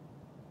dad.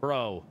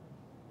 Bro.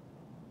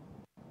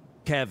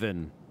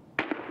 Kevin.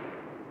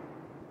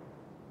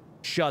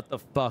 Shut the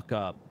fuck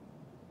up.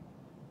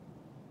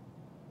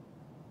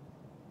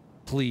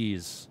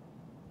 Please.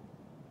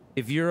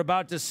 If you're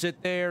about to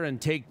sit there and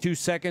take 2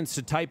 seconds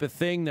to type a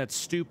thing that's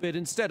stupid,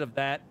 instead of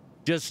that,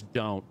 just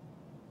don't.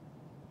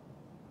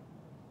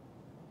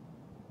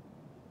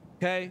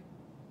 Okay?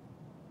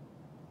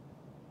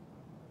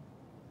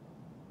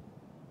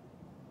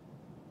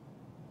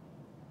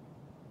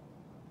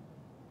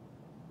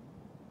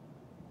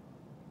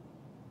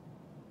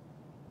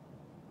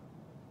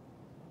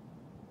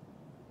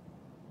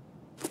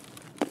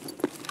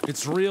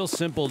 It's real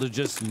simple to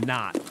just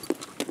not.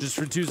 Just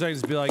for 2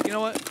 seconds be like, you know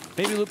what?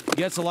 Maybe Luke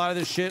gets a lot of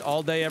this shit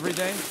all day, every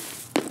day,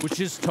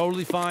 which is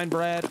totally fine,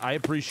 Brad. I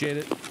appreciate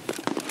it.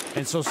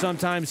 And so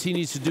sometimes he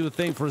needs to do a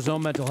thing for his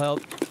own mental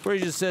health where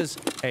he just says,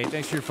 hey,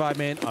 thanks for your 5,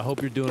 man. I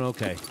hope you're doing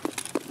okay.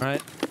 All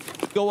right?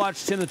 Go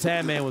watch Tim the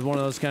Tab Man with one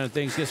of those kind of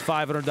things. Gets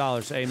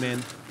 $500. Hey, man.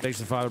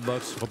 Thanks for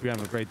 $500. Hope you're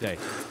having a great day.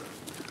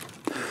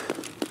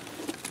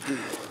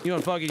 You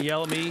want to fucking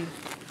yell at me,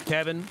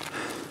 Kevin?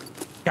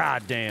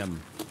 God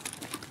damn.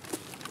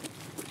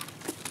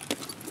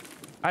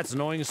 That's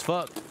annoying as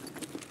fuck.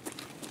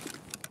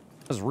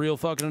 That's real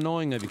fucking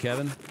annoying of you,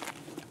 Kevin.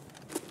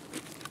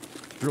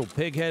 Real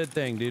pig-headed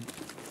thing, dude.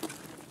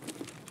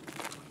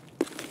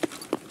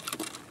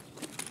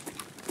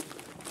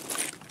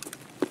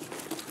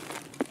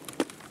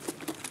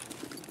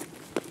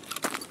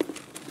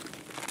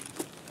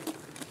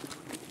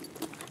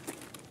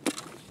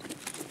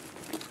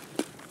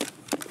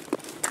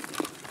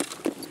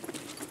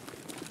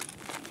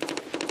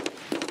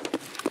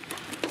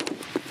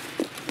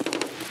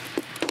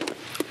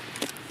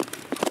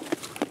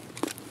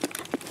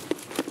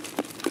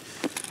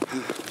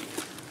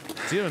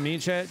 See what I mean,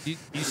 Chad? You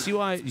see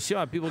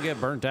why people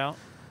get burnt out?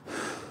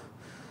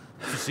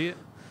 You see it?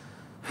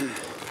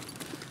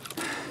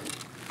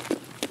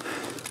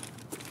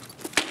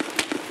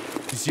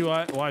 You see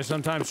why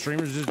sometimes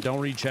streamers just don't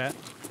read chat?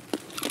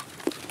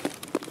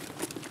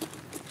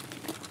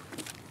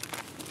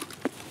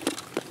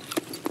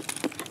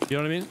 You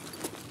know what I mean?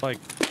 Like,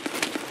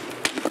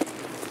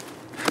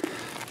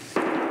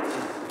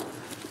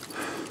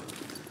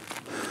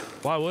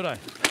 Why would I?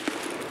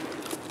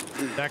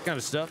 That kind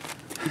of stuff.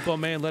 Lupo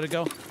man, let it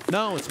go.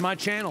 No, it's my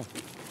channel.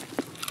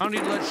 I don't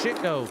need to let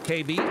shit go,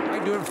 KB. I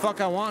can do whatever the fuck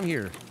I want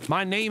here.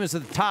 My name is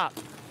at the top,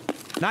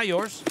 not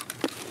yours.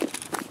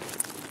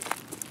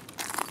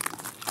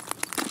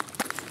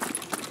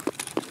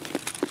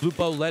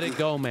 Lupo, let it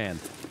go, man.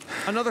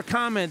 Another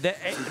comment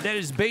that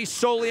is based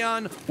solely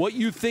on what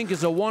you think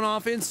is a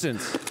one-off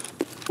instance,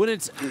 when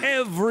it's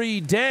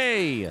every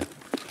day.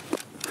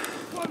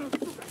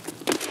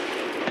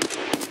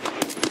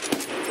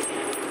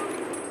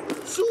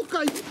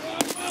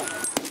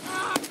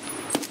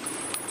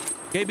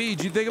 KB,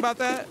 did you think about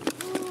that?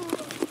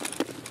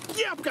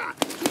 Yeah, I've got.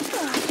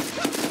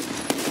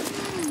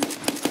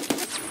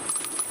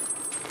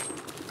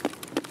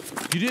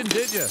 You didn't,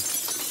 did you?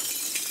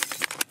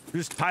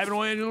 You're just typing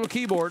away on your little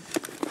keyboard.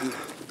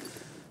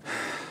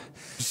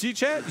 You see,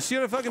 chat? You see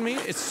what I fucking mean?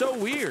 It's so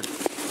weird.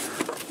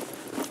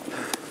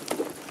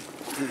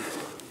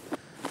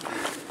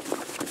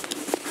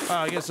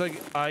 I guess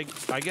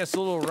a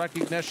little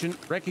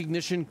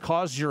recognition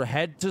caused your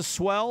head to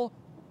swell.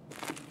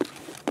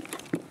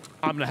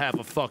 I'm gonna have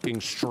a fucking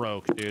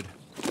stroke, dude.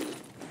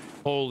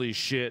 Holy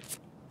shit.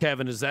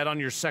 Kevin, is that on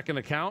your second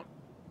account?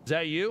 Is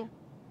that you?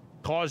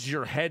 Caused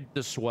your head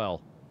to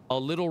swell. A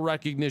little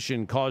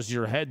recognition caused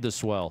your head to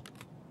swell.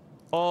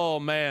 Oh,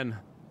 man.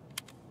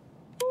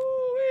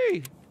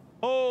 Ooh-wee.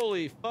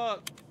 Holy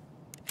fuck.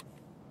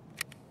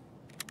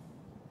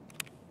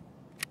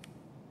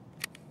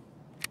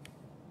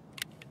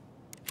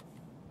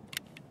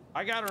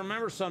 I gotta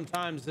remember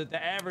sometimes that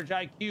the average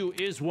IQ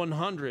is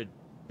 100,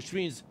 which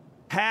means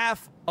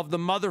half of the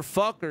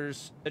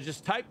motherfuckers that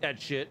just type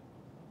that shit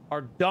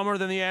are dumber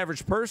than the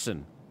average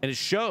person, and it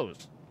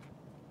shows.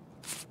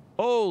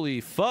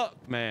 Holy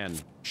fuck, man.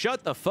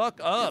 Shut the fuck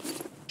up.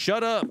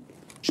 Shut up.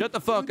 Shut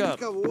the fuck up.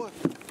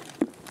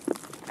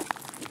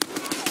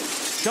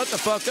 Shut the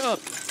fuck up.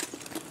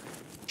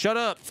 Shut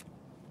up.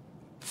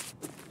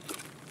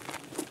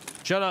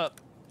 Shut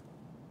up.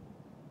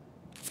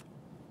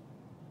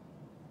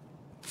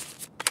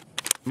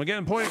 Am I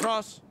getting point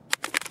across?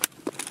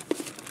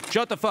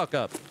 Shut the fuck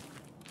up.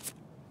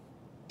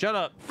 Shut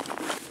up.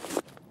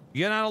 You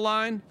getting out of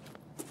line?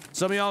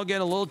 Some of y'all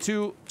getting a little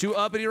too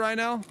uppity right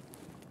now?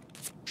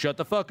 Shut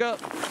the fuck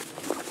up.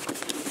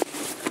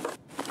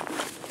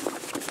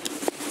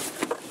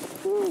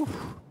 Whew.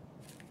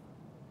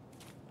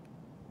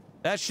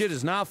 That shit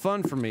is not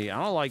fun for me.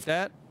 I don't like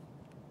that.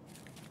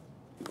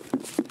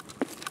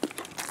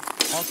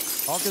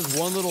 Hawkins'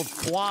 one little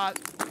twat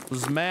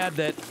was mad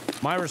that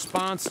my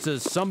response to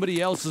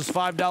somebody else's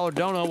 $5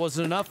 donut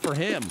wasn't enough for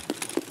him.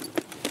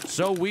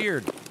 So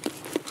weird.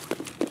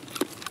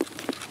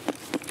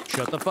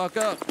 Shut the fuck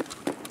up.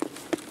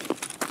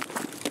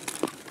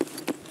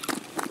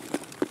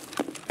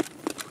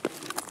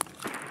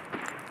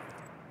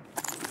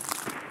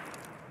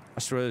 I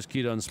swear this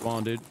key doesn't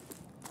spawn, dude.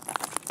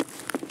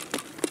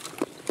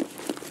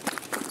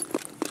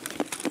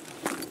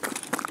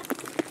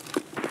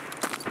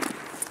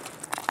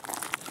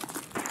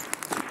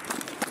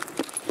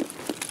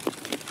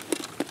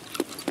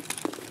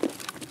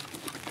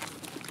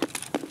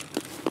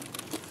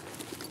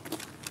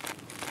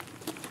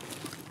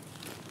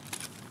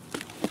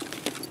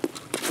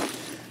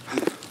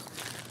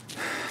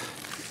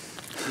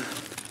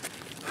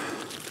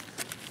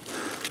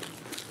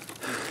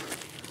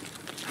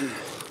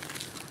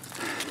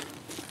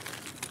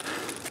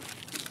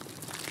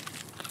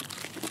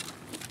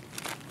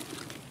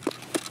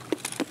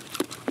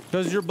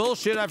 Because your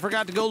bullshit, I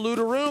forgot to go loot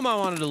a room I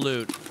wanted to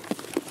loot.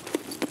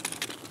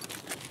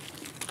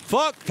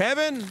 Fuck,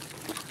 Kevin.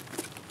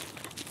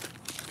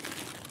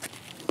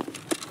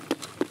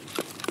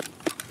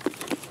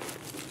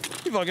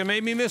 You fucking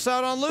made me miss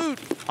out on loot.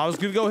 I was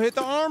gonna go hit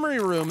the armory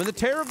room in the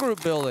Terror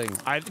Group building.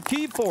 I had the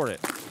key for it.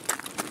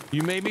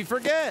 You made me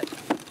forget.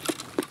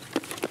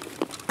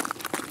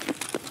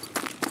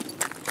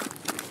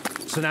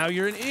 So now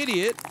you're an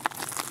idiot.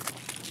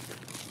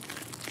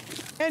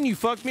 And you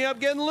fucked me up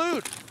getting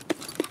loot.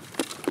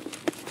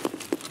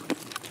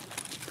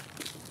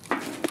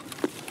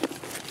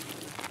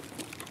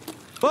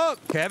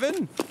 Fuck,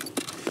 Kevin.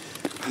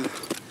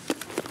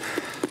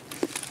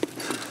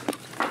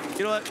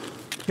 You know what?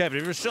 Kevin,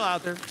 if you're still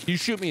out there, you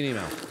shoot me an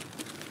email.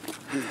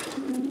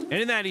 And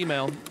in that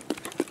email,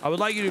 I would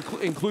like you to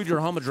include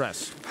your home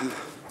address.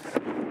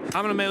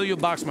 I'm gonna mail you a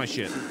box of my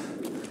shit.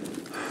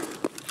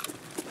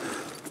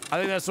 I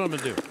think that's what I'm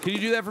gonna do. Can you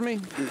do that for me?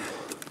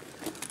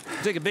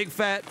 Take a big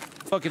fat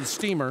fucking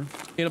steamer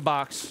in a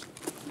box,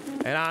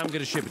 and I'm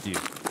gonna ship it to you.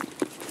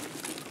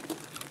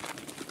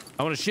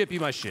 I wanna ship you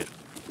my shit.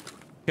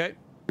 Okay?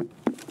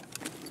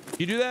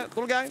 You do that,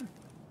 little guy? I'm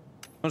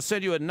gonna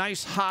send you a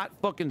nice hot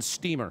fucking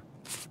steamer.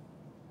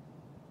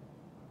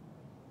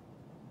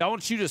 I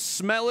want you to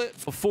smell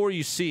it before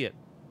you see it.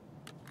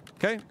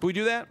 Okay? Can we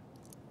do that?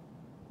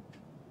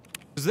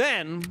 Because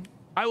then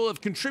I will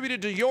have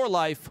contributed to your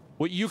life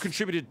what you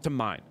contributed to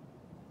mine.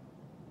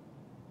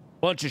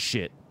 Bunch of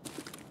shit.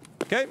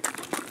 Okay?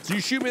 So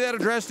you shoot me that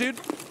address, dude.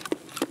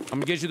 I'm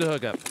gonna get you the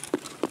hookup.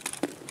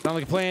 Sound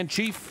like a plan,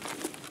 Chief?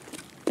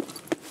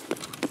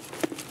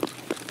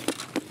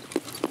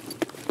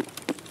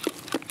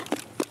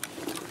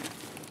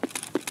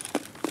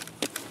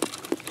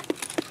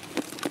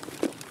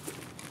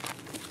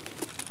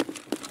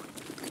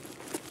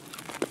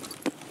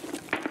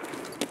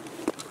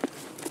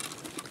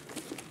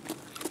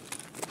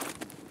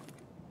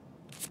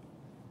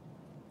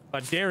 If I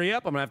dairy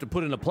up, I'm gonna have to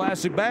put it in a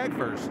plastic bag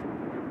first.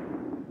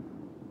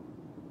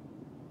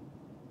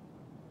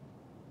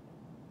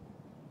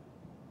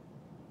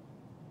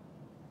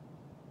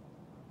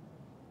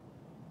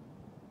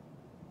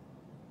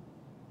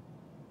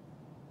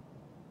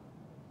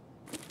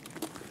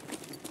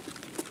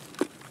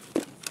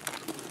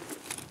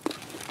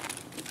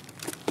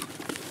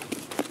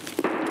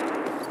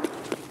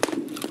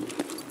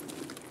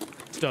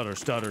 Stutter,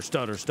 stutter,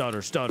 stutter,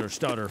 stutter, stutter,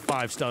 stutter.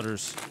 5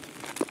 stutters.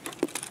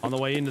 On the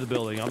way into the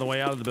building, on the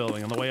way out of the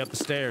building, on the way up the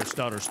stairs.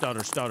 Stutter,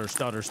 stutter, stutter,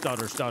 stutter,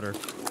 stutter, stutter.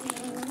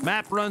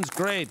 Map runs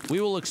great.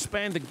 We will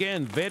expand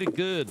again. Very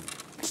good.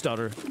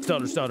 Stutter,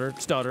 stutter, stutter,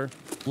 stutter.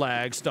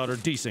 Lag, stutter,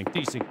 desync,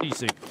 desync,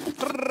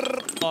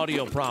 desync.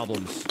 Audio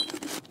problems.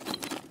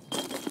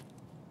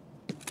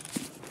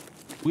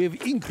 We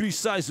have increased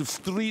size of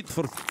street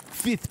for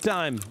 5th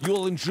time. You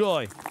will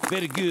enjoy.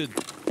 Very good.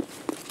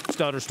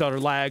 Stutter, stutter,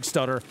 lag,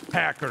 stutter.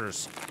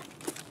 Hackers.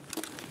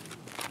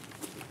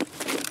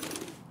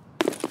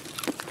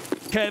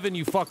 Kevin,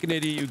 you fucking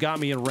idiot. You got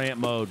me in rant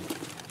mode.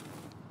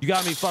 You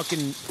got me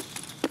fucking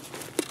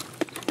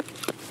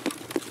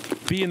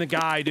being the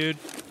guy, dude.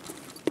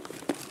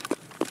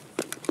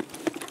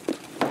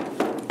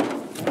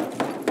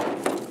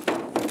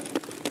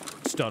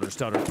 Stutter,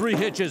 stutter. 3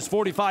 hitches,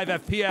 45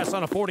 FPS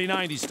on a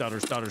 4090.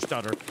 Stutter, stutter,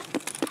 stutter.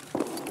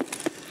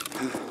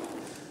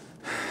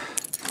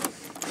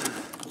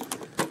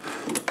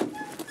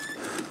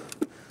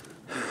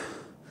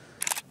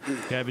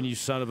 Kevin, you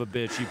son of a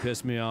bitch. You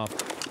pissed me off.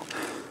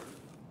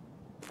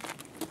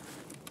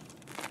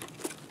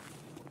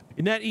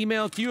 In that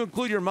email, can you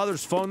include your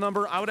mother's phone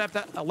number? I'd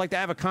like to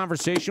have a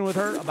conversation with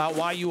her about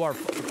why you are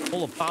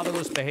full of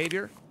fatherless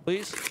behavior,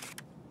 please.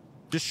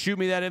 Just shoot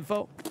me that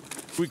info.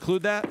 Can we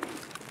include that?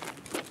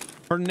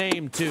 Her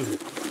name, too.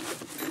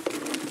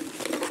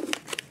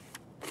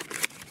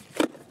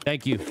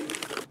 Thank you.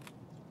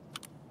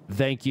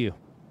 Thank you.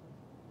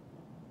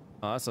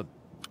 Oh, that's a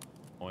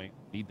point.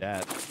 Need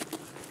that.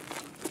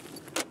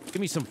 Give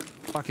me some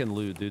fucking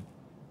loot, dude.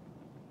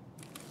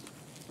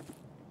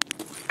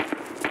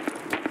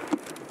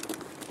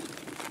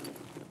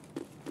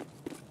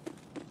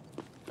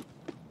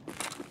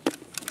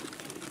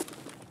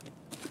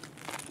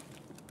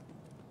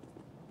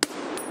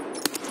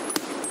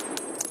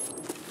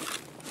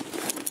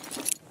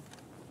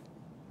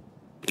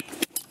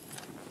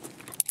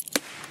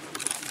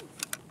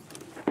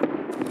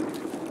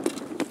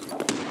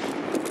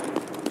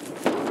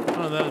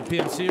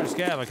 PMC or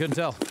Scav, I couldn't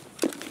tell.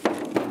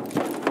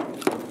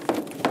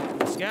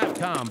 Scav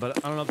calm, but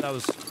I don't know if that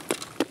was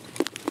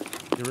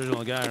the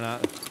original guy or not.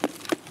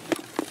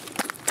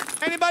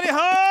 Anybody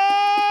home?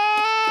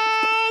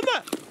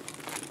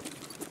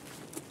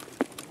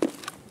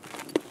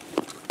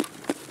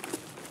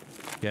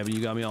 Kevin,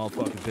 you got me all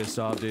fucking pissed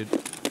off, dude.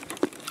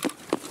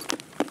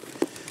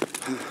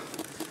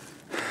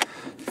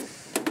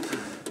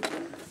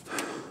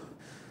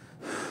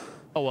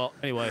 Oh well,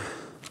 anyway.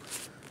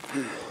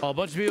 Oh, a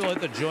bunch of people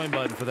hit the join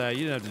button for that.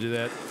 You didn't have to do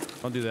that.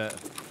 Don't do that.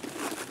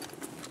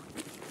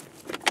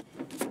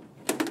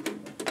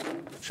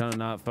 Trying to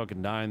not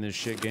fucking die in this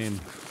shit game,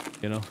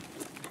 you know?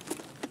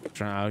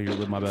 Trying out here to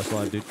live my best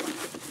life, dude. I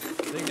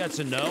think that's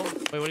a no.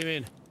 Wait, what do you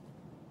mean?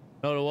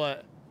 No to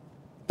what?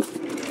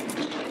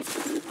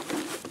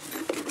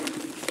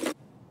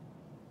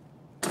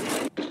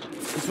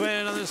 He's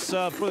waiting on this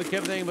for the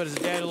Kevin thing, but his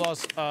dad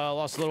lost a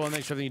little one.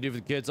 Thanks for everything you do for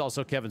the kids.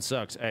 Also, Kevin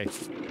sucks. Hey.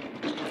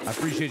 I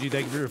appreciate you.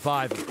 Thank you for your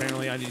 5.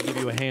 Apparently, I need to give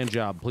you a hand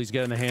job. Please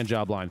get in the hand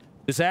job line.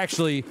 This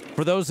actually,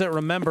 for those that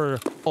remember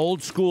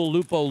old school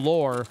Lupo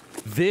lore,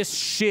 this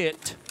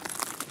shit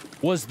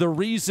was the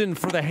reason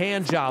for the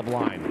hand job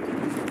line.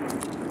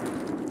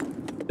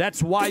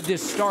 That's why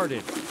this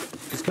started.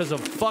 It's because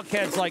of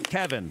fuckheads like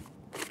Kevin.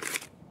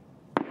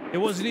 It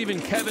wasn't even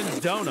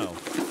Kevin's dono.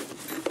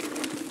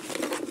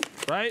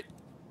 Right?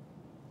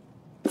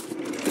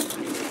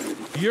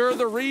 You're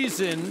the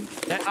reason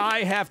that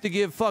I have to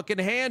give fucking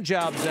hand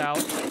jobs out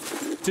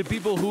to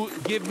people who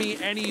give me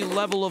any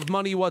level of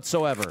money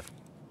whatsoever.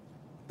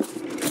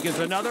 Because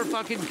another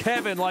fucking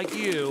Kevin like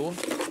you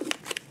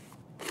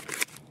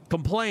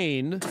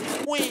complained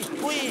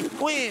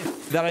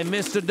that I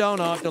missed a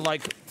donut after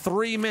like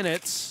 3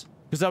 minutes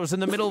because I was in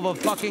the middle of a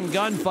fucking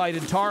gunfight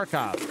in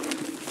Tarkov.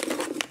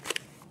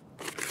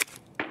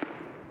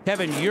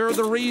 Kevin, you're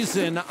the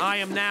reason I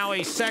am now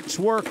a sex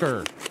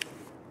worker.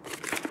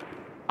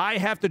 I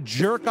have to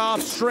jerk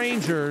off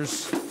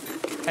strangers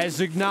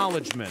as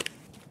acknowledgement.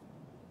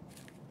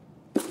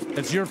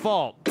 It's your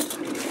fault.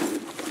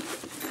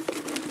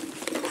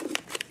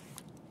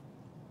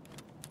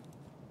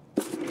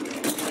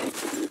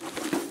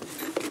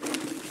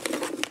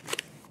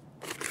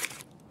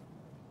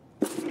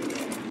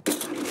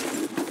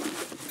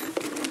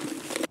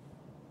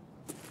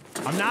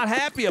 not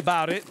happy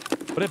about it,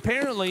 but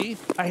apparently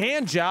a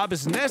hand job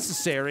is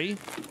necessary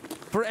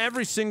for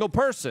every single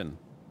person.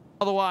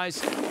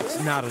 Otherwise,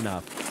 it's not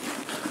enough.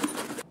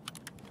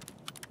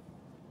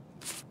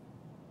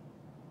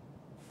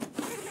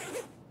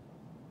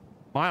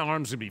 My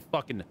arm's gonna be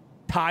fucking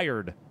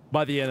tired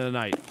by the end of the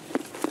night.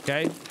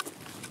 Okay? Do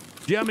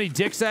you know how many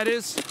dicks that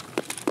is?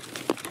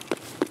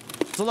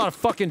 It's a lot of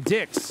fucking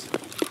dicks.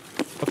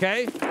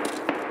 Okay?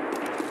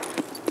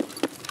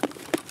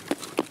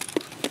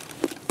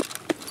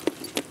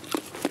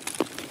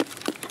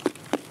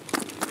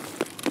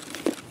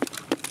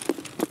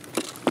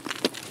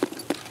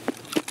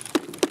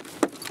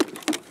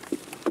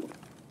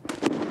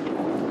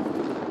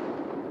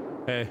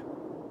 Hey.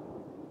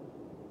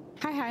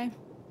 Hi.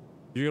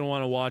 You're going to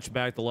want to watch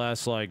back the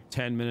last, like,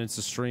 10 minutes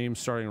of stream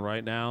starting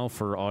right now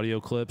for audio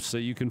clips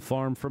that you can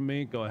farm from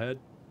me. Go ahead.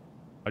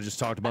 I just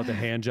talked about the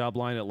hand job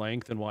line at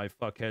length and why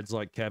fuckheads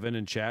like Kevin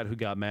in chat who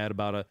got mad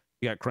about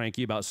he got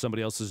cranky about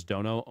somebody else's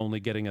dono only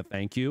getting a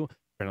thank you.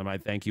 Apparently my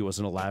thank you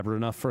wasn't elaborate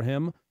enough for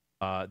him.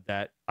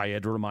 That I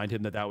had to remind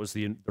him that was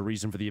the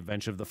reason for the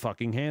invention of the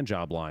fucking hand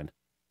job line.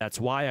 That's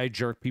why I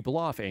jerk people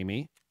off,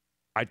 Amy.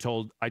 I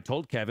told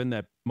Kevin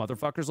that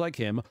motherfuckers like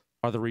him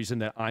are the reason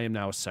that I am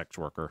now a sex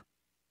worker.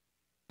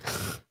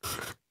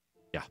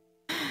 Yeah.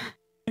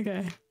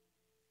 Okay.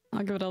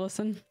 I'll give it a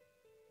listen.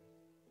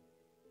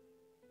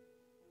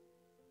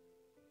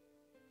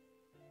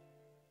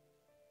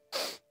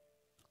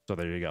 So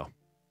there you go.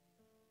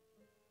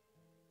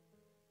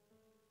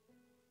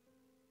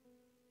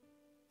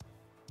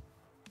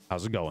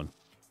 How's it going?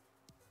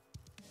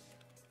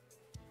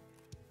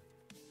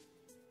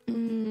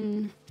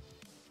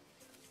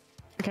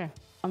 Okay.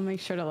 I'll make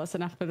sure to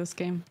listen after this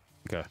game.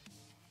 Okay.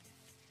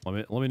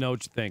 Let me know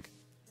what you think.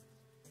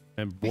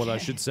 And what I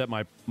should set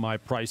my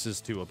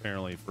prices to,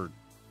 apparently, for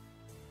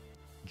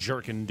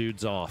jerking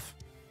dudes off.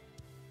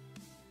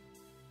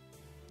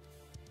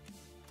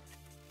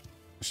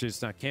 Actually,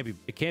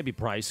 it can't be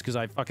priced because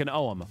I fucking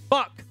owe them.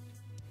 Fuck!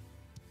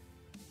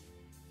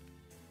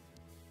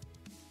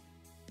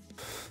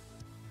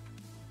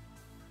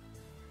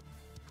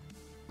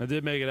 I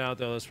did make it out,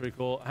 though. That's pretty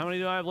cool. How many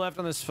do I have left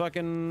on this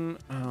fucking...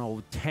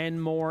 10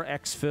 more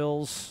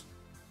exfils?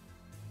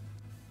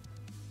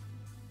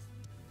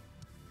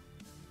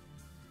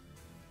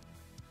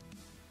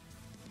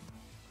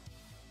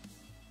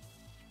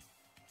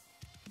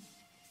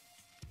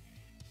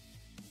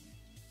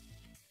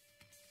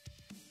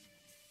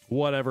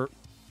 Whatever.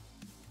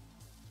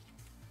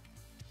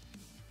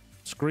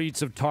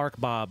 Screeds of Tark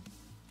Bob.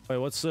 Wait,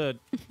 what's the...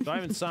 Do I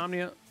have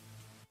insomnia?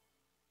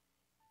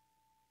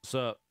 What's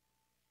up?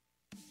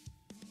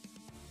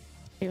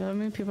 How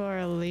many people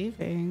are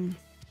leaving?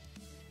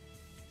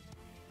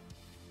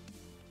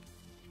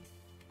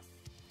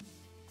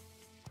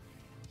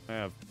 I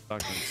have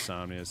fucking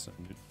insomnia.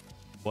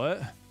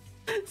 What?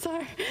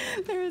 Sorry,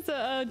 there was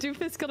a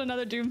Doomfist killed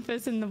another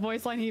Doomfist, and the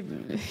voice line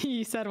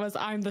he said was,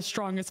 "I'm the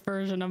strongest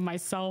version of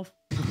myself."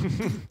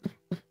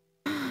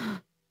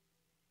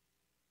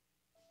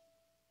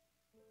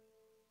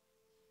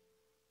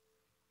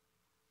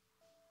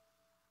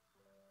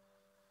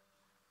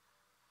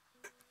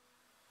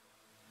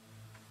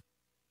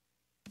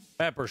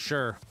 Pepper,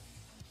 sure.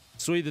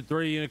 Sweet the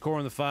 3,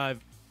 Unicorn the 5,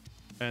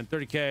 and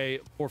 30K,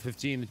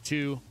 415 the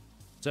 2.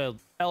 So,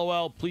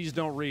 LOL, please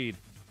don't read.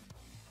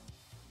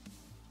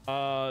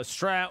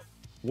 Strat,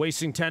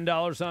 wasting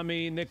 $10 on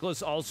me.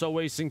 Nicholas also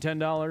wasting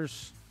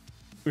 $10.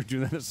 We were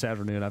doing that this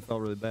afternoon. I felt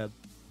really bad.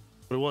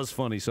 But it was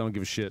funny, so I don't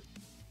give a shit.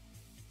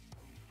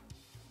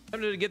 I'm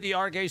going to get the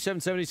RK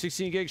 770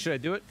 16 gig. Should I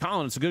do it?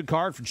 Colin, it's a good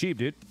card for cheap,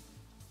 dude.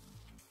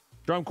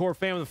 Drum Corps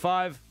fan with a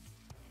 5.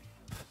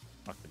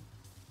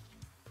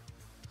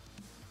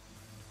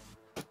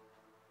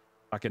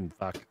 Fucking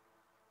fuck.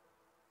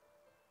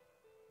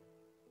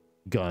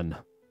 Gun.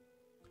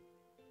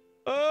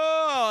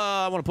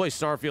 Oh, I want to play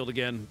Starfield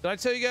again. Did I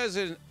tell you guys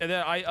that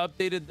I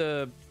updated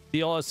the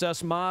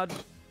DLSS mod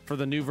for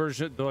the new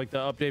version, like the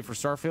update for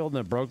Starfield, and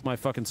it broke my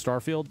fucking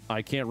Starfield?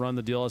 I can't run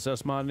the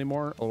DLSS mod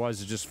anymore, otherwise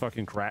it just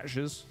fucking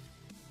crashes.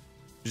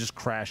 It just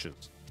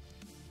crashes.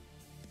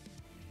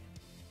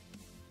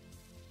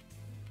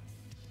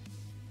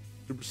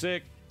 Super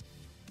sick.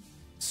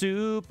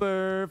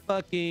 Super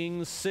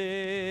fucking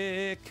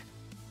sick.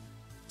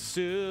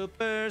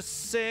 Super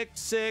sick,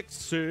 sick,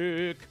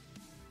 sick.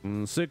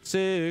 Sick,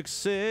 sick,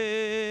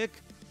 sick.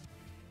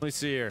 Let me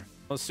see here.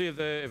 Let's see if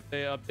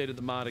they updated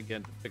the mod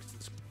again to fix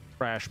this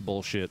crash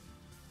bullshit.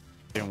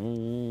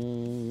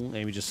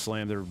 Amy just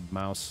slammed their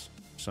mouse.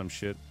 Some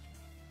shit.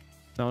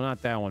 No,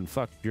 not that one.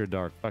 Fuck Pure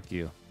Dark. Fuck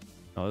you.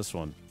 No, this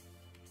one.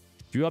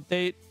 Did you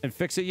update and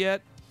fix it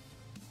yet?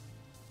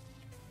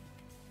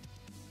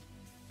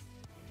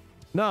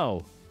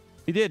 No,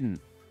 he didn't.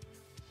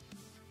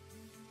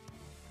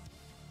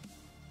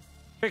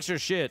 Fix your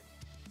shit.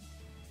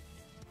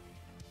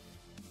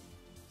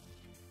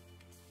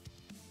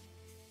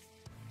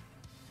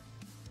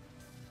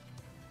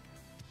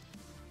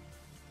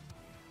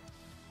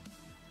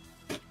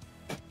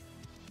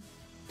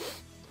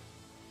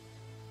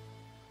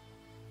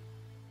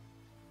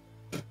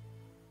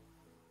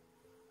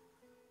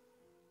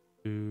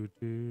 Do,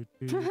 do,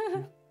 do,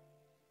 do.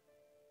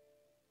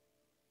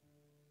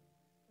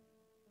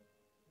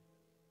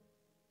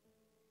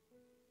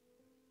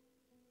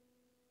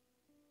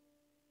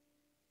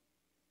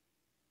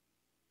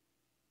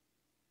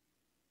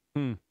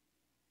 Hmm.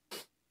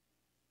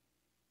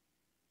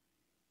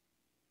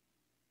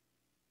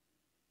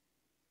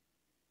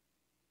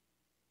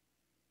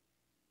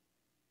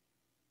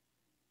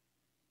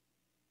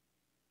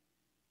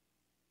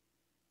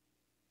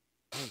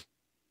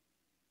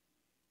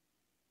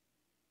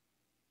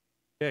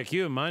 Yeah,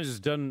 Q, mine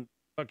just doesn't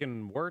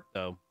fucking work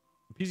though.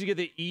 Piece you get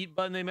the eat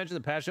button they mentioned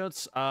in the patch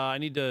notes. I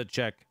need to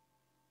check.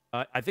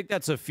 I think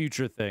that's a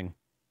future thing.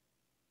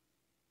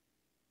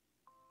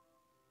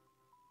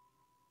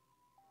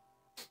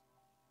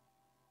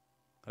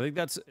 I think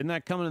that's, isn't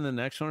that coming in the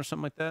next one or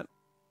something like that?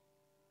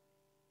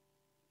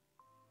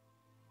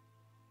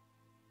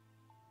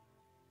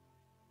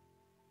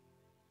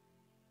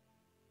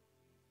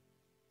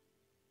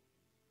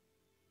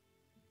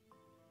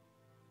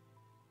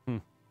 Hmm.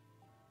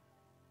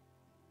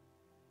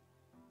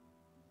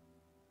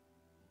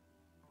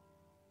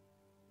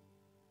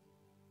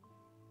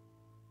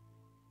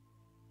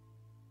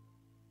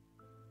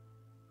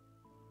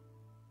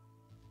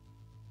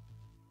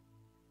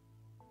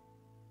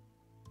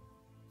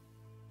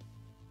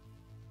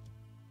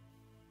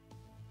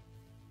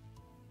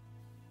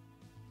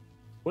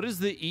 What is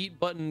the eat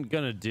button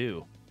gonna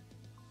do?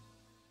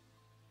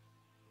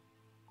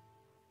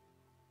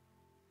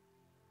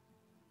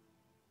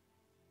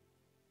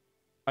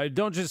 I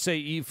don't just say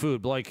eat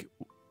food, but like,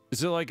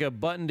 is it like a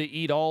button to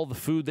eat all the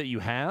food that you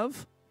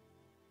have?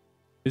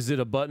 Is it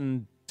a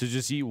button to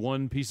just eat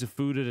one piece of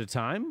food at a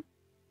time?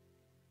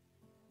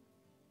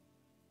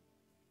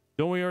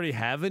 Don't we already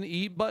have an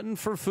eat button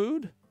for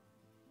food?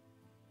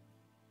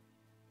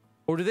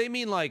 Or do they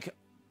mean like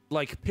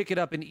pick it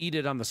up and eat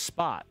it on the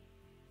spot?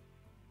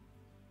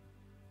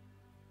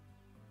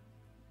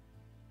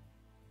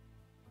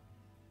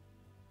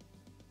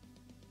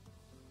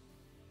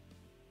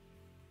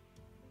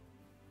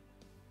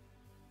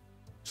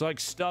 It's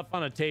like stuff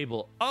on a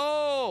table.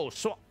 Oh,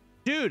 so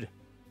dude,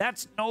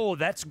 that's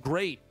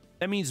great.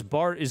 That means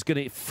Bart is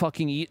gonna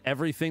fucking eat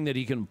everything that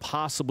he can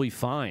possibly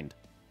find.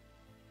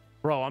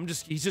 Bro,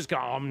 he's just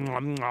going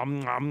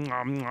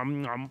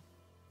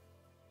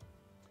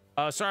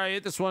sorry, I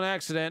hit this one on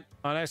accident.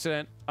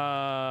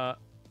 I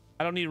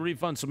don't need a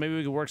refund, so maybe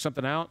we can work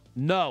something out.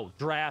 No,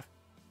 Draft.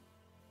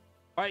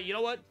 All right, you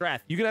know what?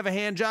 Draft, you can have a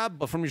hand job,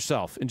 but from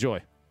yourself. Enjoy.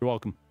 You're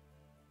welcome.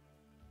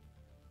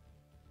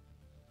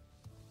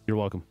 You're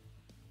welcome.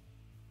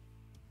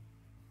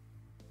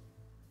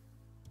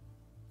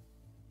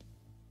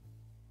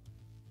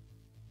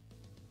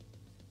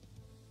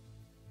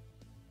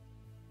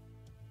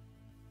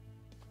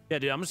 Yeah,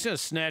 dude, I'm just gonna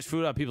snatch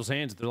food out of people's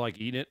hands if they're like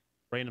eating it,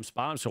 random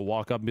spot. I'm just gonna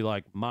walk up and be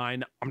like,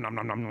 mine. Nom, nom,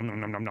 nom, nom,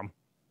 nom, nom, nom, nom.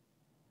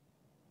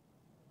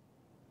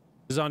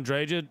 Is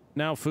Andreja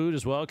now food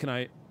as well? Can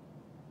I?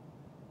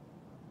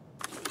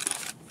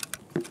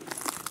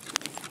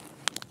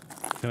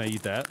 Can I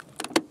eat that?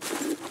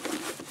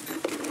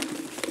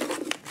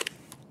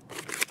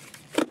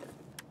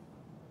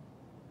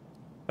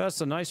 That's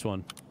a nice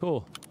one.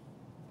 Cool.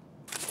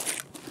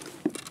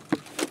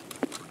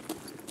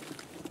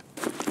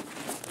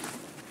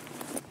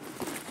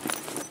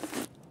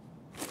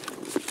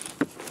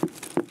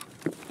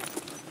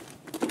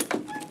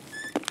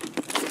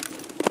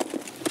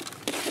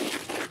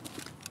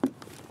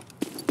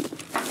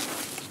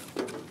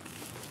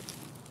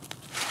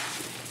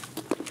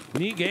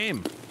 Neat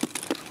game.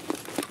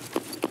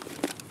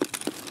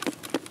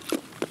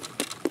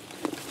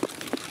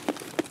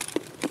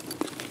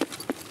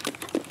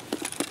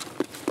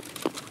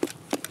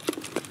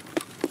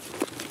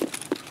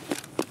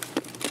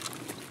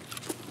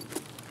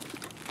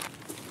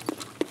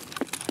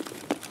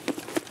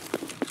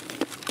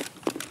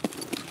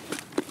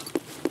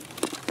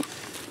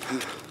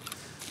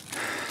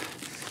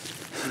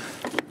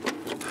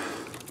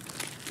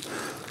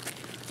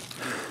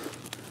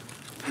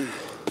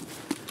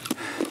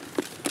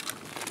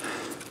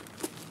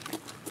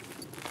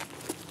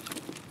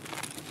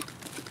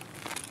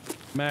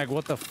 Mag,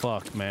 what the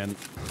fuck, man?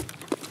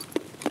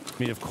 I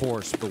mean, of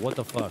course, but what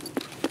the fuck?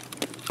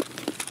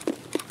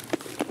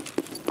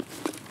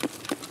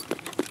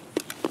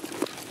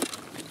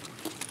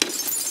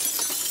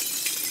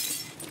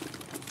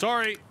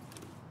 Sorry.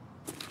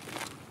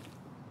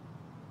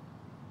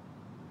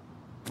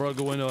 Broke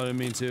the window, I didn't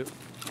mean to.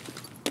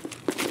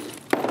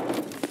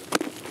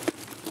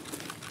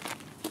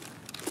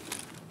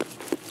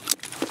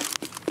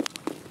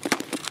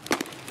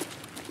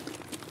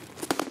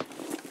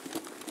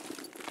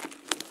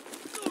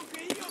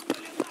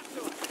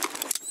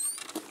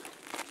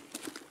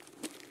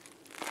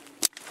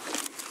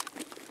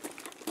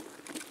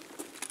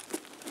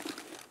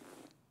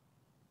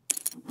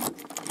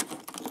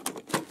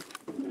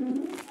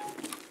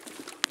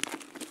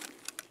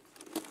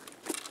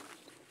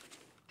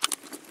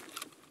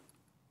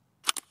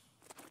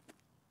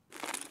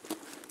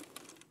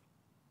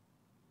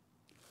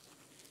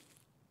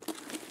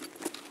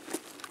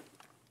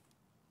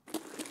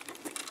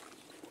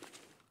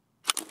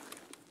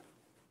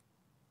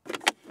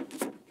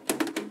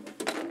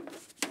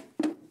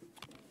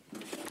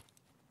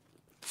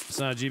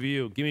 not a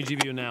GBU. Give me a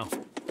GBU now.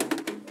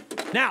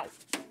 Now!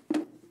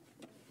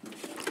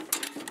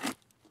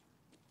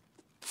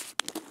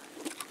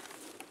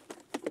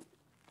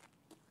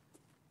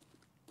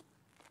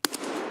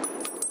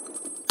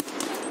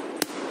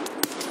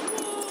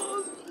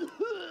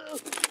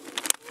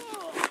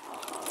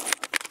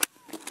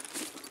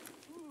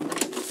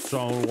 So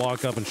I'm gonna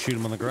walk up and shoot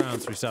him on the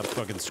ground so he stops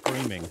fucking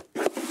screaming.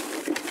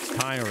 It's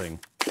tiring.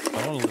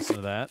 I don't want to listen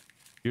to that.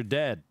 You're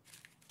dead.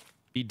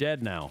 Be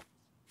dead now.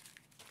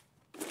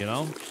 You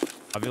know?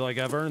 I feel like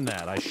I've earned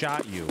that. I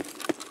shot you.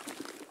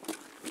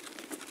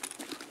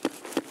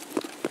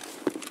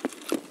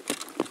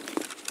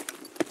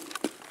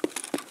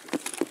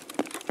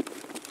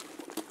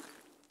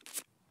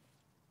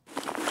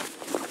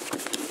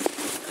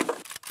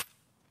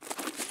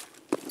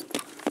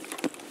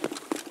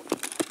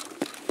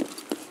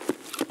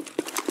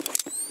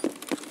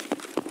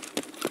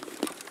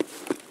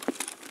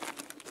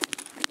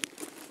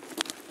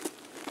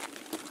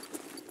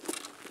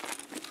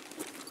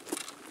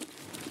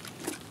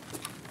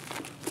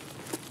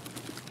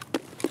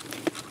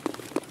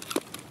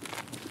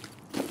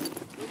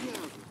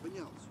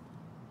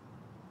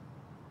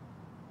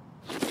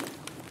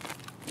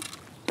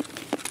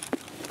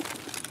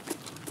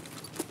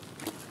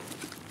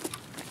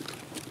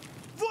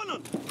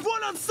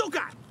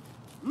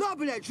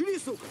 Блядь, жри,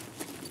 сука!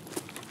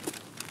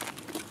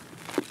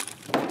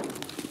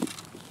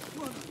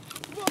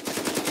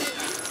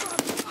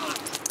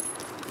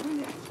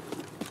 Блядь,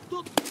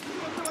 тут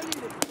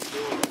завалили!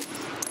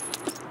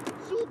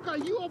 Сука,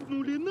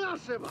 ёбнули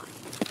нашего!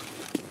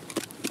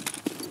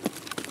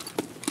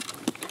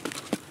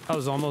 That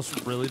was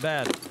almost really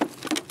bad.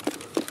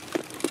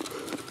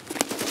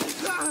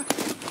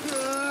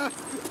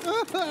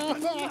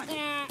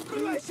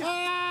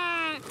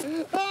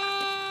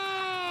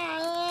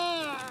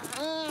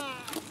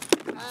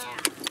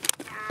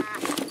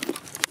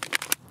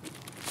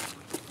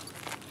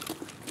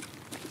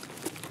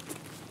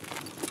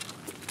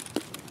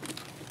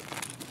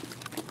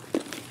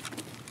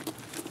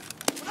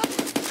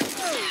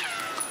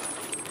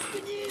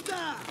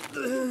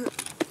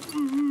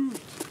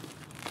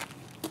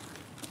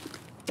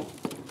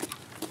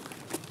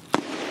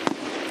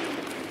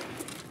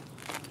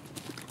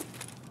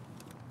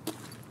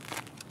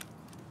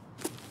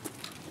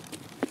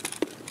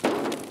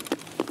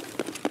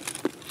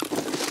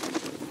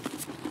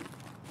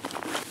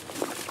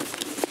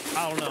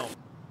 I don't know.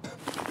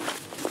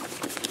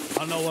 I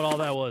don't know what all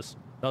that was.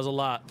 That was a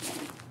lot.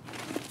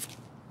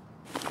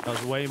 That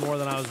was way more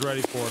than I was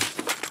ready for,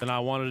 than I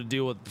wanted to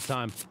deal with at the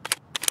time.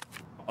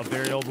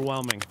 Very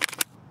overwhelming.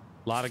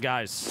 A lot of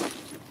guys.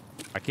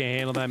 I can't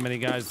handle that many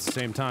guys at the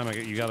same time.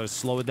 You gotta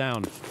slow it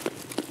down.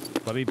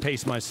 Let me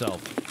pace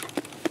myself.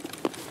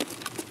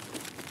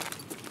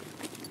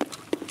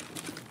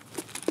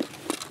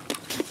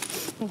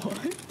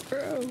 What,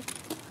 bro?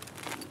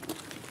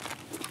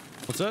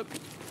 What's up?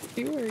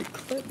 You were a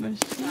clip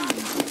machine.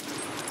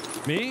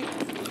 Me?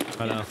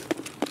 I know.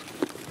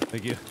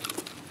 Thank you.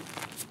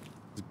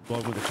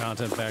 Welcome to the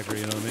content factory,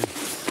 you know what I mean?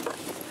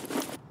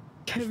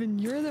 Kevin,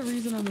 you're the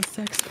reason I'm a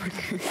sex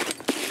worker.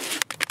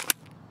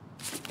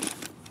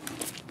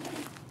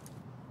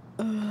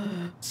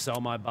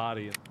 Sell my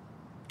body.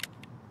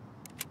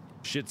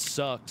 Shit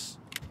sucks.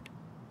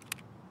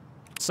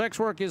 Sex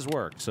work is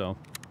work, so.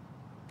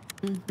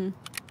 Mm-hmm.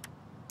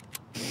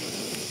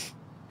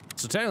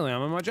 So technically,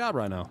 I'm in my job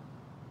right now.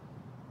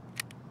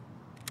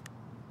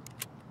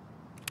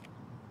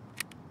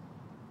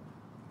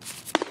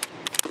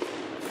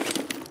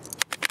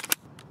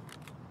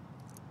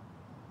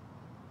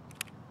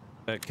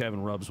 Bet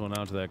Kevin rubs one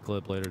out to that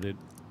clip later, dude.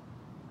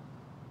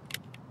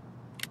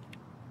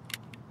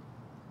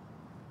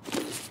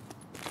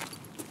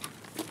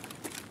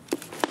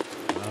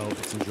 I hope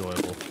it's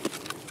enjoyable.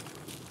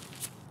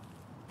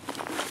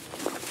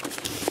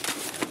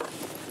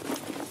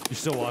 You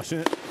still watching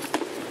it?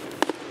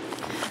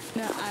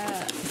 No,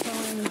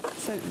 someone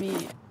sent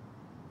me,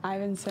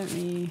 Ivan sent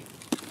me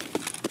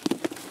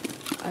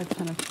a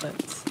ton of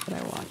clips that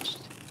I watched.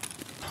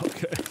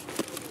 Okay.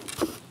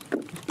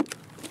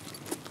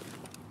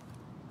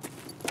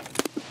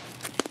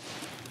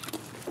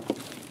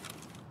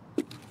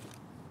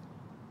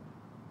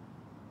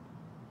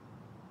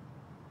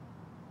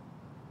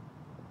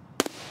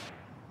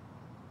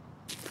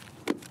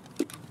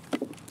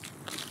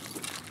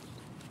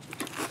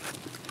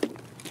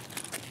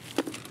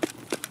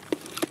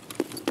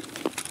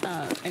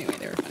 Anyway,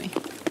 they were funny.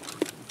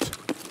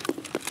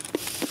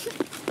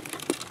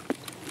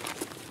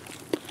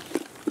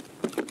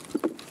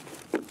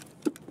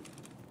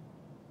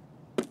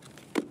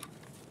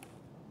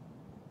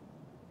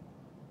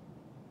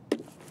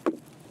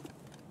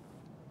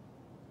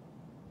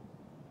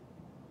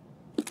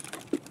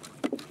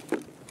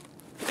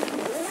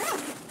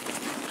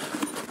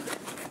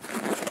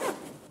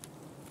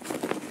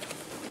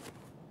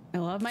 I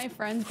love my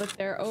friends, but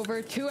they're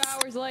over 2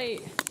 hours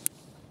late.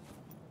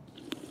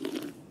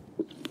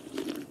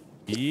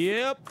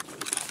 Yep.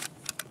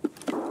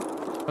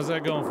 How's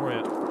that going for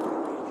you?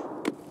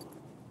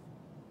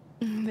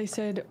 They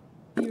said,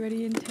 "Be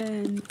ready in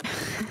 10."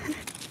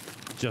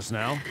 Just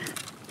now?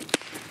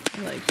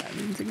 Like 5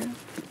 minutes ago.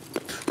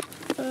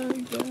 Oh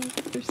my god,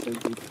 they're so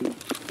geeky.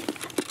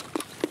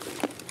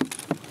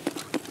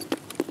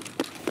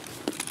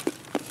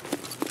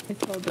 I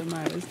told them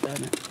I was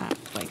done at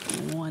like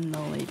 1 the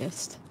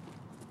latest.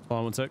 Hold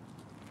on one sec.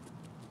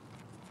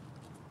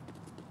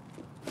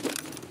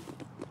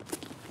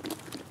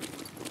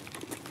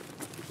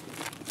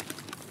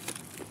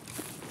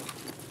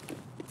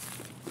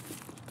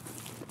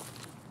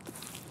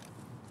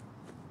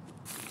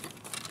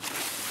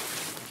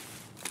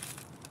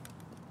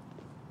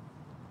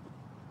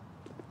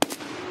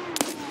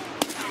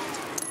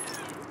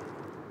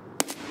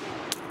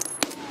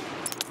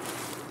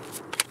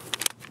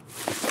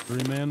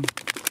 Man.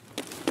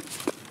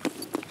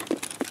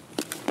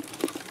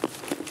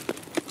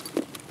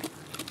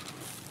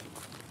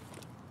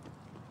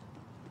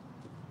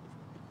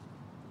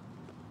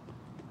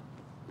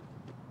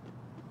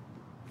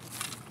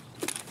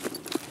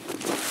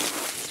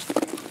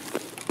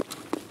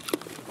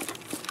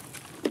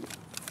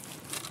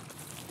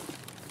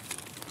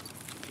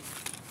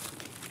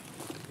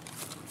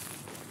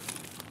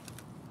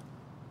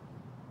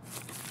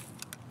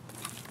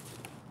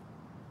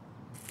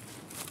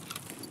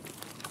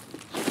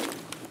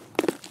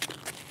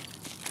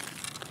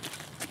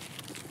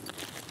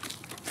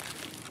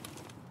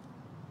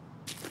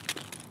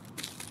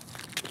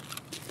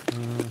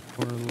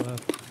 Corner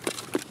left.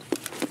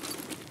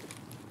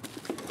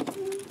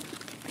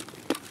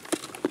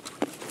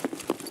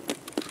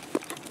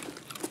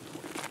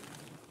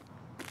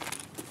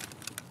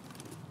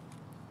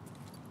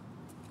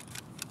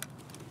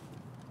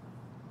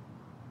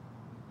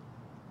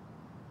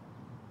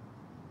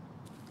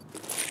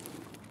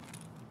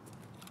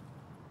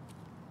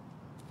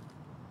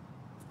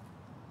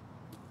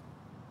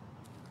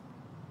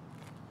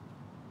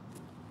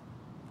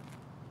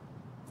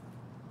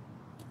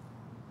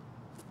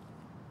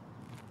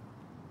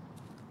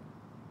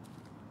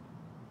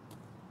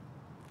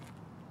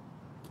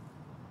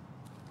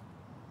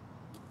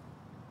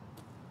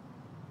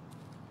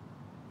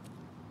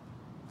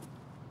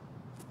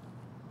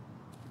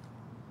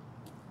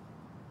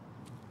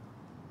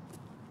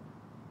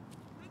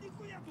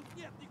 Тут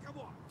нет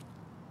никого!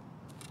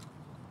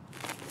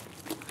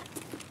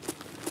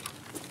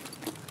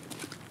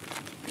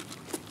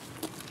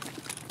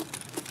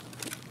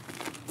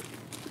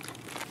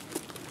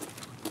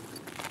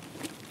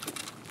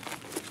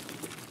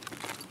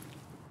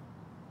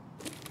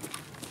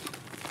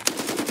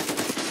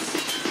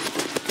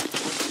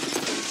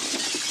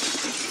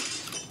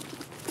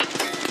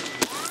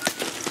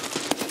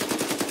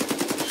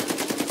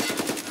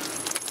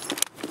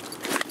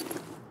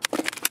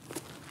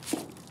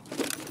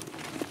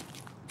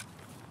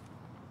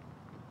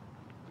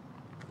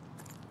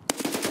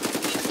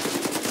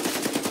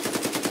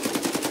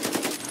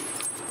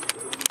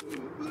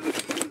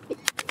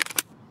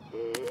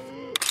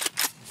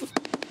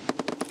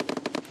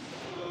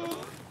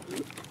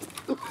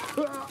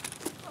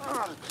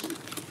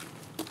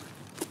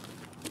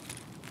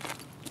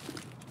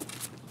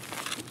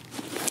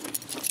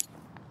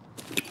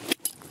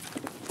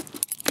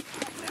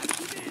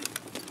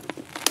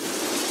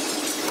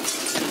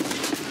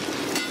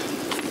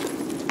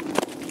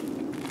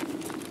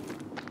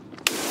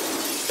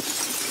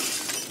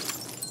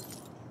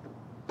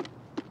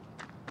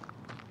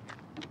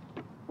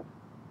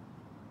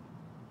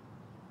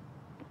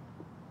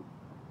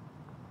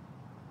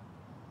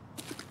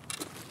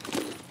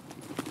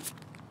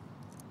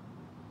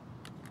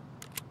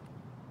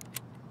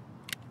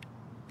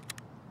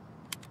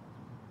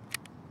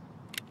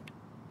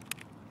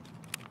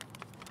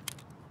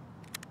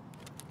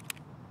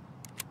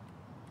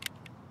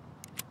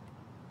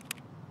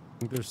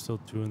 I think there's still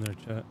 2 in their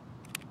chat.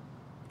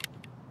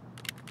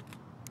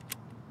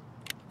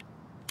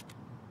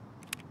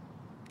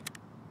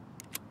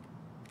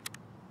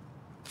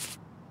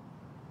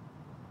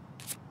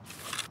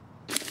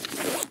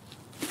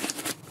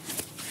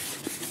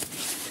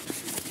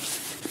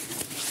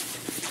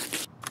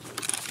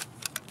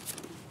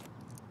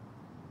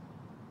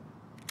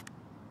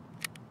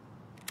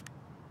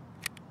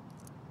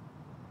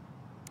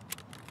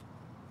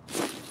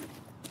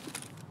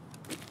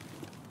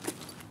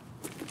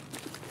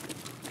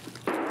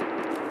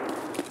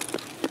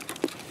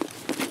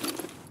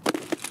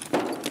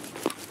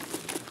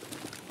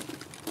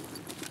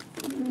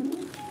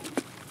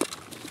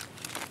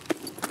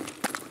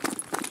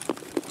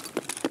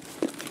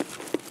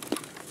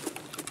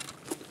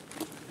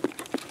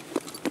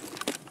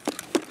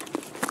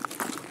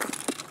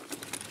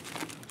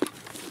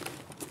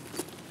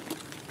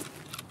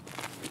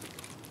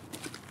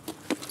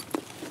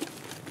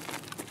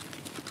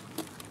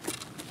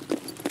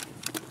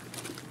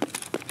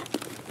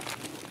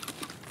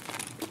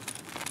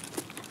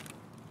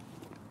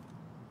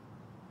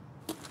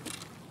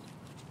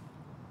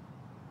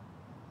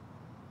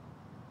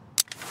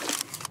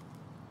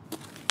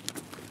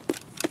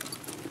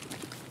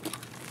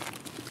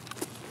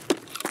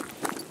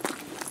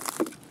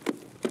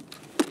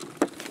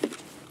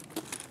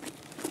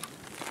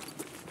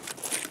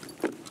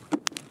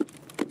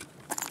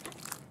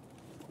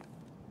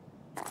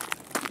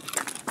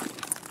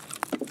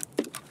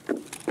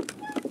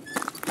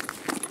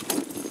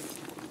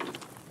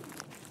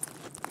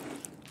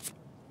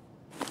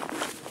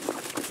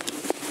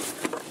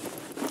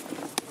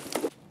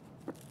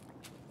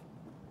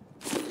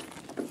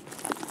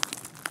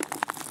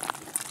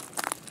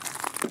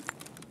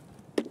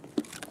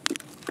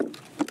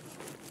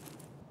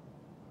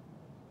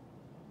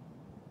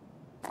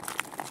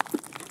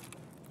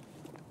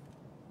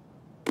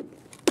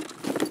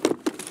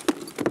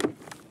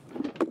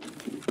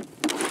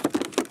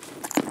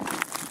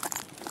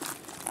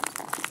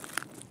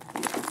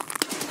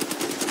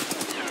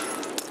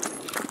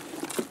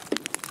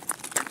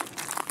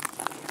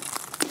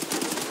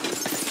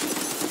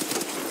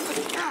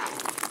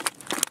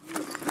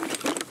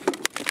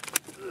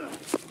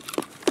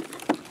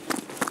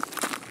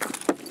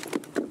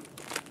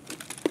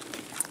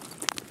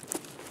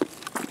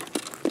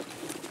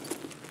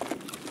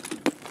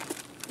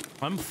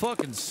 I'm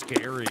fucking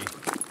scary.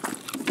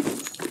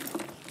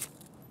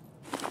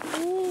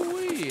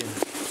 Ooh-wee.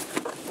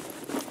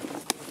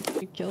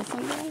 You kill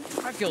some guy?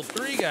 I killed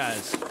 3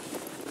 guys.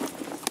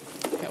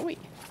 Oh, wait.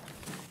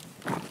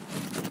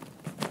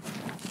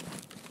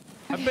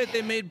 I bet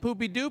they made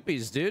poopy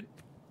doopies, dude.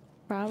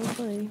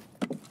 Probably.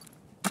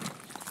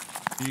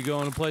 You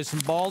going to play some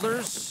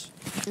Baldur's?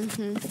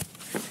 Mm-hmm.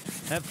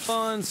 Have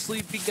fun,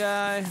 sleepy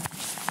guy.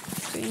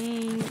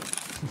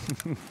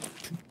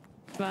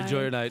 Bye.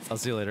 Enjoy your night. I'll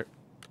see you later.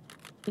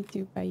 You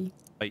too. Bye.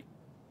 Bye.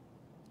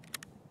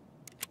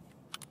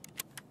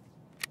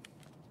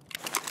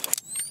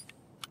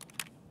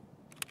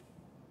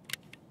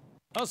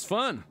 That was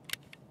fun.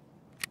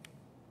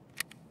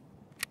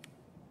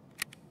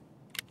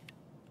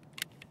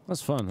 That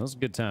was fun. That was a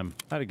good time.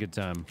 I had a good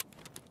time.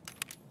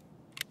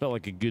 Felt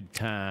like a good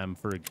time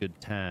for a good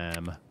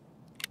time.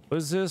 What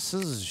is this?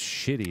 This is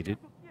shitty, dude.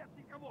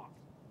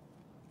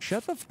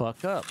 Shut the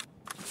fuck up.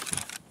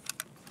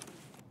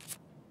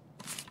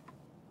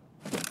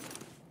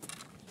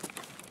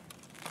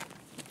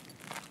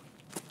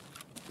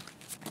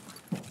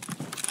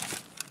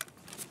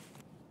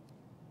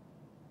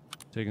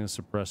 Taking a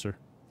suppressor.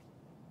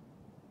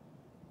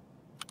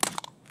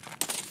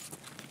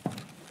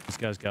 This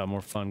guy's got a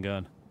more fun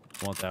gun.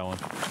 I want that one.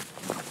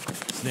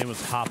 His name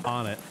was Hop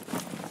On It.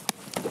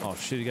 Oh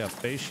shit, he got a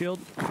face shield?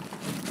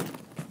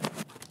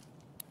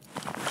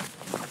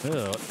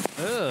 Ugh.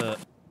 Ugh.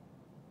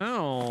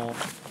 Ow.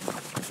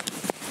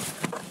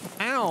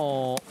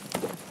 Ow.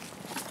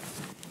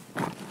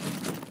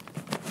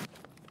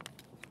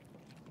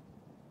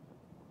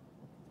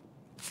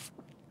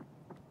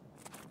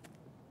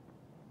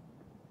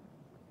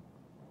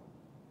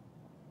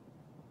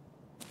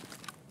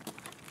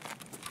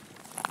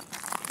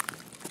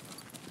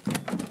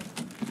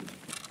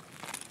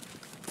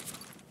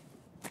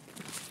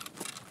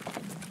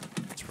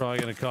 Probably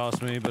gonna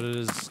cost me, but it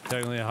is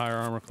technically a higher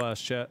armor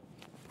class, chat.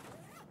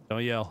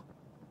 Don't yell.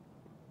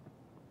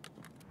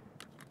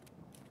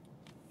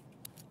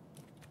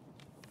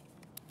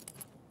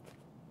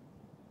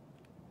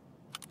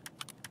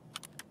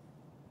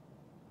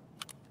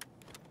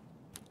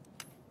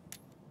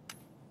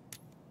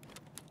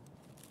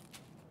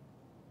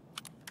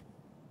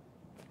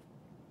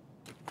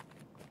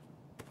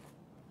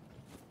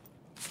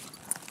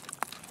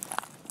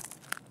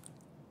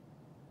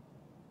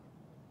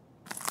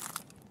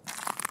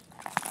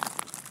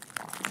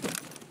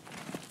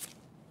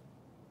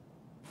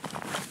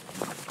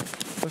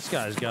 This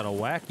guy's got a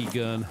wacky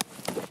gun.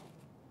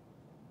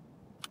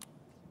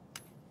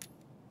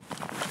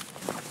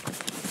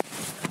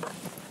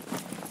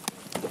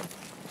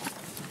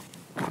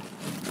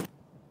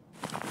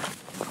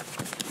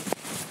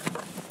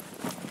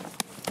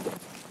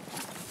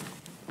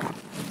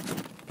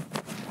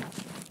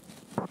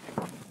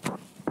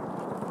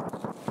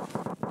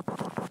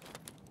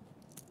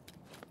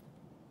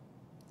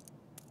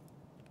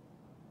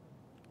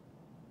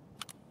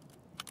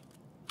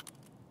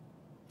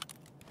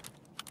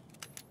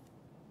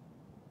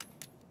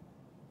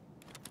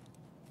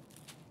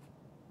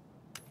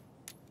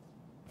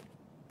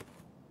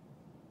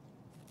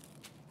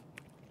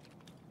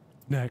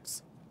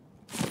 Next.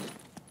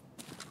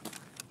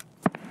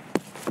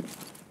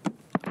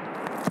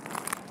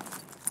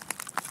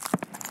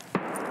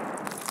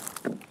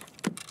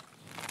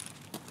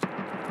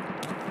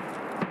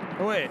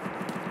 Oh, wait.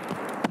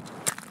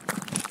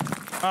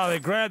 Oh, they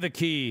grabbed the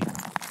key.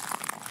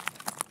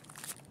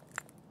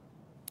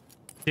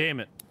 Damn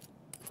it.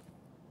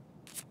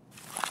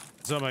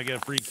 Somebody get a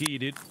free key,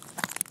 dude.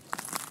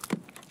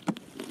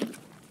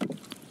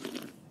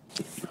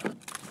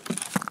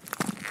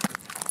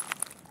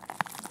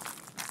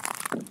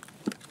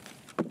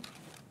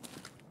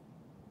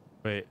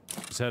 Wait,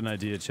 just had an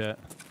idea, chat.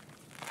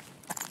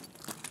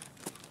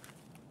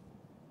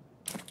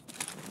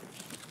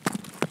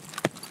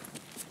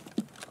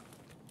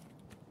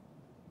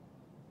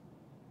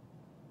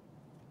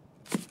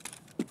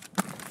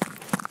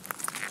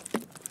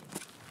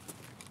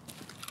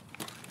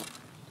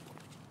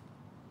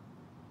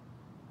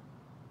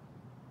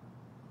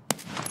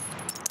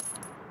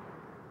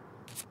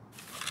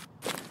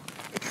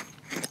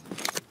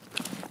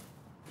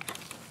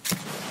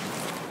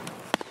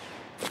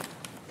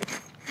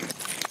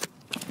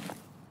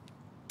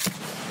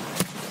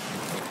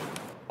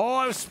 Oh,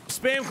 I was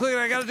spam clicking.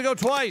 I got it to go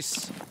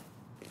twice.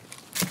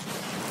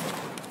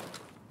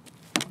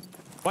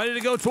 Why did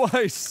it go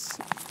twice?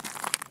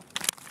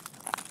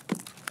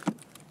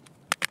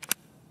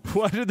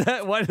 Why did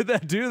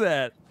that do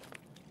that?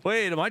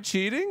 Wait, am I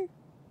cheating?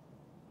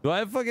 Do I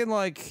have fucking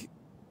like...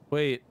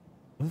 Wait,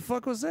 what the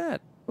fuck was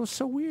that? It was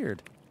so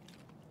weird.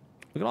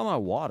 Look at all my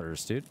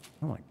waters, dude.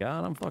 Oh my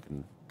god, I'm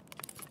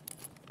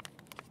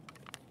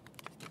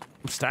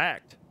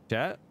stacked,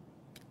 chat.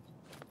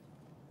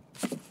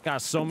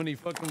 Got so many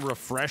fucking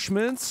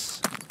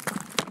refreshments.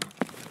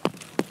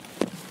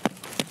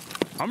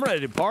 I'm ready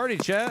to party,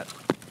 chat.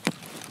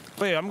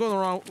 Wait, I'm going the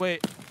wrong...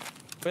 Wait,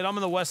 I'm on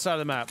the west side of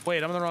the map.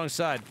 Wait, I'm on the wrong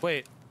side.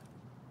 Wait.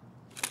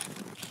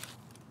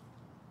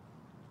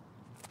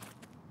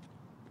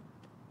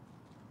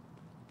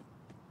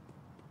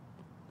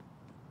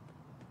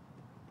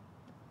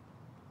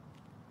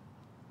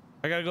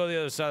 I gotta go to the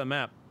other side of the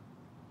map.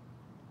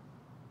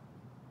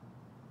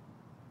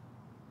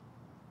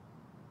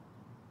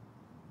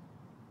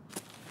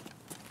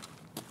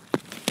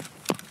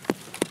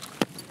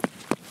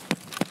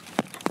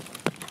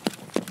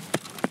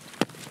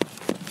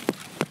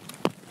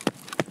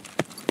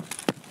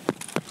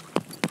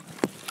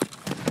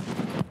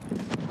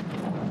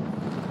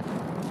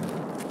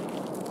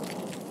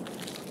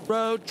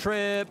 Road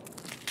trip.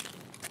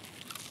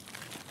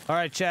 All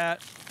right,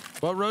 chat.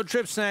 What road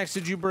trip snacks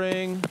did you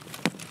bring?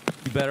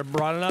 You better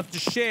brought enough to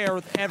share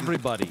with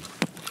everybody.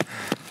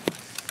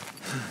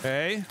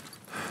 Okay?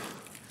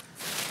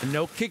 And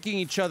no kicking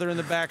each other in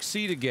the back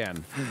seat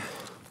again.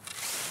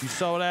 You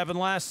saw what happened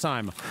last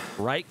time,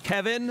 right,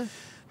 Kevin?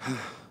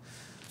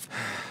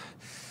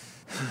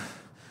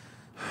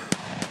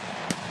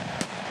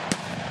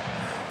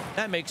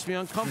 That makes me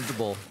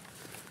uncomfortable.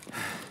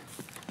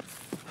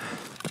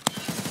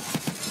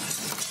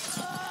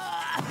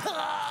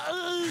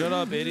 Shut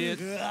up, idiot.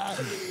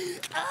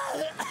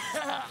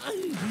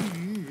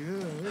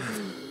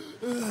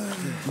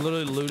 I'm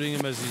literally looting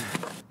him as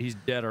he's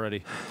dead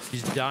already.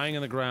 He's dying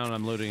on the ground.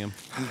 I'm looting him.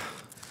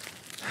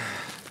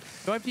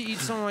 Do I have to eat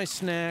some of my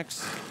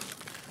snacks?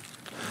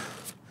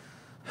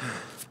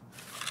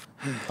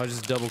 I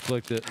just double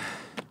clicked it.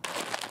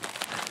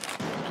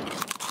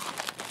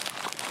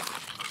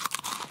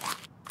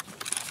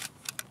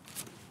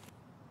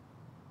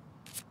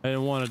 I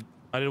didn't want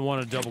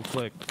to double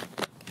click.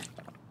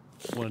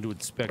 I wanted to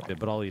inspect it,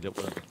 but I'll eat it.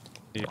 Whatever.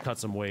 Need to cut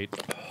some weight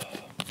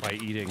by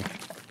eating.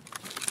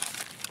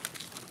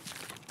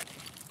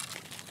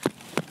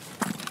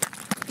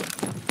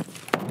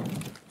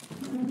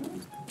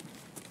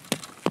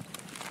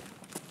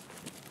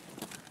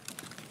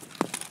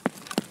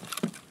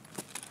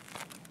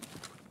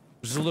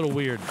 Which is a little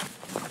weird.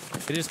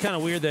 It is kind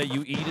of weird that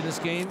you eat in this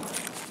game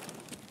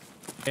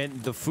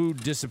and the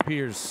food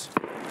disappears.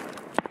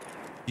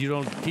 You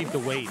don't keep the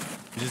weight.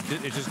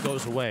 It just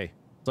goes away.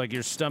 It's like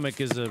your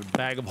stomach is a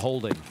bag of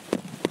holding.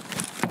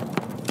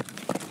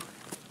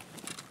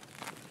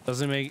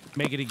 Doesn't make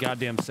any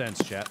goddamn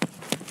sense, chat.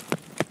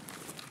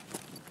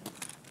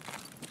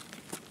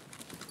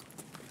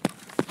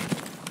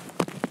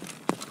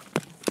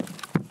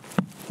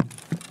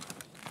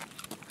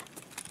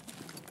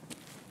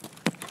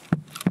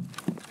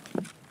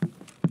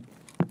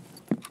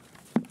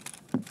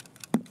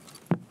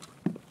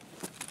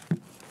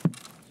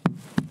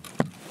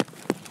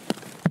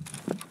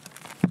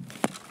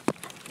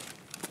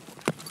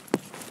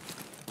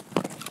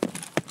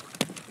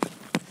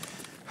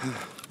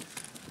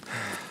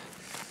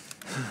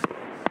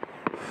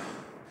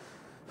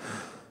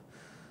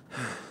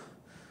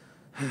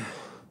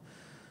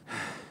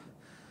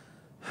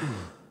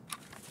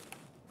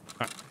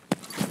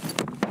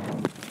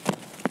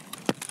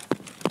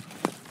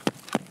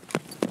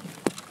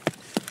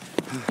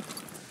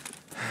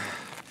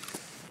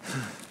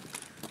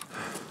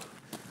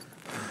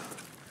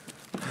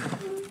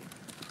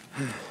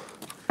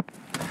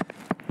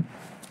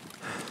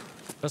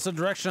 That's the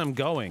direction I'm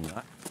going.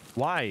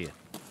 Why?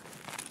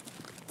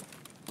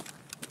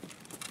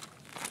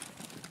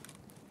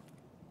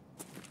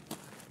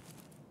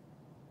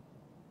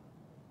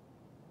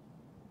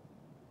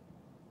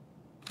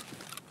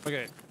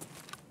 Okay.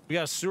 We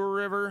got a sewer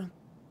river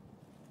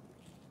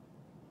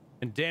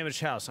and damaged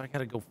house. I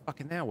gotta go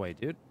fucking that way,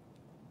 dude.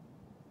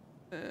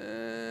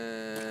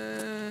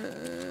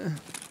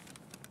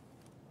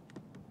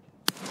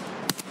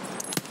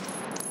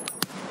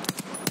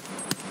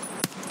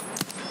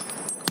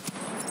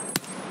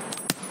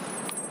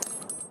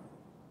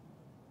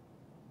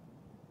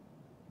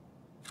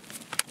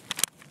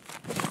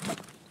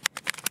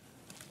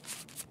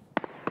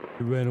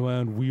 We ran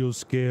around real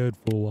scared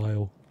for a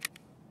while.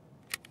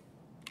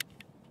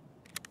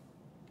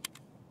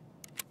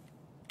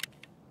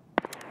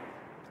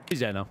 He's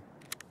dead now.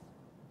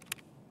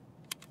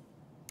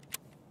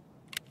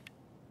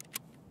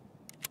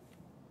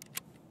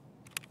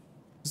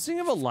 Does this thing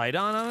have a light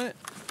on it?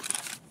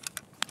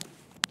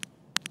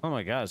 Oh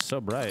my god, it's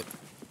so bright.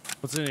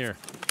 What's in here?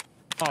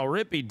 Oh,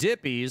 rippy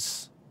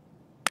dippies.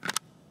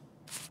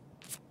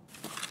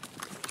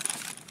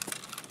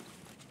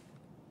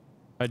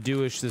 I do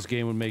wish this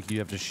game would make you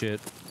have to shit.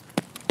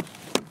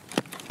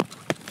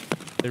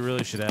 They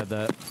really should add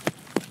that.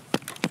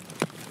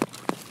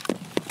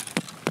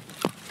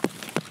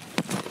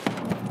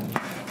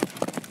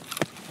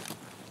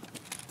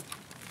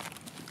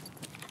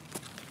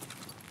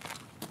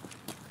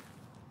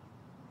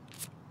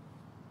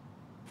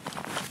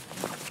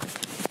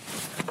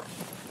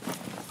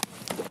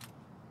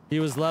 He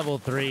was level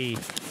 3.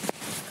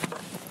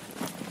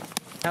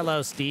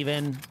 Hello,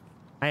 Steven.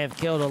 I have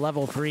killed a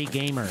level 3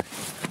 gamer.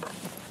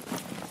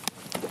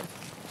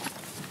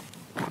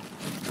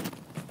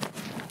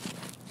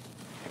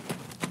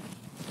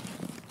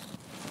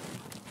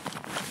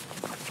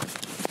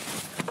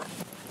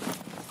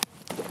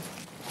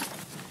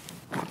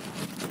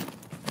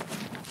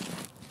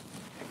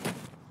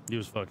 He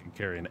was fucking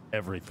carrying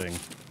everything.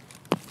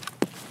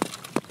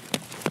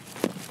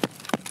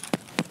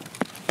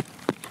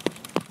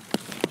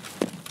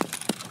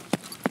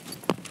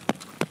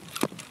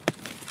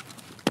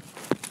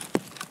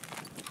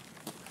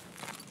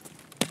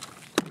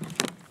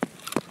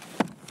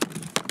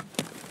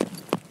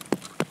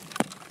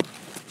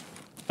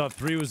 Thought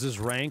 3 was his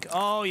rank.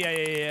 Oh,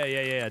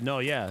 yeah. No,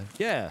 yeah.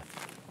 Yeah.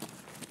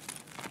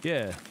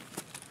 Yeah.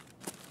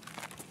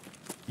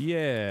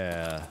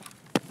 Yeah.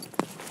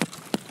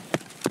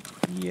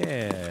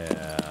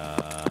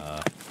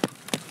 Yeah.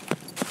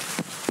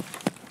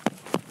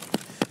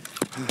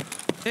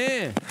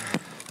 Eh.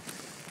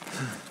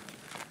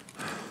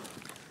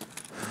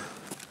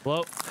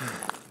 Hello?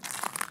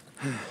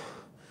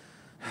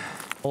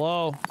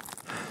 Hello?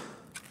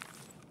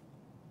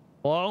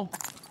 Hello?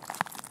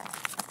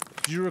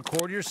 Did you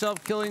record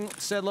yourself killing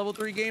said level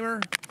 3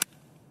 gamer?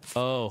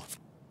 Oh.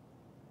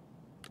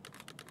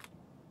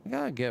 I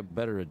gotta get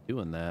better at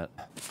doing that,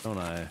 don't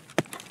I?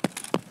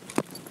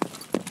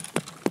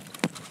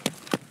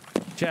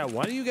 Chat,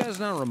 why do you guys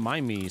not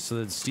remind me so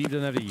that Steve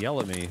doesn't have to yell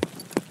at me?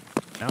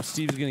 Now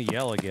Steve's gonna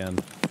yell again.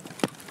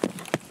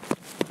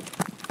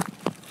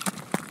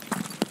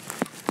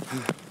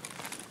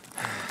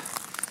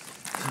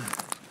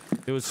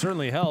 It would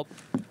certainly help.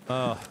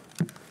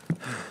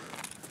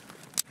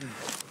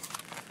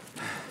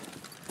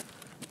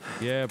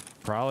 Yeah,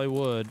 probably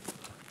would.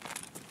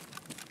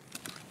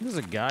 There's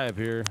a guy up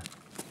here.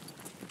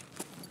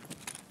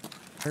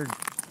 Heard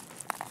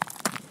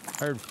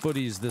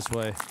footies this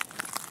way.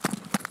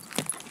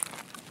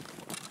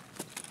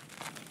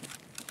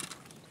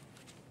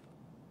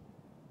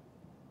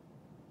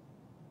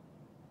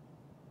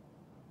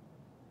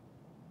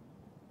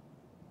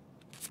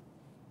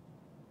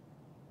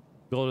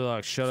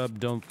 Goldilocks, shut up.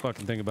 Don't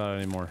fucking think about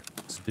it anymore.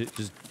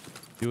 Just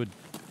do it.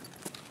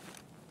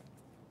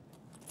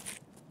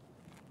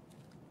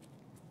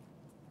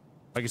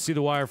 I can see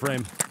the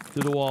wireframe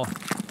through the wall.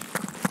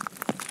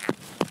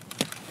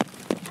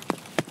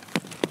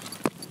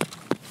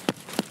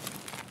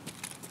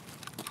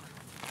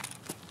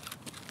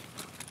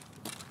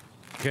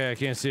 Okay, I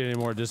can't see it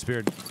anymore. It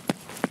disappeared.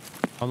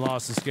 I'm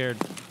lost and scared.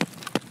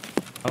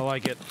 I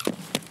like it.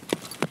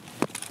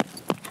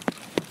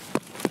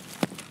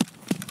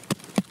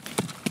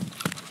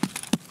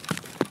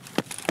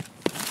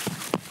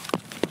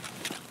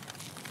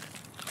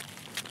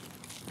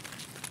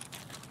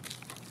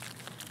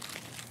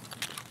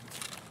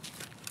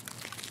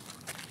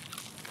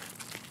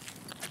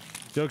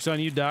 Joke's on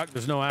you, Doc.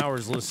 There's no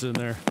hours listed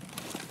in there.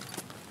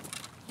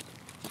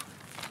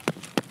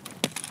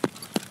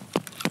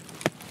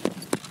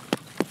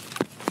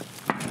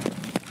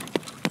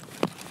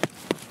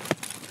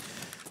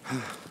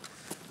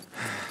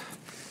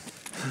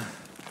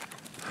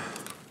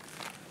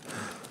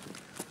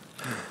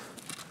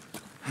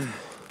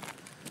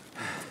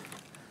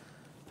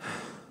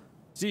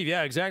 Steve,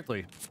 yeah,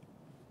 exactly.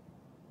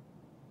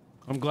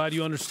 I'm glad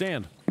you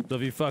understand. So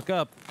if you fuck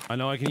up, I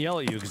know I can yell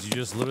at you because you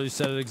just literally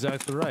said it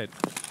exactly right.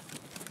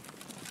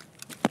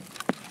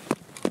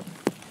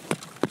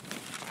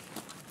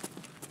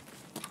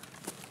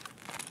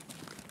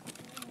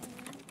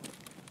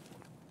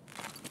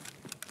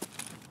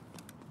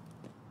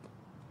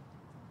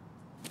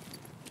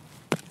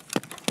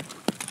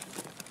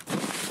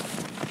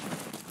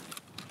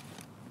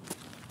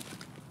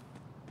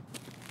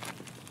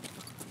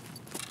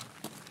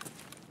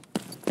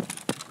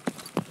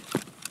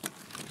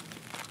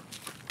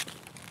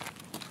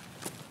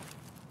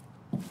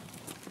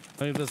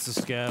 I think that's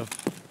the scav.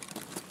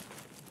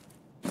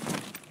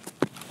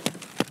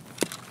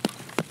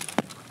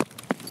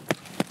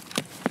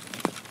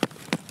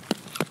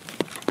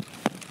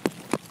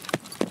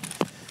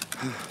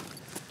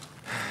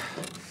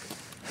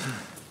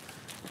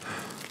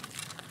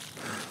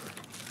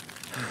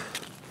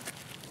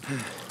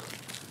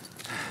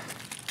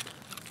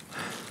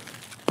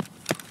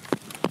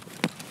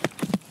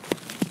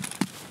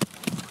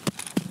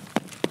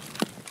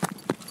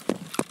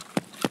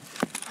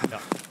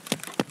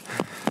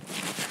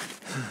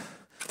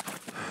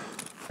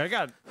 I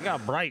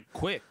got bright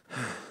quick.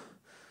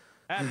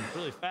 Happened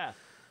really fast.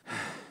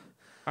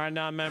 All right,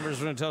 now members,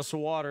 we're gonna test the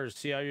waters,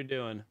 see how you're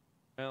doing.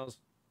 Well, let's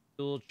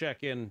do a little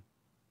check-in.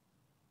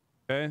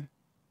 Okay.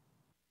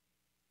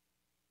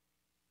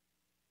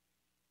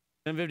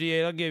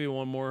 10:58. I'll give you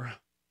one more.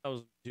 That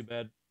was too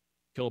bad.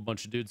 Kill a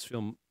bunch of dudes.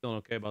 Feeling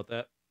okay about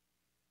that.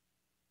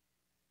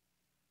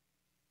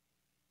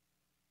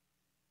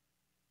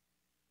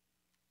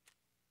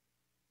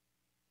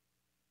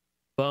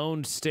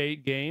 Boned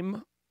State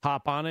game.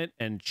 Hop on it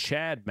and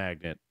Chad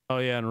Magnet. Oh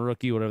yeah, and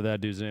Rookie, whatever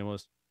that dude's name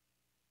was.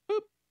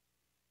 Boop.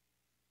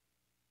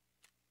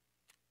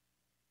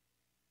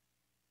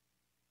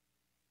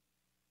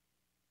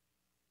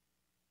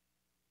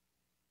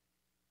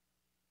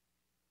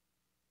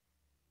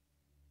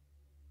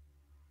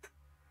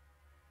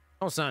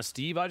 No, it's not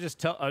Steve. I was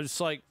just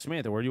like,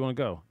 Samantha, where do you want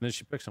to go? And then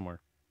she picked somewhere.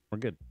 We're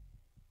good.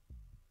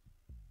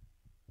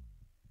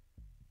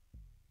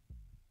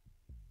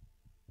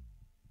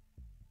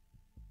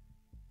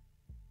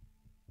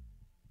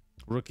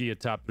 Rookie, a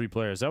top 3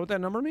 player. Is that what that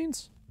number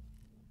means?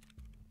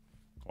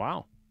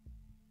 Wow.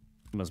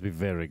 He must be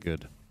very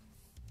good.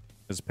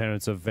 His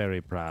parents are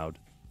very proud.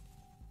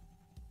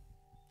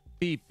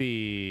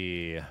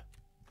 Beepy.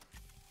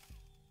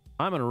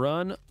 I'm gonna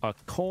run a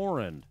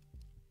Corrin.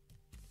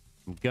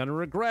 I'm gonna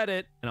regret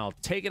it, and I'll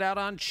take it out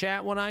on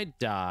chat when I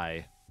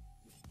die.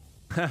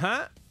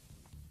 Haha.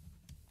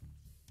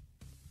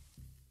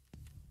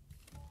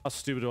 How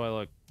stupid do I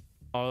look?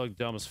 Oh, I look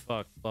dumb as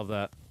fuck. Love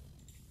that.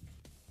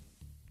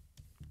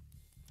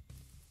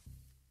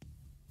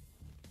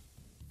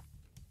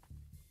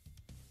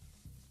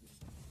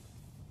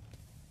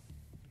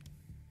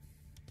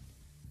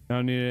 I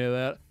don't need any of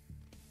that.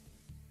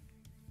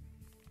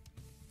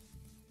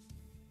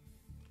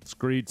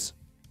 Screets.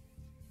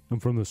 I'm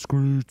from the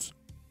Screets.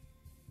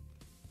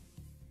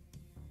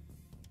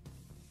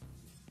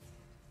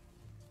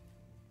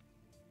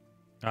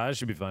 That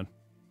should be fun.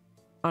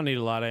 I don't need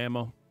a lot of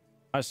ammo.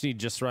 I just need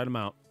just the right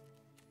amount.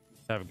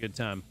 Have a good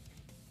time.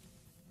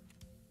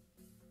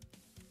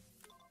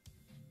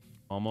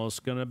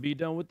 Almost gonna be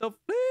done with the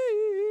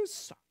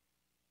fleece.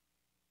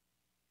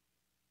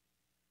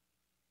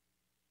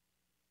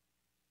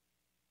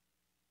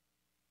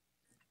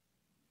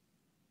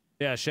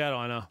 Yeah, Shadow,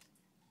 I know.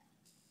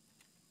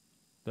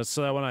 That's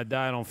so that when I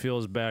die, I don't feel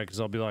as bad because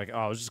I'll be like,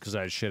 oh, it was just because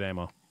I had shit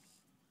ammo.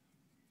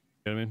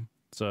 You know what I mean?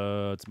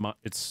 So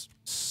it's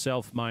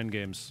self mind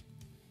games.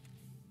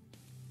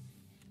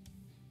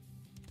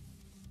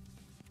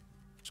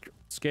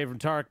 Escape from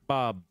Tark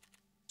Bob.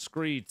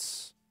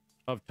 Screets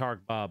of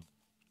Tark Bob.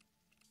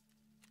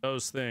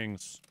 Those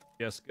things.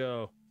 Yes,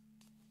 go.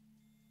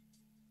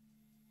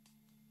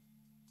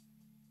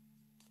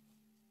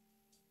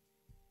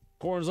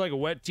 Corn's like a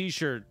wet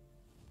t-shirt.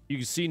 You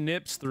can see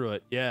nips through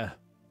it. Yeah.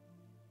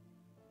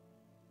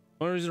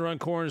 One reason to run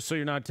corn is so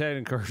you're not tagged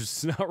and cursed.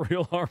 It's not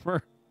real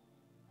armor.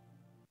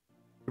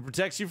 It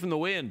protects you from the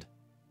wind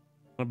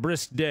on a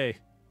brisk day.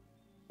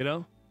 You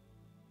know?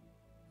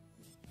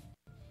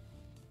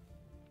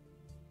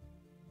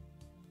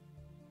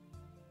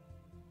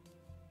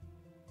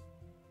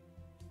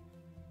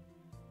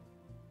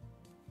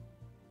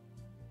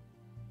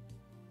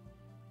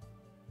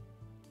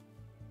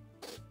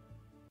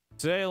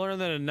 Today I learned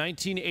that in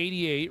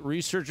 1988,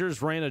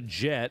 researchers ran a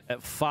jet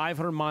at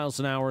 500 miles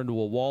an hour into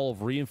a wall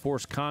of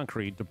reinforced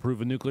concrete to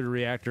prove a nuclear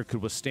reactor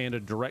could withstand a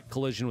direct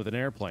collision with an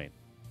airplane.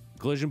 The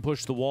collision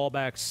pushed the wall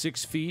back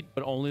 6 feet,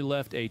 but only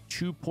left a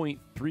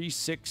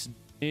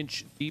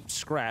 2.36-inch deep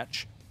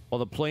scratch, while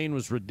the plane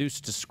was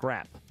reduced to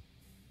scrap.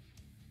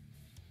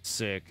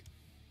 Sick.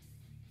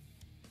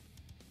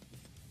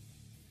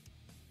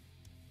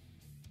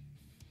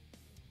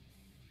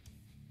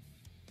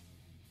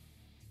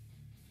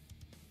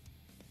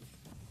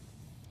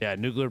 Yeah,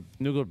 nuclear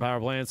power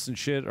plants and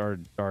shit are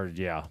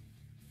yeah.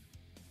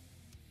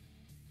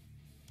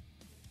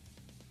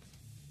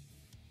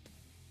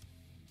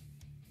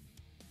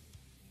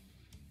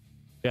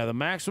 Yeah, the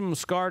maximum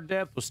scar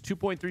depth was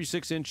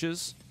 2.36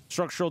 inches.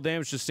 Structural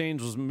damage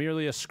sustained was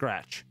merely a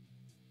scratch.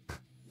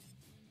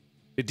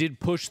 It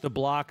did push the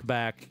block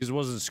back because it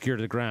wasn't secured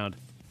to the ground.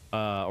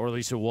 Or at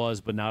least it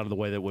was, but not in the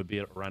way that would be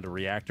around a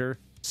reactor.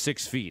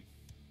 6 feet.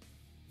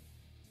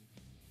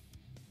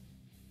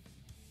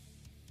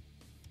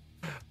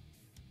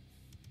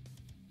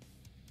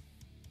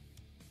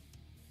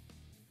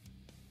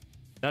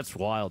 That's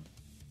wild.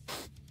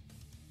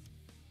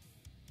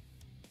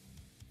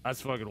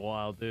 That's fucking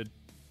wild, dude.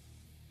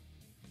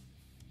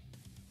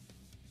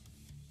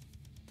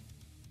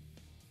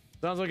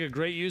 Sounds like a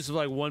great use of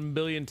like 1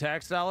 billion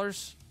tax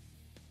dollars.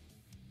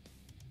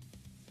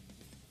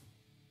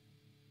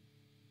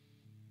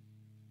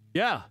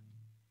 Yeah.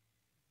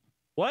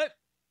 What?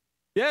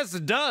 Yes,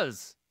 it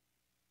does.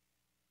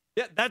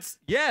 Yeah, that's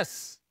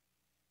yes.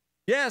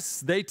 Yes,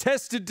 they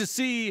tested to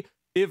see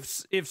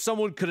if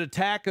someone could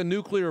attack a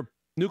nuclear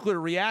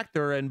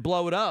reactor and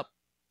blow it up.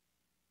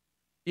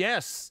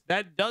 Yes,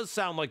 that does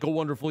sound like a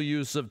wonderful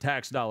use of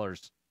tax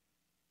dollars.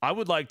 I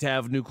would like to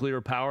have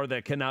nuclear power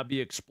that cannot be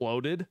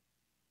exploded.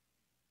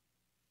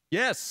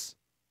 Yes.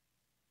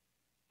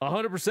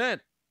 100%.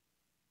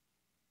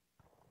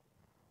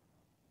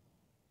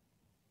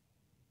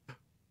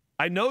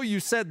 I know you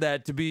said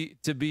that to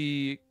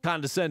be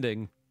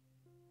condescending.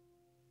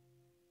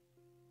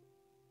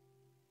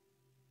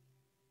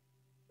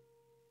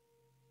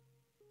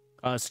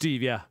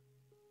 Steve, yeah.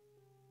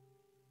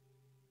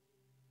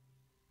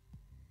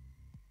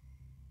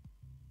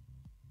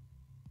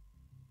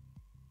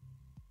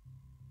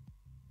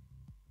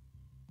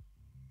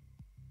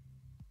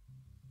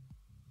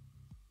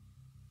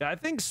 I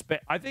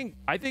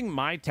think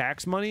my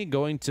tax money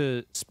going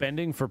to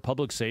spending for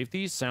public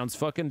safety sounds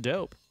fucking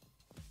dope.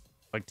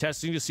 Like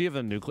testing to see if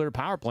a nuclear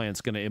power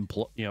plant's gonna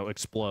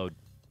explode.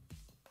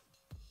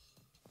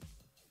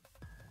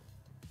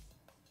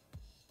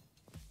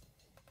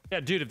 Yeah,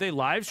 dude, if they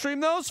live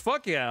stream those,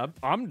 fuck yeah,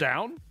 I'm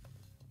down.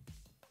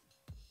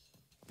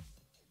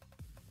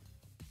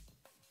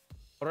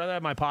 I'd rather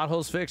have my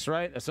potholes fixed,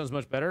 right? That sounds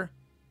much better.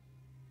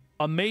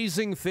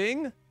 Amazing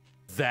thing.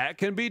 That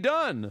can be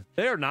done.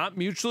 They are not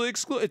mutually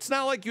exclusive. It's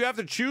not like you have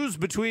to choose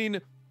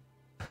between...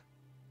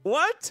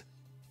 What?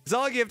 It's not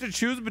like you have to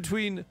choose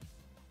between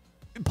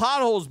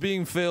potholes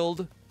being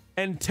filled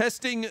and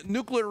testing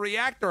nuclear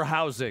reactor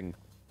housing.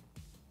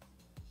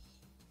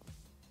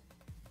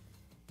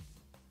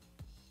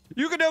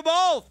 You can do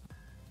both.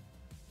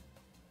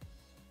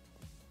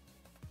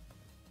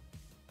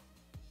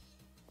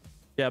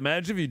 Yeah,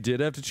 imagine if you did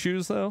have to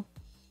choose, though.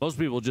 Most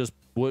people just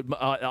would,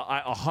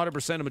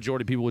 100% of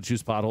majority of people would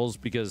choose potholes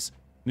because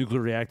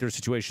nuclear reactor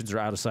situations are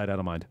out of sight, out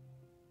of mind.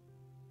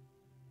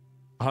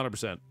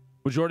 100%.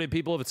 Majority of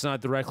people, if it's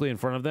not directly in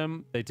front of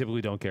them, they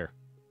typically don't care.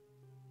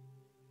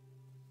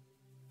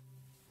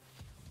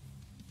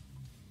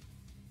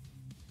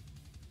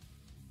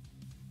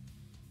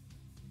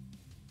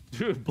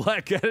 Dude,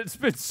 Black Cat, it's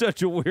been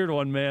such a weird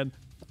one, man.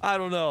 I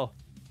don't know.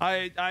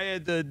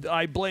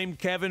 I blamed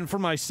Kevin for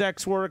my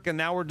sex work, and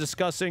now we're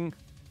discussing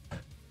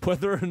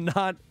whether or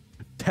not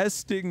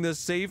testing the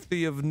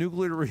safety of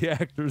nuclear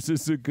reactors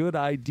is a good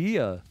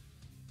idea.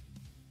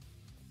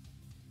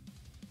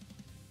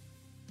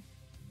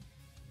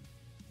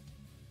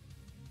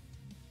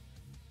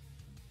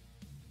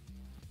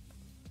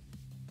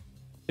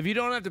 If you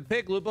don't have to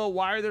pick, Lupo,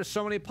 why are there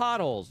so many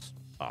potholes?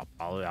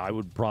 I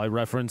would probably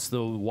reference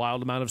the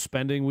wild amount of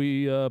spending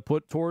we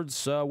put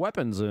towards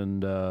weapons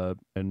and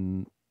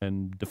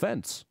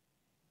defense.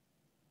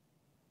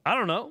 I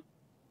don't know.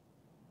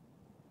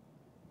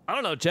 I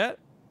don't know, chat.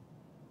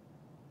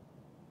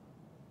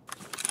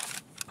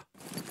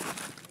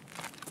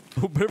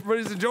 Hope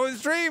everybody's enjoying the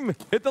stream.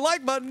 Hit the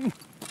like button.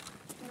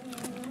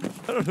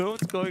 I don't know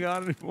what's going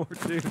on anymore,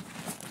 dude.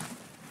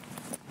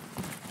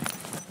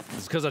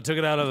 It's because I took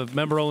it out of a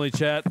member-only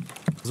chat.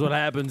 This is what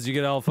happens. You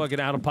get all fucking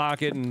out of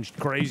pocket and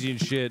crazy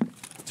and shit.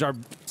 Start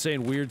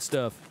saying weird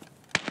stuff.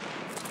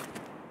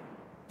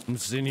 I'm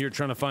sitting here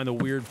trying to find the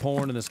weird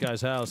porn in this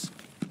guy's house.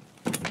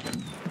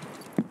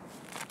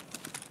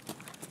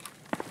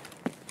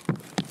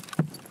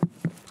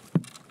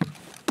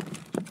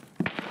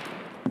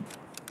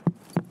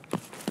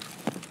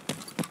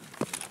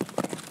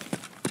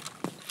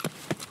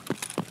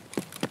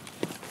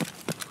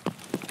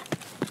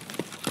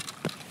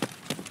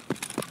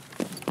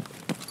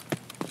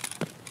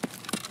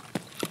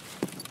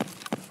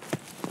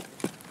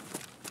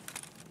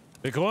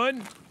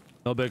 Bitcoin?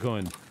 No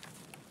Bitcoin.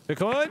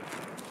 Bitcoin?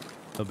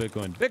 No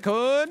Bitcoin.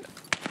 Bitcoin?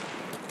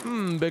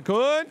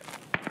 Bitcoin?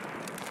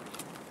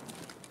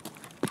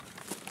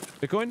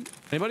 Bitcoin?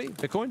 Anybody?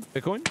 Bitcoin?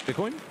 Bitcoin?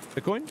 Bitcoin?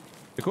 Bitcoin?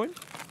 Bitcoin?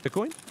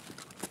 Bitcoin?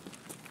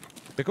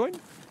 Bitcoin?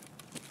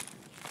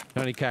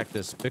 Tiny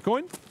cactus.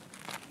 Bitcoin?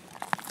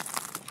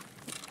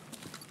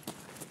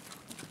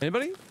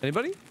 Anybody?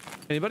 Anybody?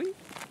 Anybody?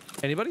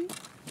 Anybody?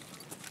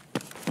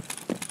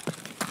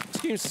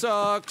 This game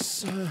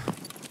sucks.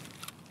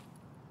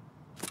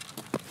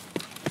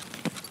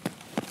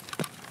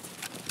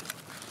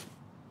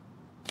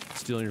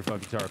 Stealing your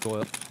fucking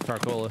Tarkoila,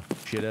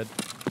 shithead.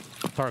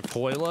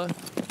 Tarkoila?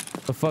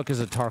 The fuck is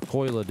a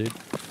Tarkoila, dude?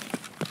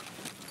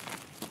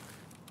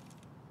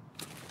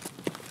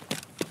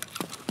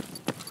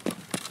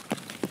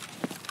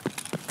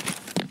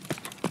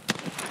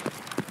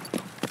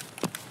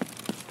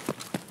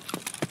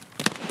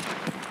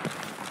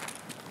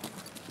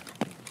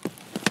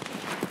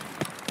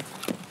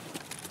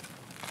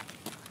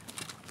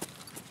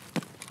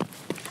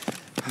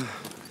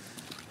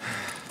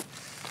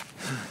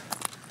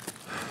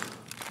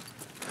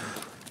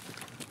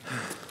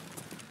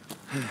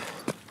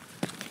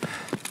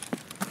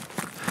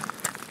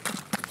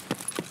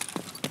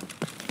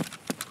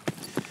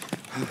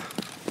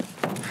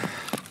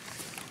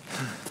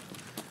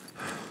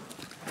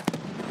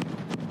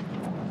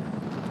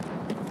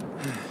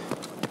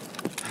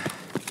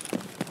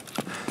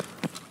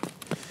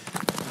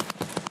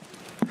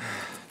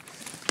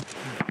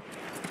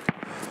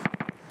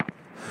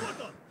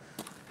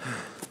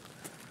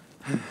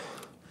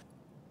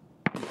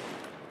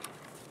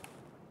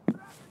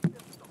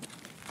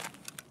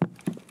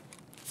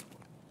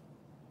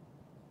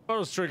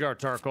 Let's trigger our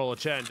Tarkola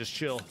chat and just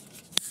chill.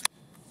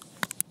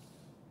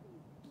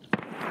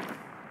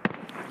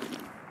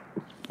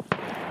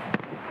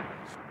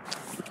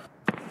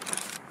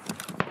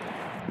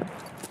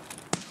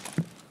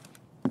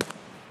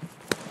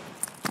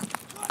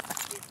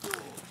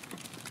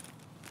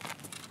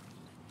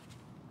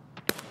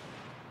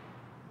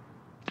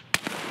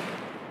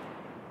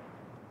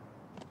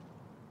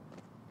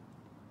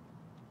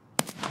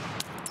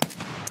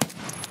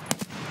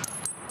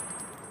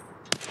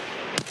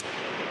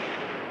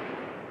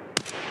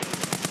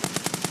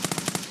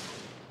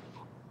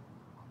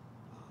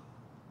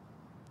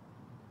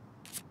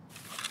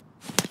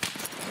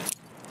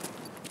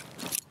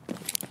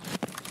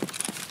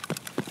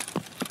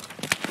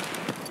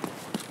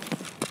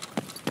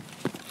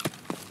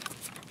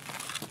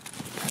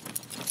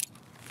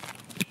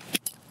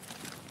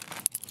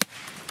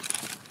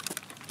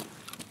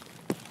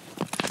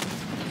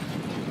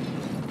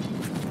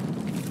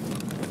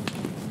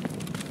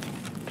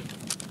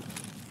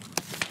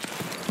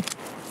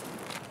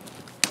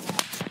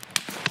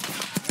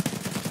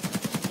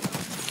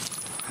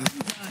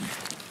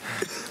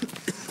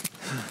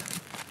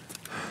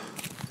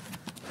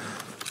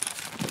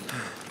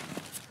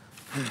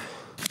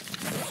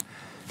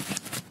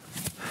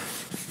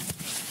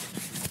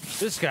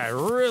 This guy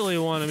really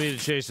wanted me to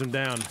chase him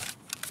down.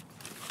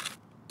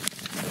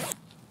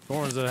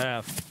 Thorns at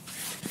half.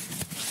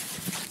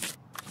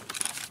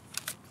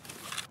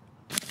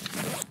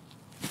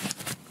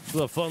 It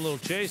was a fun little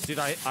chase, dude.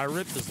 I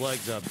ripped his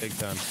legs up big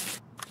time.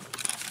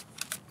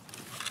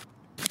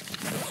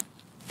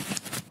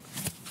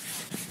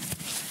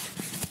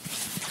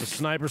 The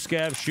sniper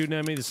scab shooting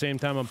at me the same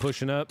time I'm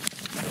pushing up.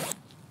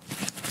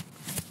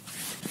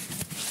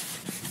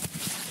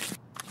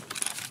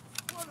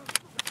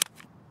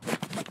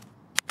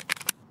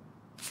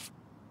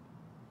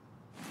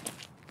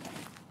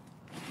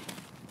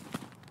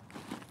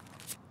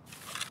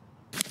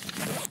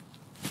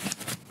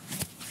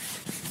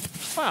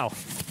 Wow.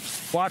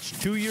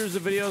 Watched 2 years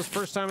of videos,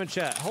 first time in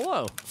chat.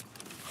 Hello.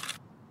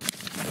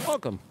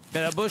 Welcome.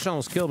 Yeah, that bush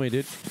almost killed me,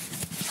 dude.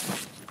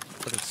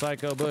 Fucking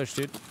psycho bush,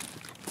 dude.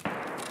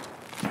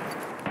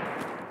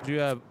 Do you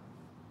have...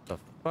 the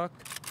fuck?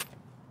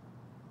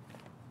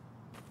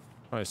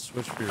 I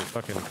switched for your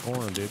fucking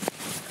corn, dude.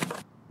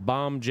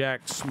 Bomb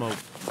jack smoke.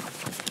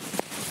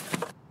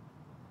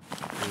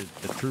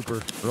 The trooper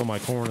throw my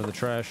corn in the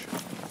trash.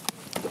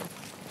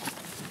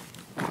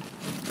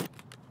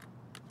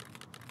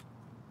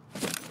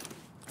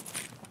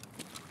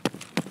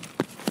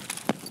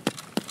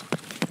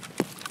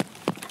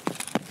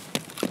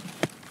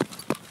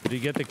 Did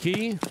you get the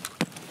key?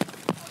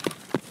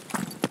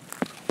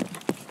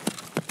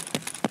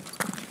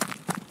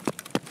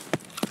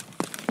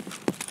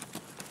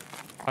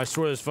 I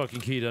swear this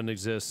fucking key doesn't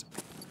exist.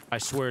 I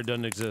swear it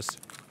doesn't exist.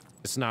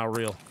 It's not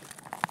real.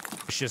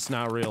 It's just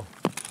not real.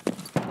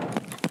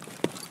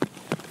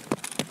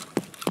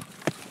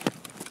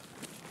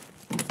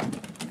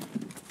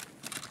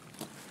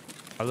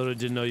 I literally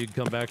didn't know you could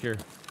come back here.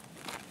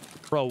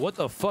 Bro, what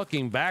the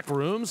fucking back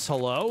rooms?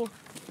 Hello?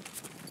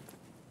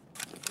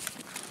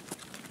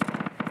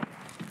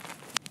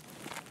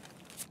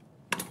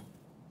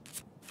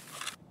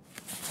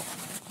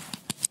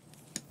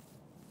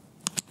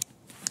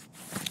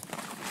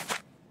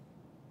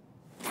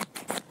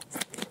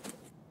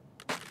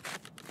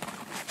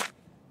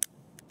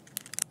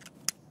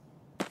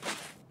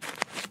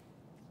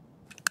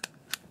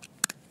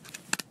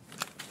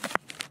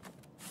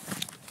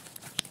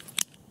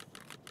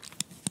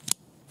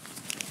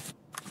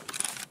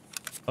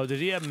 Oh, did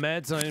he have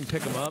meds and I didn't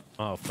pick him up?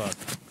 Oh, fuck.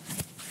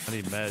 I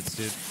need meds,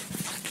 dude.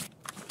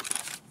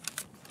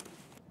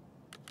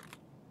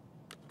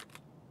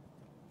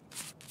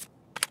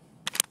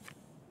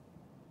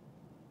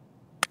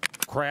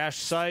 Crash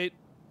site.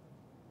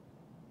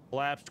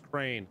 Collapsed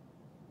crane.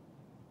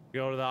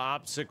 Go to the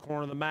opposite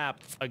corner of the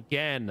map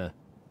again.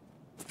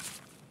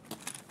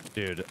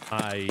 Dude,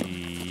 I.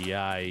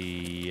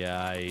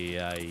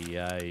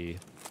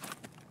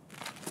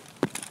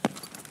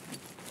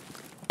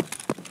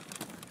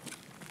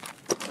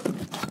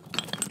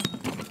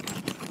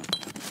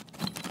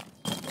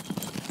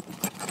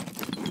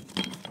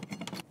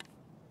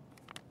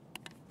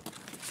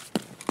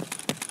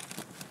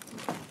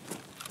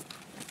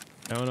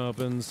 That one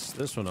opens.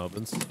 This one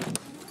opens.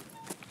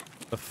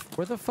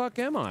 Where the fuck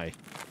am I?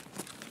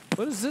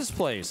 What is this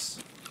place?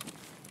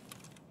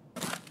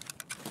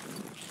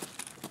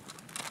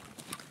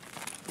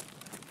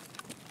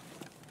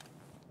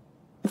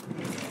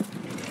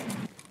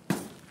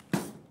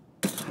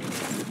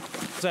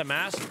 What's that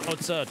mask? Oh,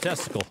 it's a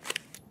testicle.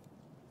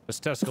 It's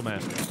a testicle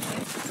mask.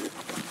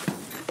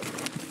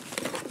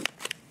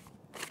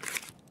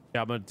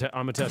 Yeah,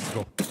 I'm a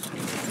testicle.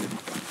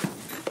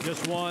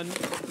 Just one.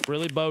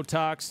 Really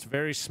Botoxed,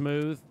 very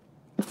smooth.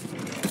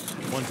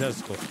 One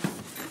testicle.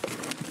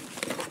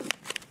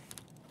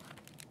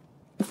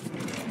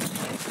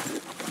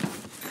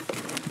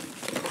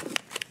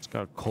 It's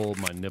got cold,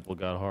 my nipple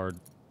got hard.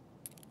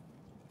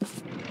 I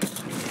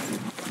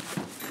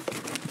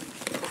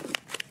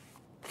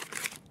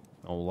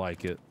don't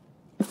like it.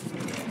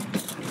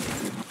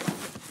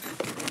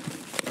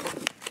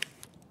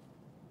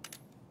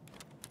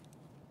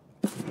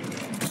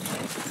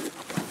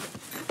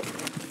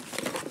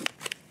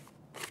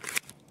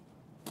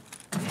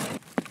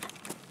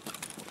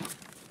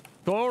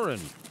 Thorin.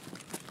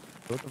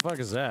 What the fuck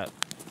is that?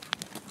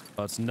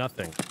 Oh, it's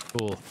nothing.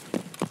 Cool.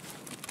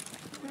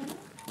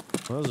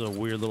 Well, this is a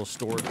weird little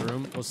storage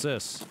room. What's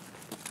this?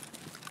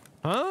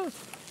 Huh?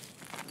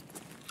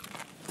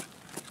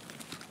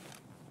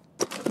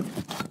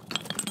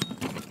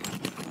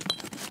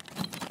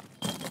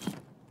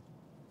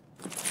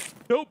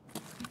 Nope.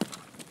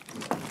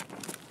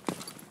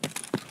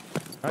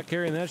 Not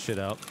carrying that shit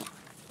out.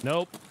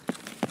 Nope.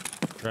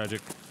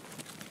 Tragic.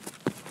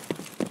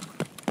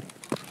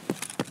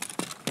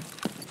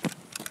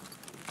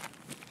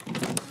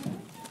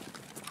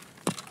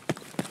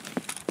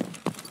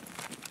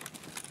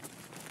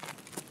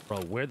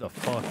 Bro, where the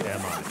fuck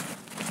am I?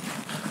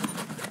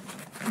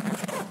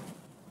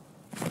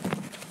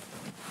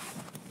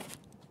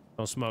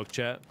 Don't smoke,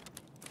 chat.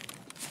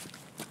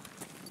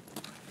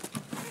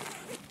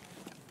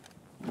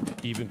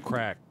 Even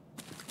crack.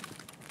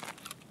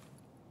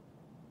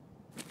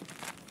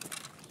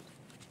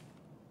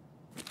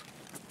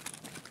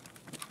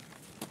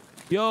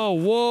 Yo,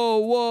 whoa,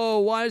 whoa.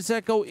 Why does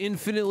that go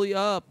infinitely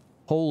up?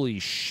 Holy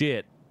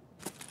shit.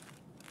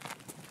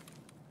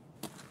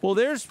 Well,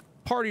 there's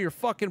part of your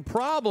fucking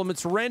problem.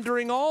 It's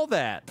rendering all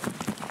that.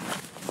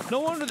 No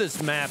wonder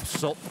this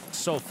map's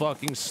so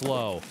fucking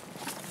slow.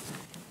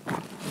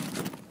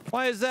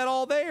 Why is that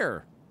all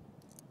there?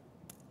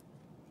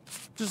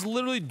 Just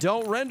literally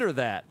don't render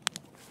that.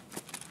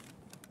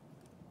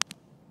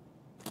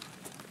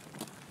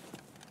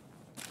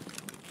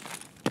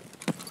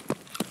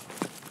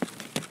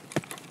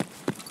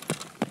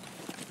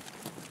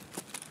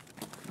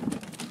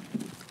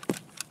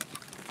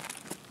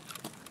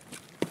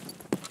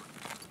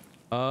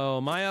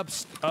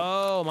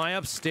 Oh, my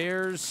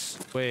upstairs.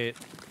 Wait.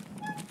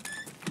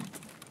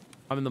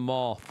 I'm in the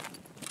mall.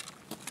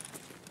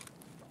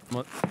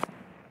 What?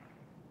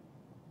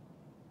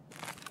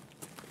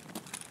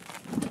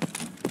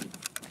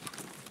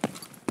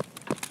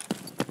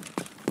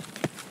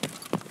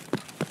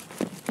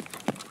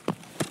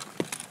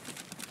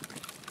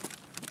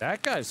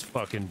 That guy's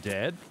fucking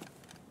dead.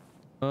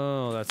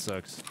 Oh, that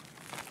sucks.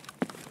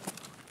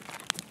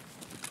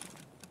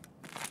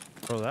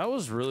 Bro, that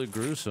was really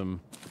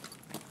gruesome.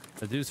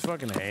 The dude's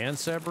fucking hand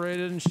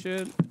separated and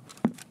shit.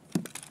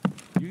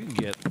 You can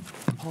get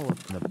all up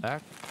in the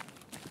back.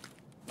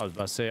 I was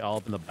about to say all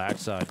up in the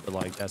backside, but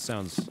like that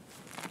sounds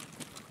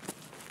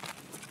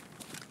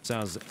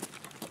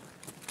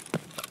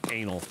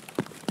anal.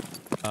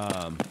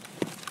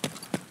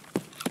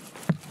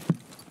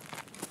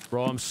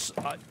 Bro,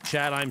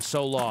 Chad, I'm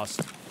so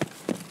lost.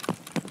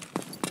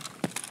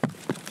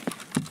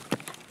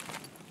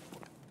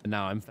 And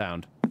now I'm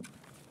found.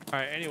 All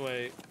right,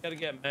 anyway, gotta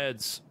get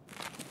meds.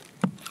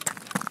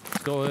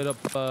 Let's go hit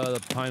up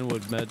the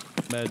Pinewood med.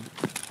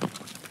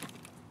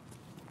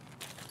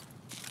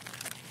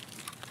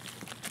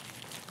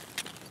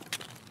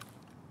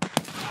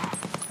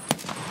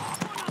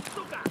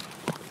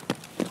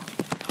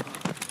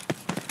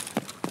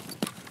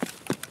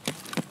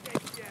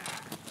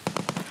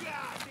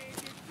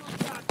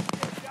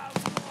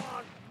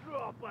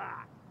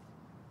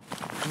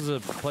 This is a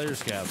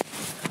player's cap.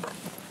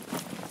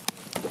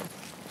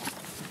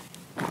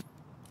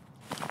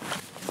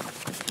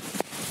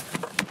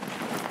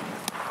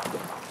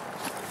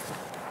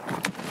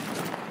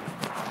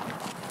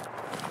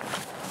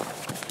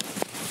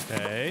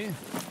 Okay.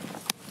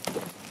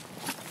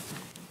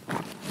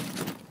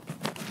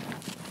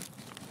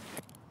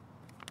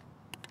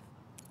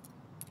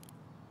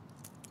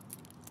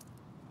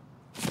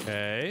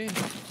 Okay.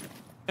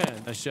 Yeah,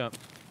 nice jump.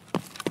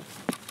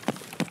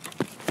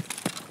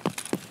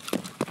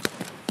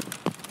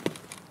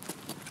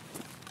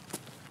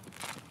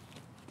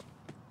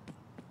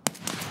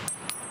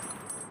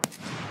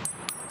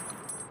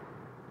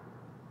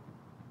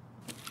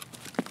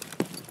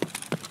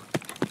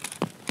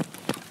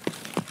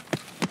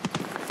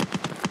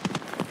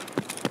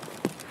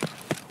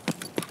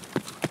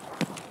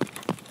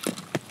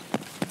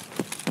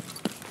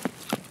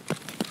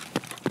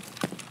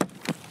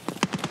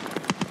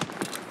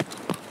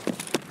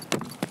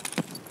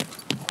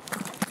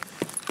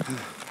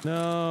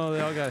 No,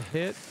 they all got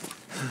hit.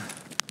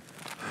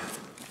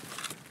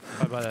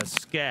 By that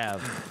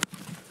scab.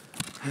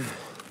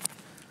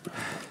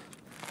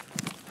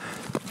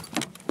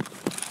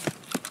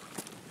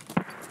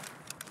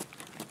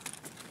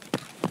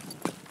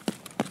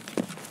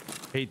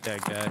 Hate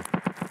that guy.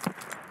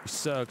 He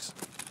sucks.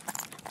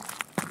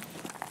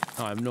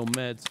 Oh, I have no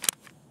meds.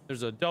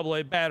 There's a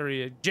AA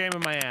battery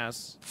jamming my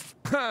ass.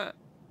 Go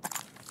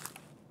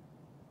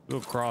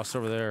across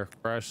over there.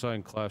 Crash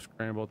sign, collapse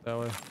crane bolt that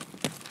way.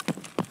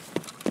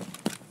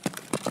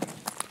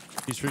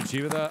 He's for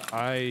achieve with that?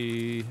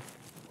 I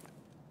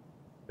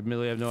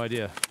admittedly have no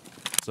idea.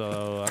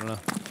 So I don't know.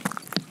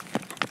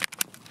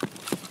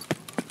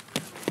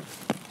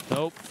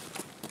 Nope.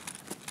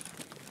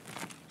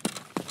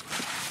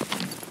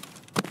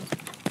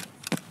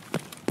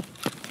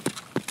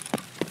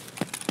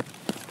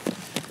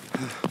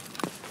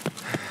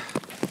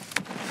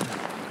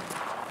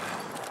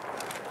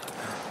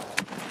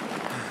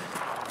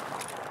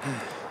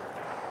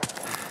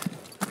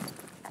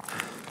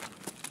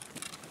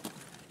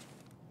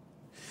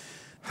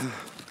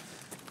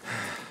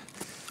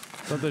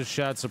 Something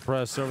shot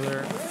suppressed over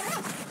there.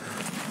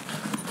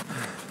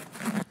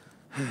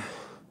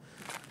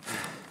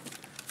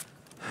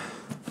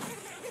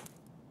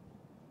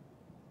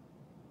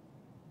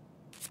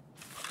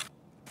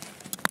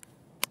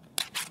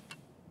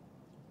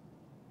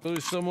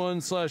 There's someone /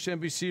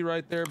 NPC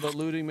right there, but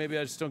looting. Maybe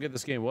I just don't get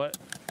this game. What?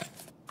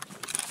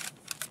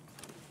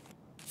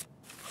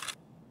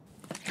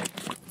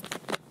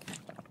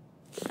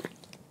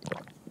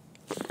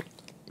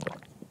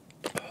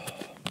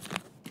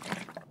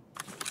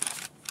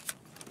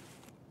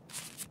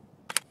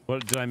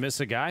 What, did I miss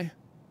a guy? I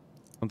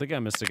don't think I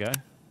missed a guy.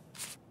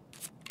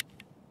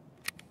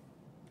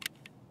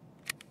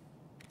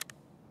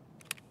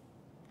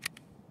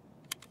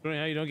 Funny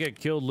how you don't get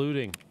killed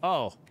looting.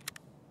 Oh.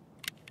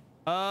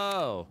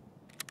 Oh.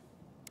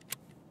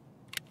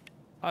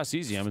 Oh, it's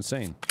easy. I'm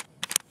insane.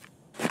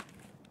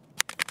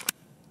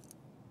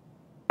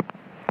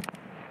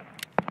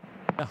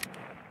 Yeah.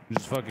 You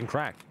just fucking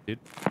cracked, dude.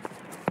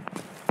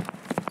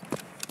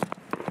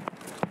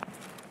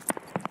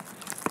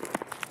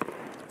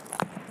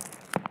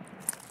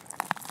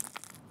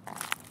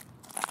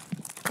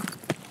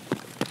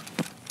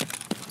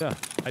 Yeah,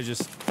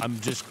 I'm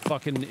just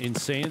fucking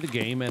insane at the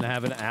game and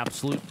have an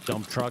absolute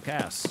dump truck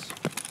ass.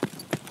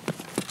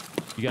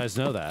 You guys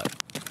know that.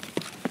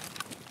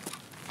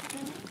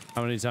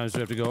 How many times do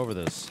we have to go over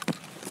this?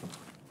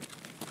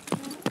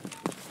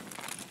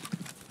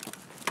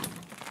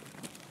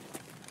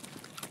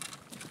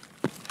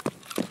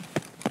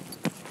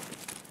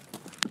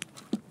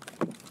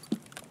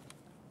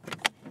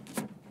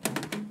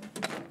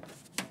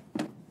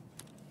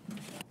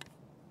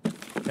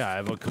 Yeah, I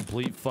have a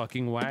complete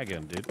fucking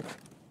wagon, dude.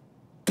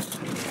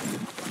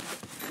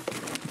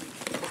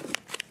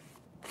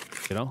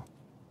 You know?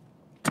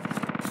 I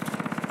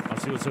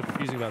don't see what's so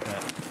confusing about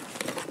that.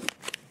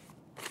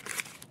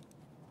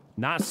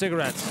 Not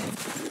cigarettes.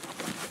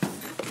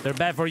 They're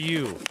bad for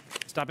you.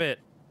 Stop it.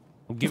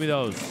 Don't give me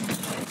those.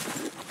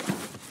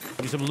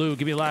 Give me some lube.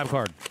 Give me a lab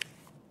card.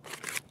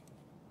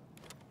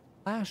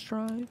 Flash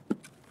drive.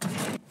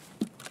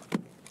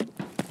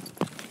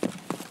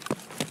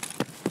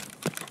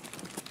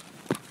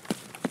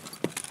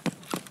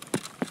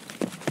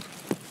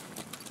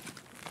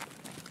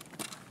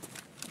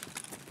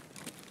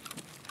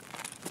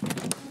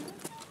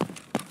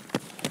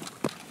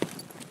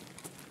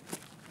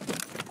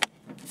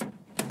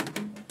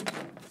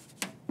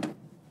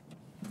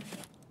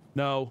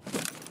 No.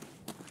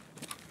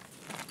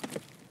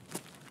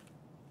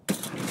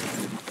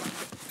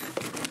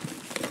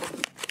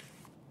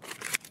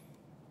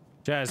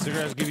 Chad,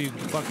 cigarettes give you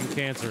fucking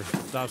cancer.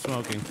 Stop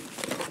smoking.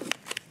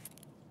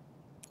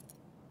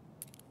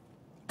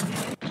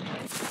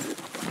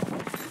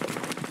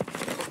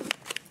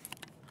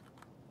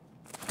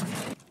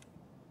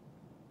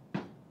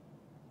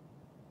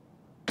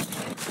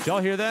 Did y'all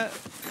hear that?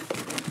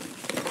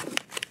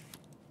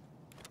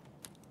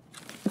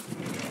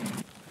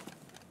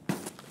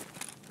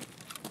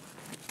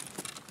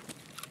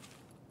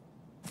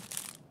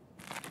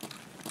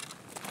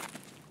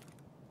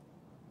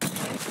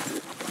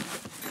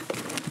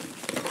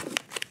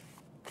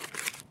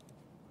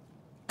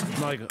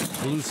 I'm like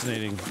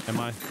hallucinating, am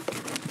I?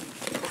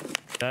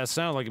 That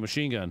sounded like a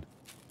machine gun.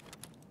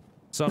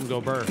 Something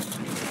go burr.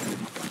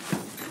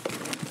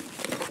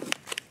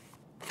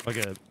 Like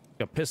a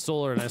pistol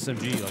or an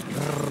SMG, like,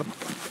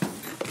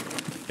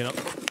 you know.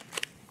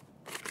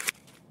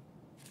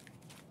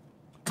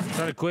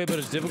 Trying to quit, but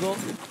it's difficult.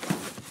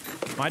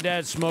 My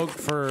dad smoked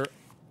for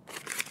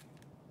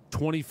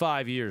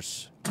 25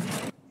 years.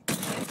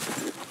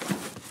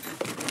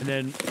 And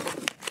then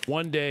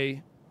one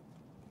day,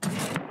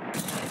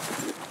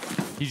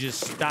 he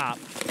just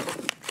stopped.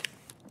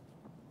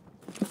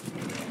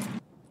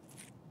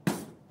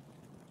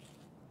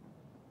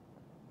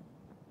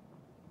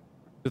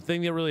 The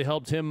thing that really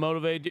helped him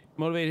motivate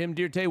him,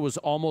 Dear Tay, was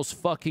almost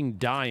fucking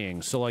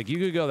dying. So, like, you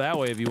could go that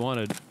way if you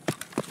wanted.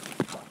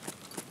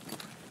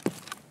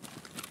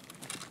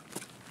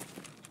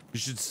 You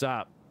should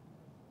stop.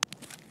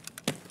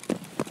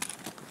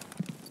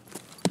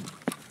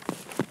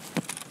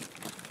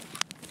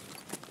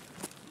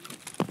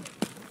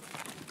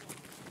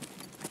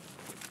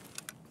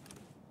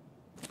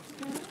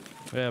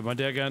 Yeah, my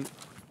dad got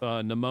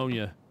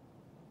pneumonia.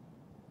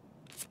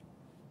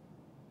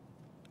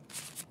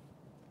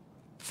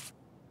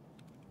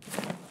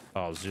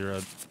 Oh, zero.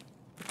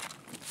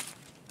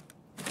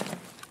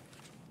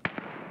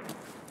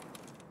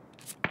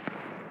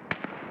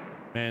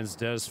 Man's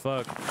dead as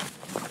fuck.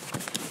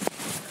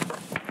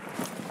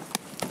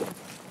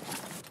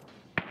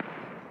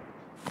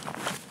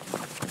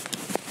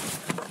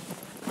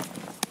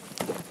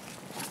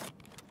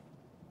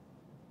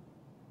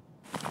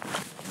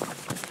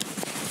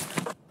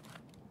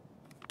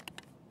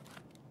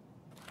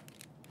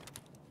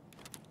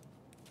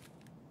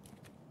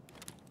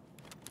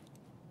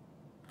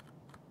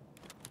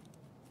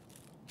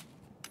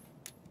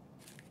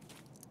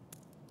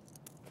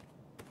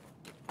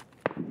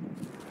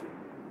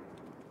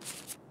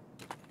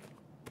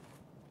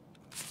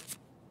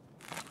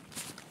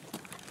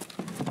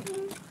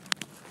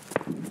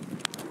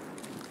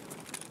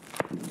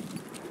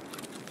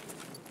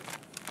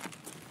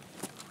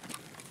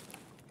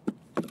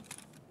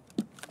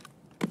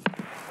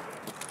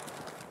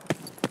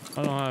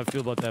 I don't know how I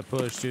feel about that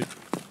push, dude.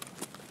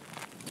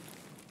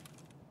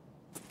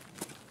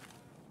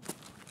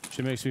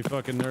 She makes me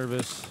fucking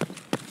nervous.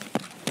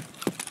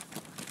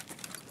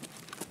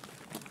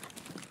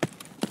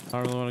 I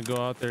don't really want to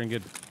go out there and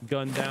get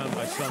gunned down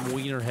by some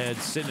wienerhead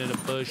sitting in a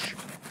bush,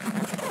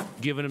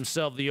 giving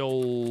himself the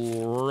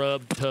old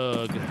rub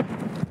tug.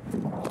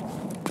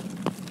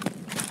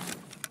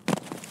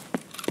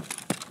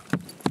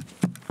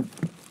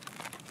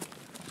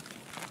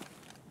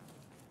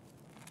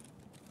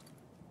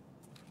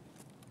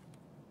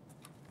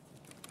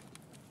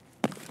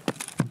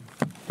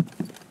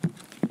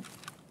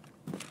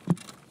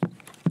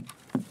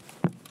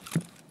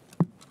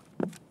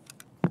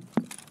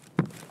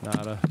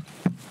 Nada.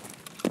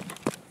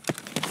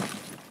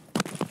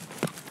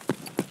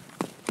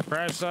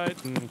 Crash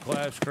site and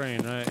collapse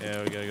crane, right?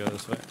 Yeah, we gotta go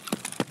this way.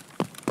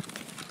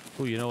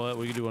 Ooh, you know what?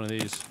 We could do one of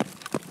these.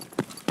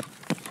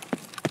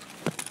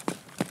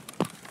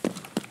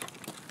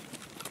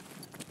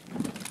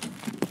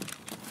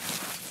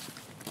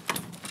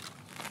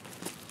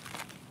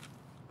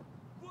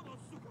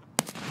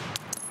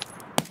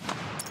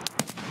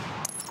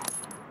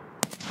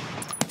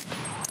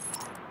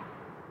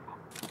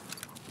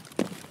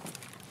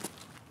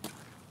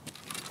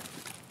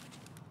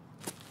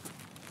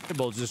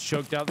 both just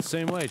choked out the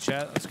same way,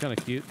 chat. That's kind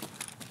of cute.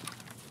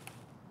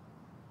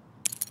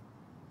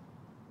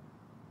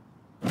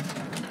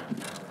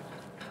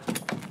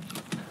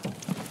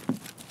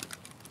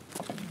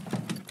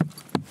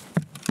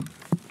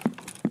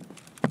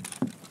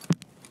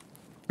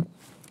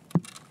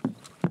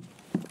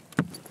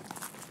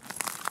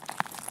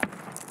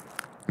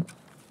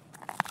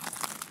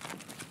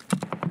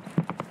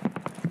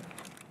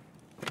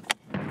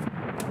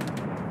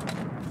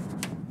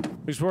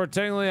 Before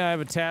technically I have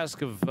a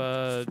task of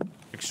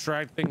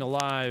extracting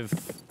alive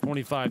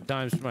 25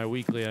 times for my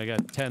weekly, and I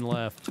got 10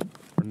 left,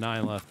 or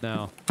 9 left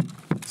now.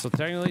 So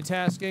technically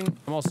tasking,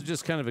 I'm also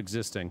just kind of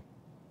existing.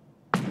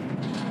 You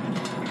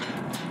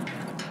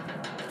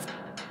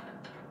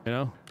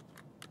know?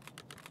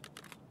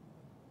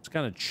 It's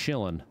kind of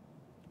chilling.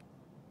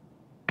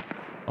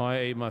 Oh, I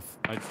ate my...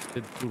 I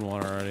did food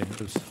one already.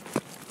 Oops.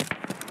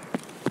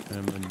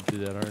 I'm gonna do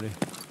that already.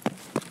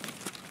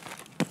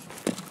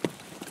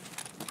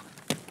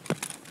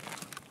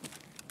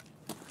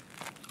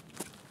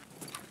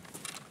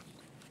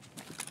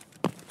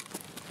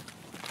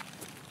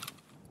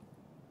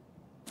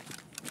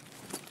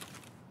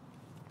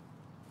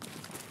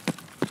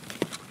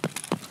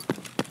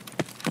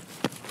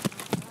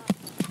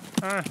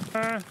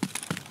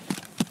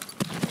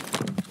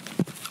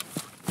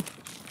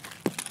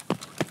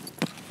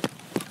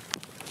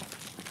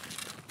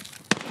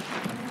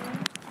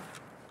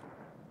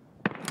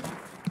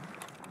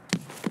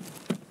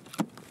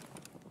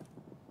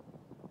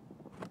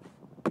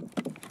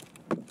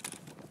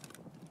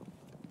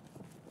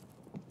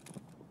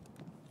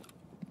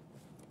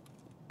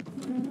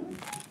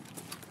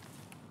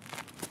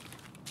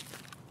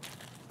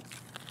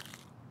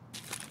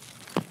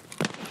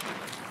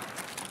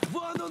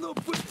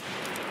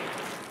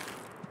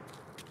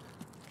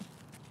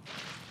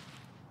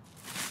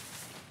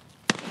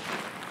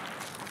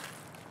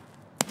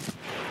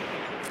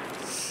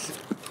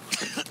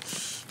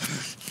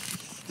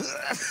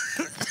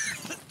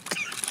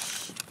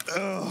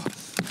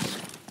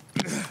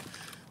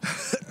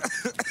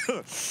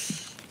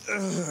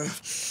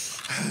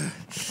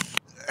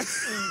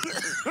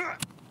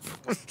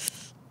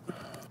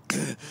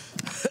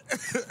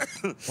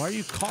 Why are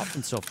you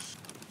coughing so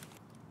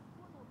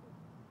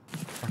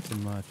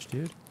fucking much,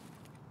 dude?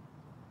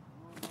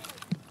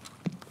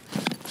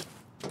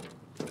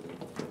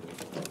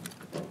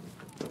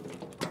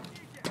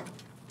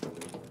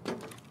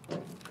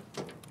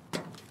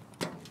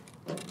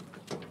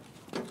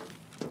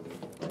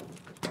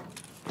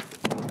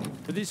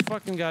 Where'd these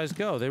fucking guys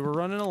go? They were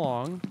running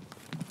along.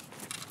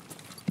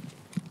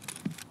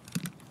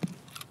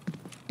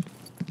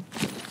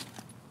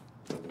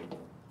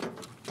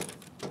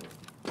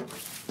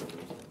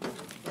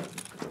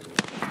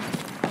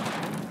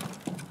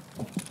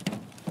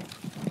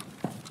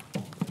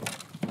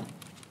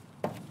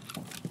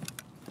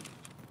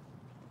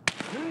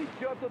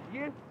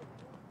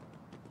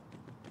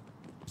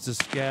 It's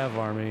a scav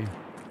army.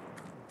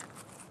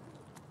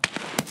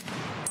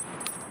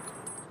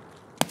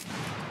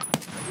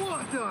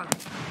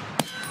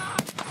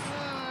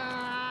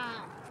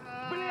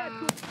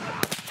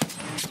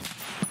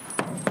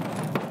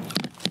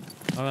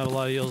 I don't have a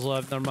lot of heals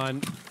left. Never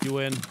mind. You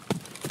win.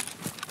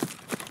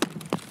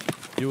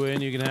 You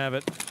win. You can have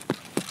it.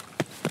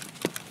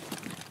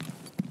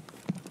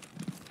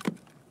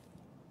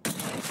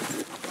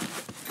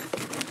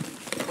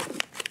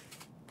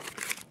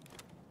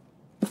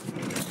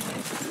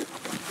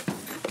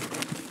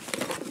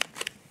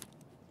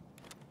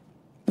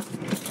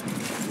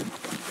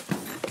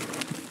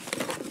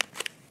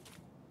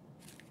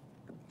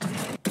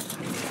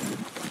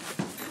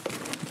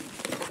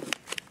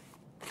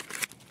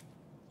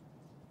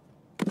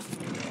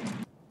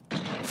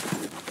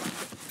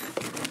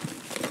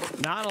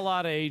 Not a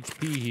lot of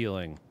HP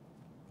healing.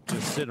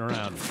 Just sitting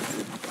around.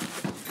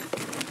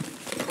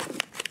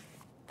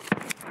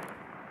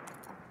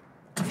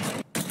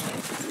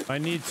 If I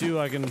need to,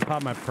 I can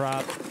pop my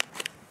prop.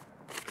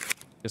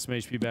 Get some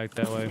HP back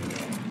that way.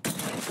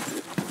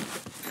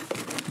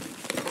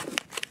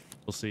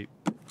 We'll see.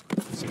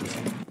 We'll see. We'll see.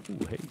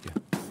 Ooh, hey.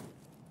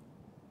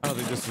 I don't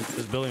think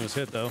this building was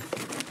hit, though.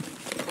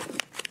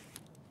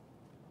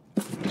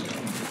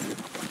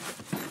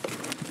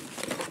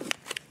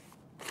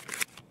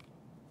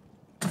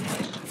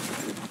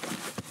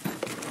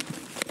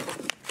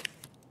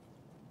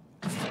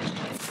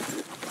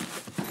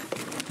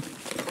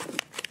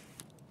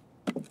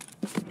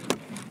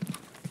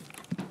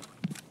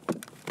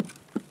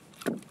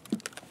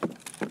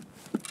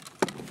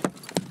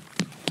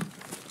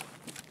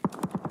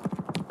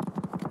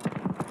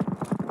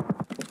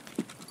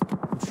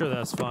 Sure,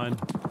 that's fine.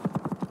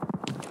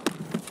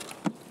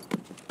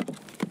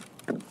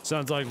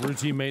 Sounds like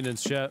routine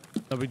maintenance, chat.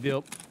 No big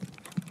deal.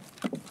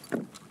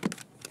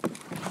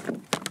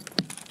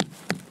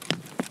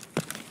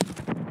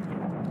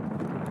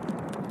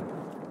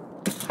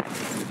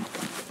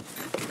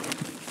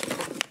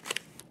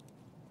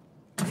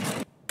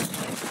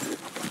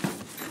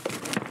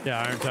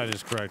 Yeah, Iron Tide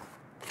is correct.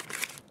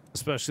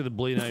 especially the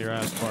bleeding out your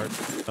ass part.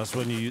 That's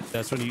when you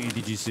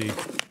EDGC.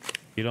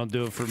 You don't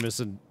do it for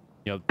missing,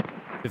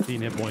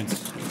 15 hit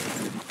points.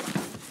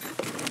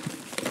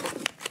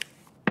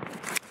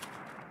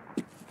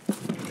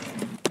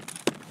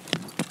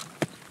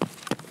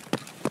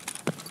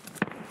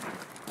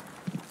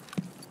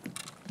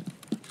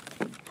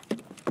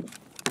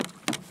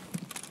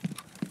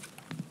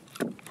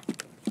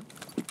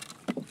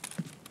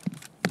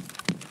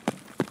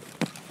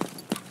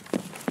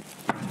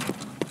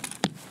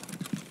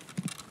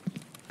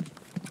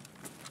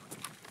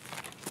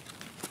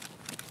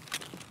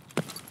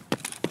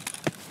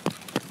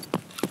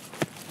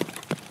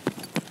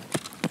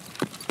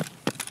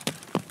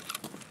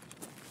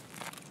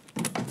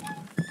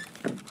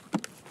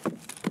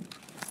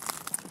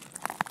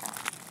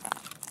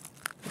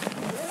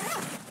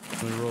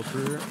 Let me roll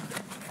through here.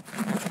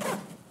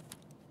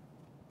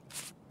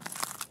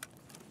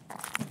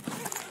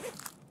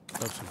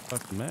 Got some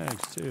fucking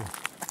mags too.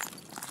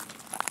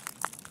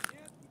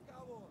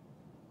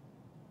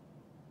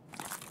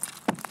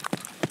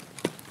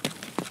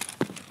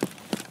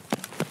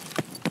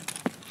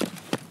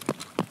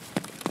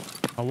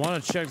 I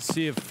want to check to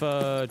see if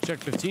check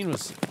 15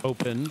 was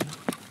opened.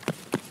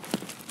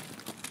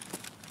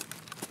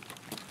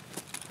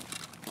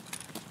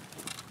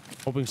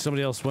 Hoping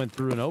somebody else went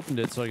through and opened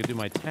it so I could do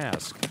my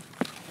task.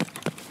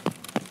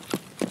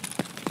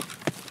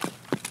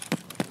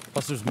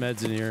 Plus there's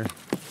meds in here.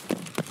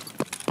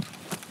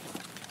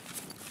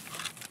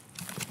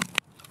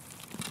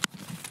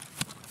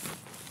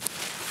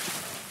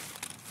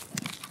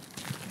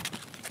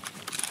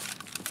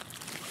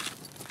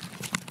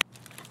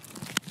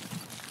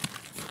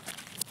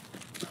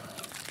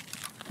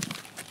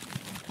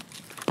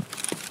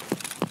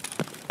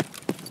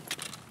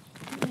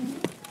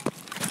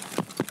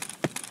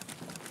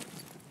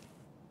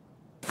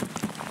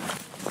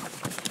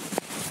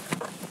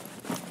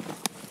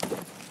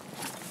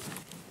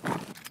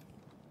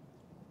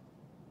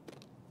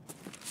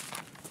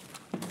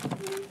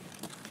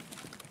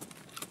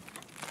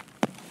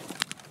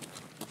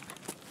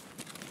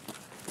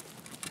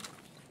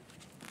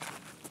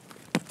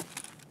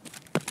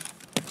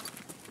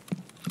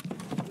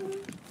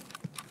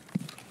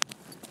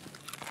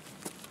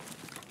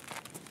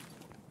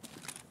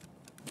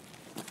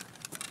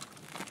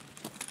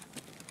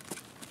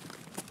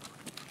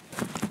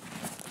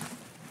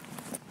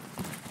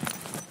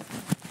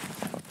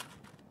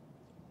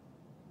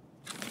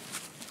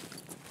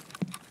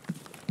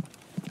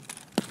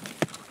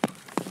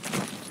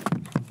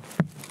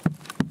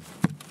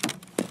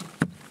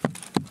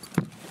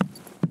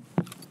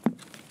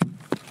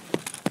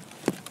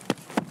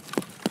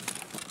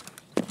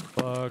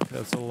 Fuck,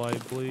 that's a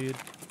light bleed.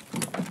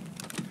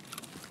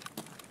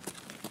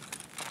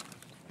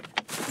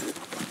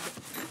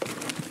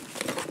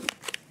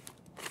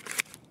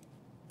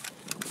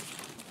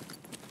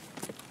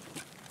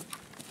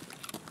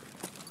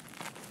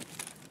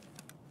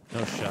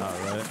 No shot,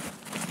 right?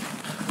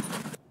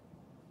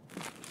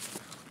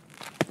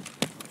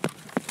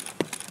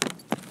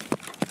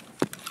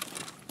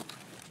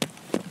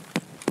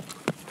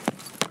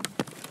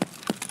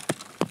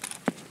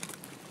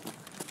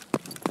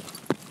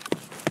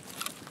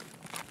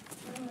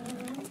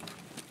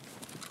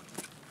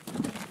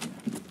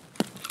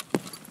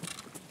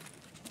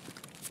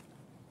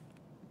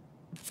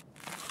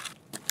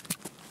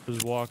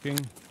 Who's walking?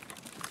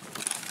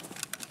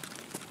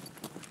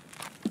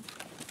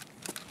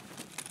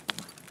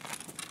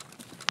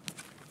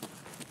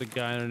 The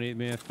guy underneath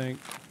me, I think.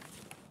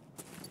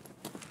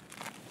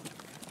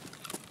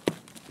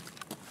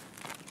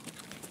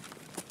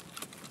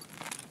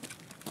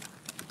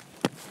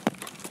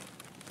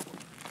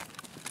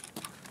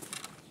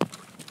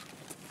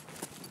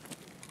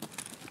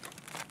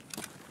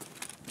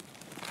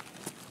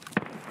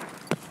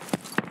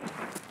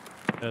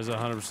 There's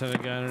 100% a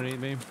guy underneath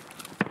me.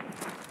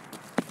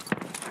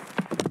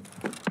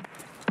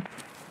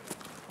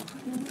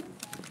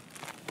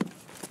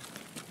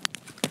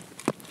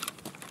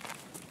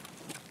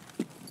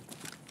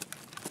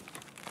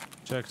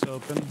 Check's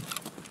open.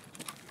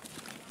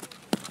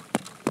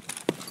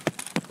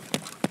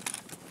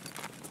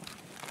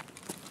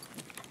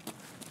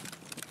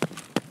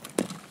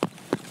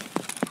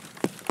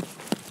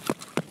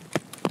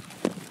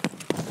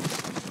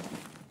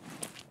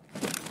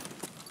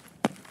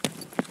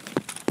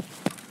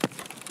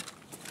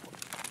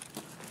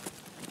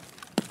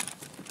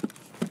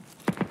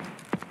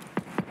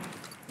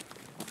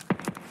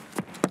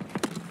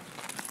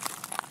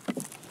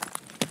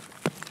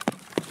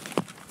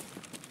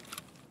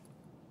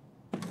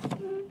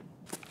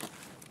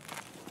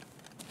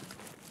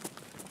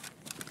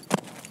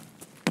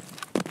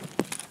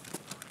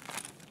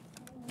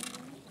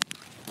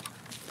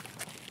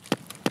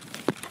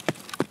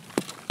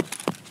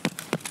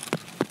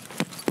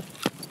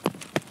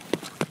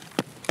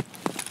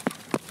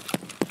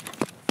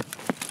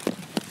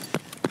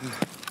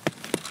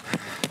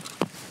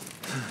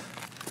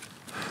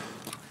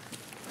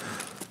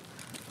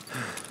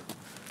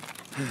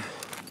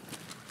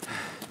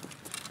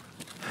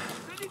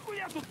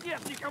 тут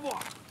нет никого!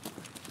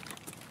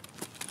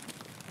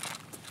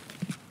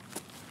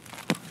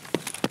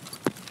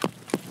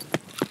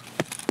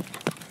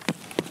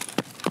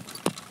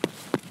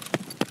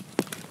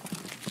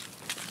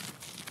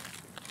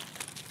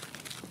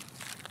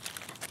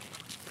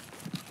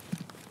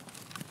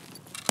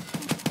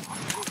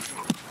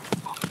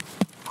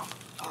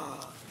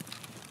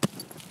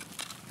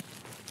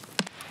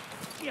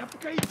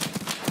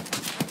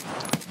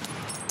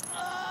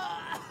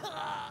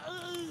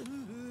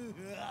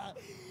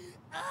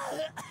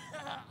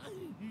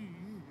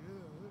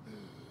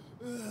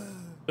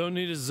 Don't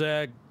need a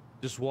zag.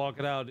 Just walk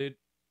it out, dude.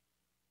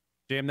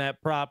 Jam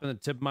that prop in the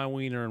tip of my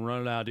wiener and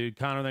run it out, dude.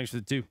 Connor, thanks for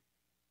the 2.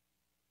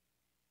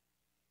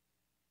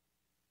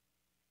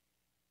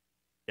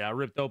 Yeah, I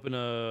ripped open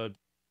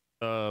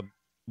a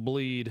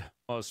bleed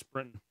while I was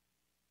sprinting.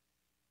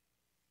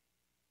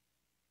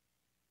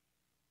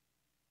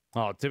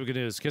 Oh, typically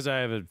it's because I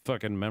have it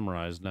fucking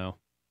memorized now.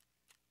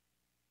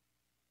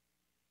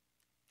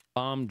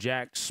 Bomb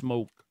Jack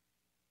Smoke.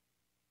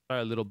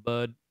 Sorry, little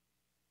bud.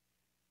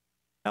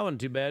 That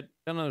wasn't too bad.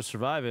 Got another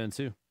survive in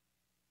too.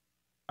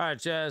 All right,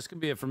 Chaz, this could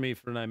be it for me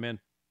for tonight, man.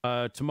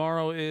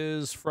 Tomorrow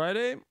is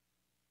Friday.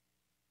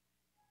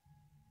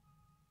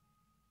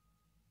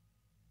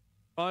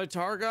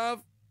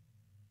 Tarkov.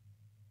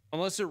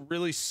 Unless it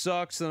really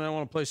sucks, then I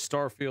want to play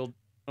Starfield.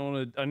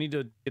 I need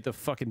to get the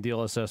fucking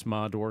DLSS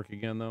mod to work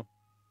again, though.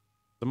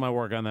 I might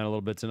work on that a little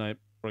bit tonight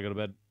before I go to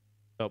bed.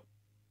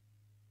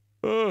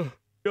 Oh,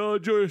 y'all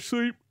enjoy your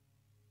sleep.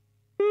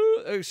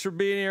 Thanks for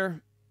being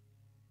here.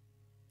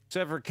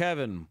 Except for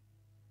Kevin.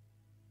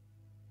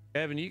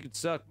 Kevin, you could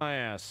suck my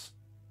ass.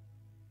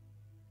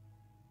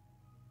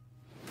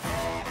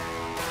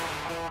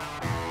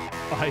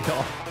 Bye,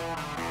 y'all.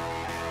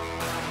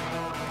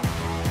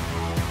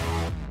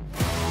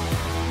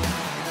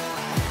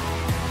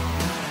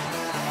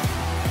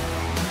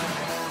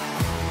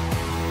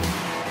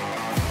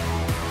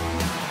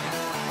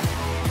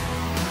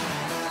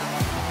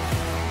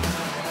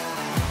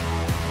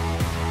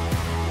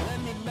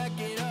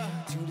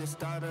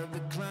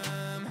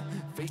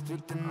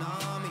 With an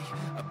army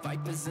of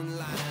vipers and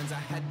lions, I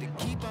had to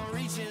keep on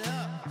reaching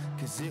up,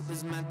 cause it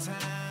was my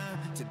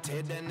time to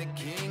tear down the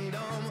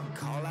kingdom,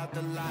 call out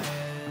the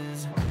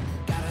liars.